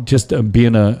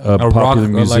being a popular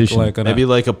musician. Maybe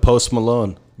like a Post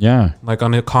Malone. Yeah. Like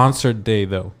on a concert day,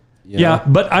 though. Yeah,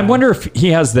 but I wonder if he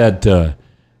has that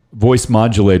voice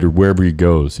modulator wherever he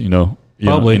goes, you know.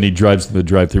 Probably. And he drives to the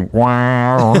drive-thru. You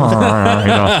know,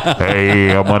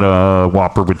 hey, I want a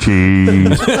Whopper with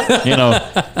cheese. You know,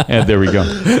 and there we go.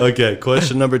 Okay,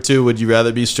 question number 2. Would you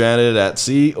rather be stranded at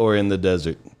sea or in the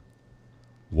desert?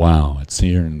 Wow, it's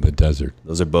here in the desert.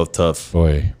 Those are both tough.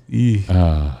 Boy.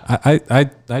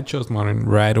 I chose mine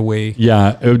right away.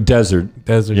 Yeah, desert.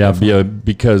 Desert. Yeah,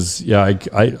 because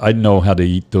I know how to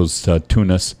eat those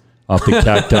tunas off the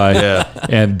cacti.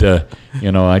 And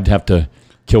you know, I'd have to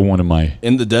kill one of my.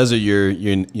 In the desert,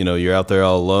 you're out there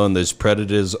all alone. There's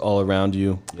predators all around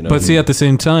you. You know? But see, at the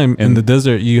same time, in the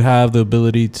desert, you have the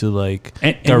ability to like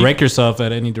direct yourself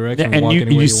at any direction. And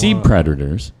you see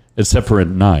predators, except for at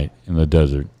night in the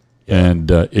desert,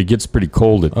 and it gets pretty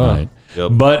cold at night.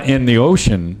 Yep. But in the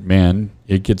ocean, man,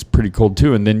 it gets pretty cold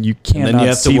too, and then you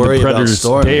cannot see the predators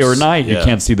day or night. You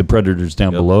can't see the predators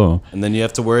down below, and then you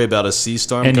have to worry about a sea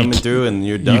storm coming through, and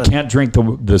you're done. You can't drink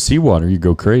the seawater; you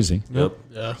go crazy. Yep.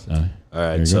 Yeah. All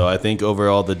right. So I think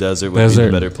overall the desert would be the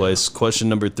better place. Question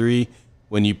number 3: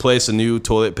 when you place a new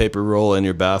toilet paper roll in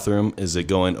your bathroom, is it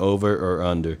going over or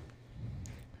under?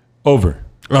 Over.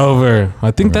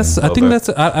 I think that's.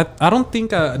 I don't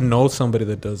think I know somebody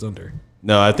that does under.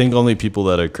 No, I think only people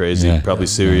that are crazy, probably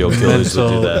serial killers, would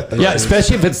do that. Yeah,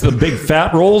 especially if it's the big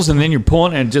fat rolls and then you're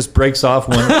pulling and it just breaks off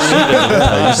one. You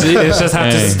see, it's just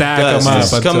have to stack them up.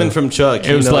 It's coming from Chuck.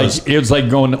 It was like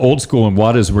going old school in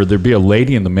Waters where there'd be a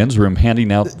lady in the men's room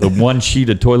handing out the one sheet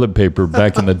of toilet paper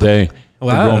back in the day.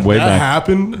 Wow, going way that back.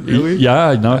 happened, really?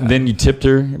 Yeah, no. And then you tipped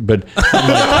her, but but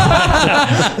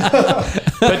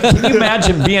can you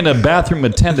imagine being a bathroom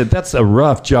attendant? That's a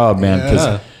rough job, man.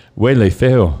 Because huele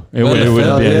feo. It would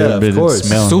have been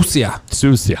smelling.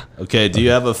 Sucia. Okay, do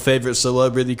you have a favorite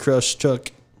celebrity crush,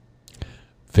 Chuck?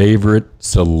 Favorite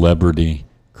celebrity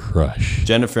crush?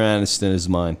 Jennifer Aniston is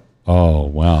mine. Oh,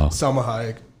 wow. Salma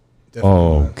Hayek. Definitely.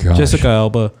 Oh, gosh. Jessica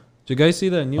Alba. Did you guys see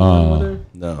that new one with her?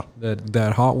 No.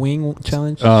 That hot wing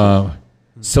challenge?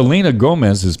 Selena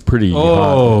Gomez is pretty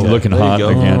hot, looking hot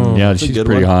again. Yeah, she's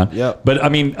pretty hot. Yeah. But I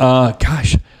mean,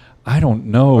 gosh, I don't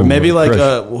know. Or maybe like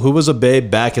who was a babe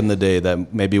back in the day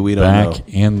that maybe we don't know? Back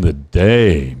in the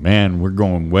day, man, we're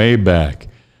going way back.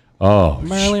 Oh,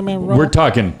 Marilyn Monroe. We're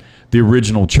talking the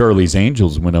original Charlie's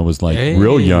Angels when I was like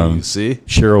real young. You see?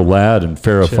 Cheryl Ladd and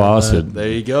Farrah Fawcett. There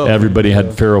you go. Everybody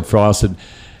had Farrah Fawcett.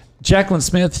 Jacqueline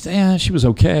Smith, she was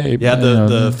okay. Yeah,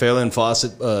 the Farrah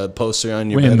Fawcett poster on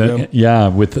your bedroom.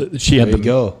 She had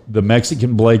the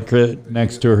Mexican blanket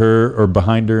next to her or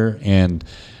behind her, and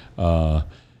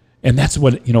that's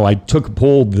what I took a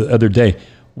poll the other day.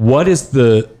 What is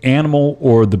the animal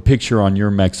or the picture on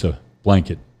your Mexa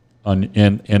blanket?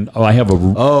 And I have a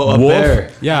wolf.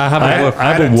 Bear. Yeah, I have a wolf.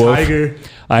 I have a wolf. Tiger.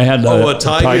 I had a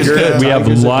tiger. We have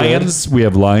lions. We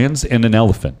have lions and an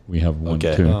elephant. We have one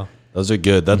too. Oh. Those are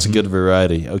good. That's a good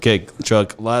variety. Okay,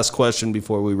 Chuck, last question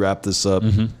before we wrap this up.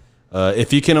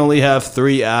 If you can only have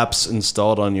 3 apps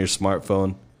installed on your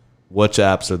smartphone, which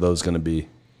apps are those going to be?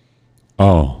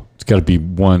 Oh, it's got to be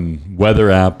one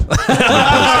weather app.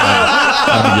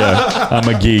 I'm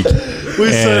a geek.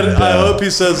 I hope he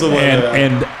says the weather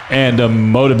app. And a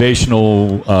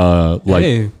motivational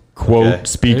quote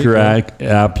speaker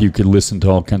app. You could listen to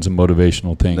all kinds of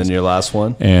motivational things. Then your last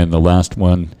one? And the last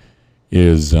one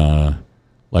is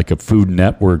like a Food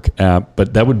Network app,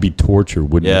 but that would be torture,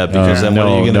 wouldn't it? Yeah, because then what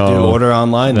are you going to do? Order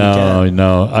online?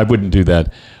 No, I wouldn't do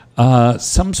that.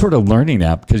 Some sort of learning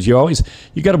app, because you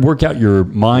got to work out your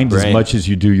mind as much as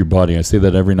you do your body. I say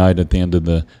that every night at the end of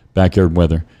the Backyard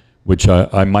Weather, which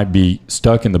I might be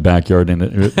stuck in the backyard and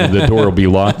the door will be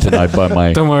locked tonight by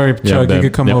my... Don't worry, Chuck, you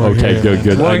can come over okay, here.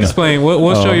 good. We'll explain.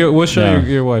 We'll show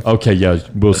your wife. Okay, yeah,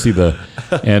 we'll see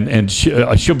and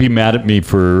she'll be mad at me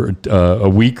for a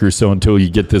week or so until you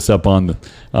get this up on the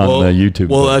YouTube.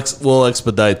 We'll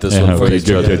expedite this one for you,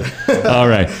 Chuck. Good. All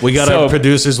right. We got our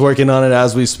producers working on it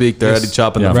as we speak. They're already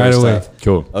chopping the first half.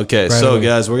 Cool. Okay,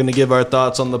 guys, we're going to give our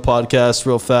thoughts on the podcast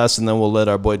real fast, and then we'll let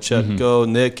our boy Chuck go.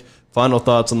 Nick, final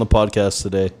thoughts on the podcast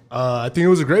today? I think it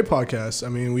was a great podcast. I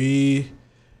mean,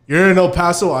 you're an El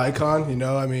Paso icon, you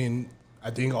know. I mean, I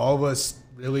think all of us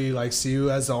really see you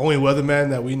as the only weatherman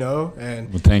that we know.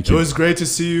 And thank you. It was great to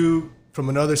see you from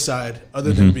another side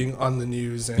other than being on the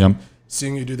news and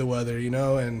seeing you do the weather, you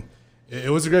know. And it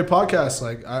was a great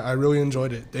podcast. I really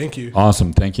enjoyed it. Thank you.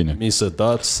 Awesome. Thank you, Nick. Misa,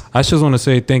 thoughts? I just want to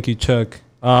say thank you, Chuck.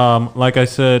 Like I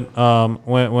said,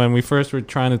 when we first were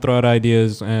trying to throw out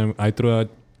ideas and I threw out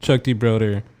Chuck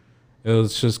Debroder, it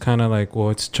was just kind of like,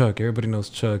 well, it's Chuck. Everybody knows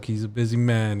Chuck. He's a busy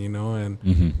man, you know,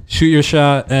 and shoot your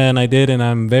shot. And I did, and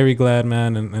I'm very glad,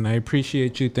 man. And I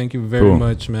appreciate you. Thank you very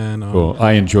much, man. Cool.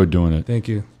 I enjoyed doing it. Thank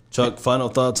you. Chuck, final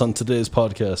thoughts on today's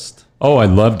podcast? Oh, I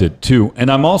loved it too.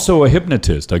 And I'm also a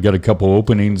hypnotist. I got a couple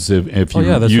openings. If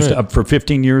you used up for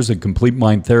 15 years, a complete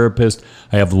mind therapist.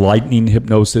 I have lightning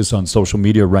hypnosis on social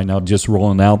media right now, just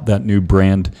rolling out that new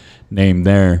brand name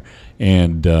there.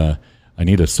 And, I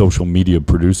need a social media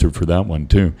producer for that one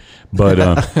too. But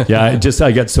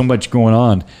I got so much going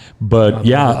on. But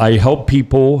I help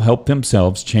people help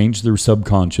themselves change their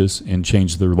subconscious and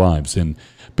change their lives, and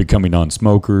becoming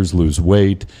non-smokers, lose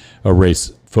weight,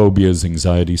 erase phobias,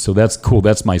 anxiety. So that's cool.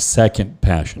 That's my second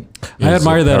passion. I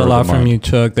admire that a lot from you,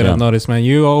 Chuck, that I've noticed, man.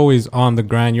 You're always on the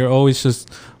grind. You're always just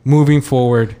moving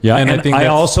forward. Yeah, and I think I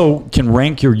also can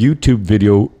rank your YouTube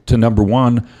video to number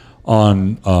one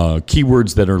on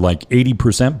keywords that are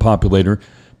 80%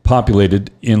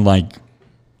 populated in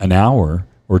an hour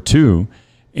or two.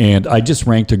 And I just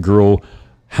ranked a girl,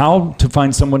 how to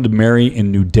find someone to marry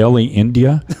in New Delhi,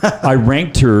 India. I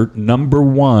ranked her number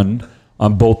one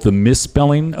on both the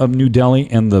misspelling of New Delhi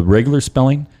and the regular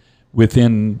spelling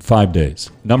within 5 days.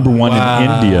 Number one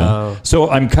in India. So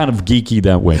I'm kind of geeky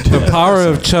that way too. The power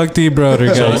of Chuck Debroder,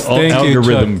 guys. Thank you,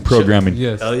 algorithm Chuck. programming.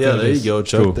 Yes. Hell yeah, there you go,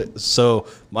 Chuck. Cool. So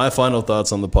my final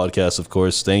thoughts on the podcast, of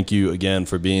course, thank you again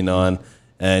for being on.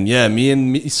 And yeah, me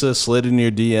and Misa slid in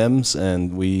your DMs,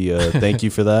 and we thank you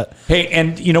for that. Hey,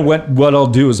 and you know what I'll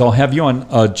do is I'll have you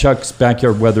on Chuck's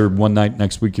Backyard Weather one night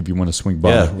next week if you want to swing by.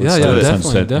 Yeah,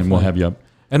 definitely. And we'll have you up.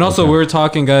 And also, we were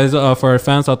talking, guys, for our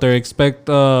fans out there, expect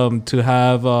to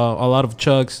have a lot of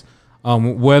Chuck's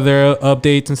weather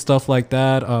updates and stuff like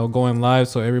that going live,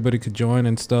 so everybody could join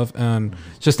and stuff. And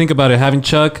just think about it, having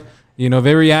Chuck,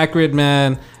 very accurate,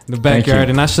 man, in the backyard.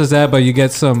 And not just that, but you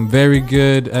get some very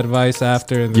good advice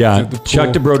after. And Chuck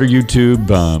Debroder YouTube,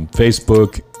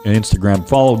 Facebook, and Instagram.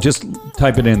 Follow, just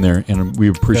type it in there, and we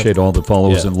appreciate all the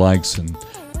follows and likes and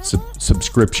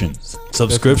subscriptions.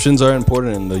 Subscriptions are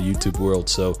important in the YouTube world.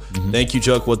 So thank you,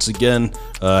 Chuck, once again.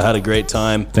 Had a great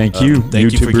time. Thank you.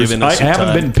 Thank you for giving us I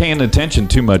haven't been paying attention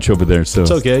too much over there. So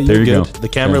it's okay. You're good. The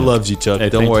camera loves you,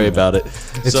 Chuck. Don't worry about it.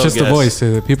 It's just the voice.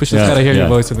 People just got to hear your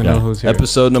voice and they know who's here.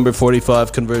 Episode number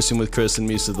 45, Conversing with Chris and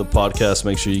Misa, the podcast.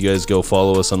 Make sure you guys go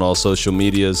follow us on all social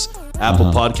medias.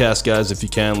 Apple Podcast, guys, if you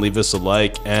can, leave us a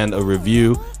like and a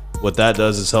review. What that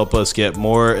does is help us get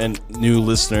more and new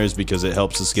listeners, because it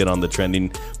helps us get on the trending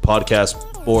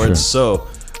podcast boards. So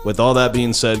with all that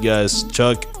being said, guys,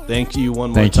 Chuck, thank you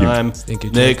one more time. Thank you,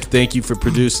 Nick. Thank you for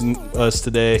producing us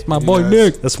today. It's my boy,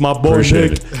 Nick. That's my boy,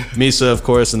 Appreciate Nick. Misa, of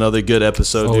course, another good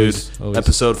episode, Always.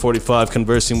 Episode 45,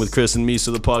 Conversing with Chris and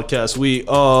Misa, the podcast. We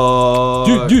are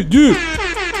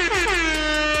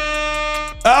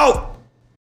out.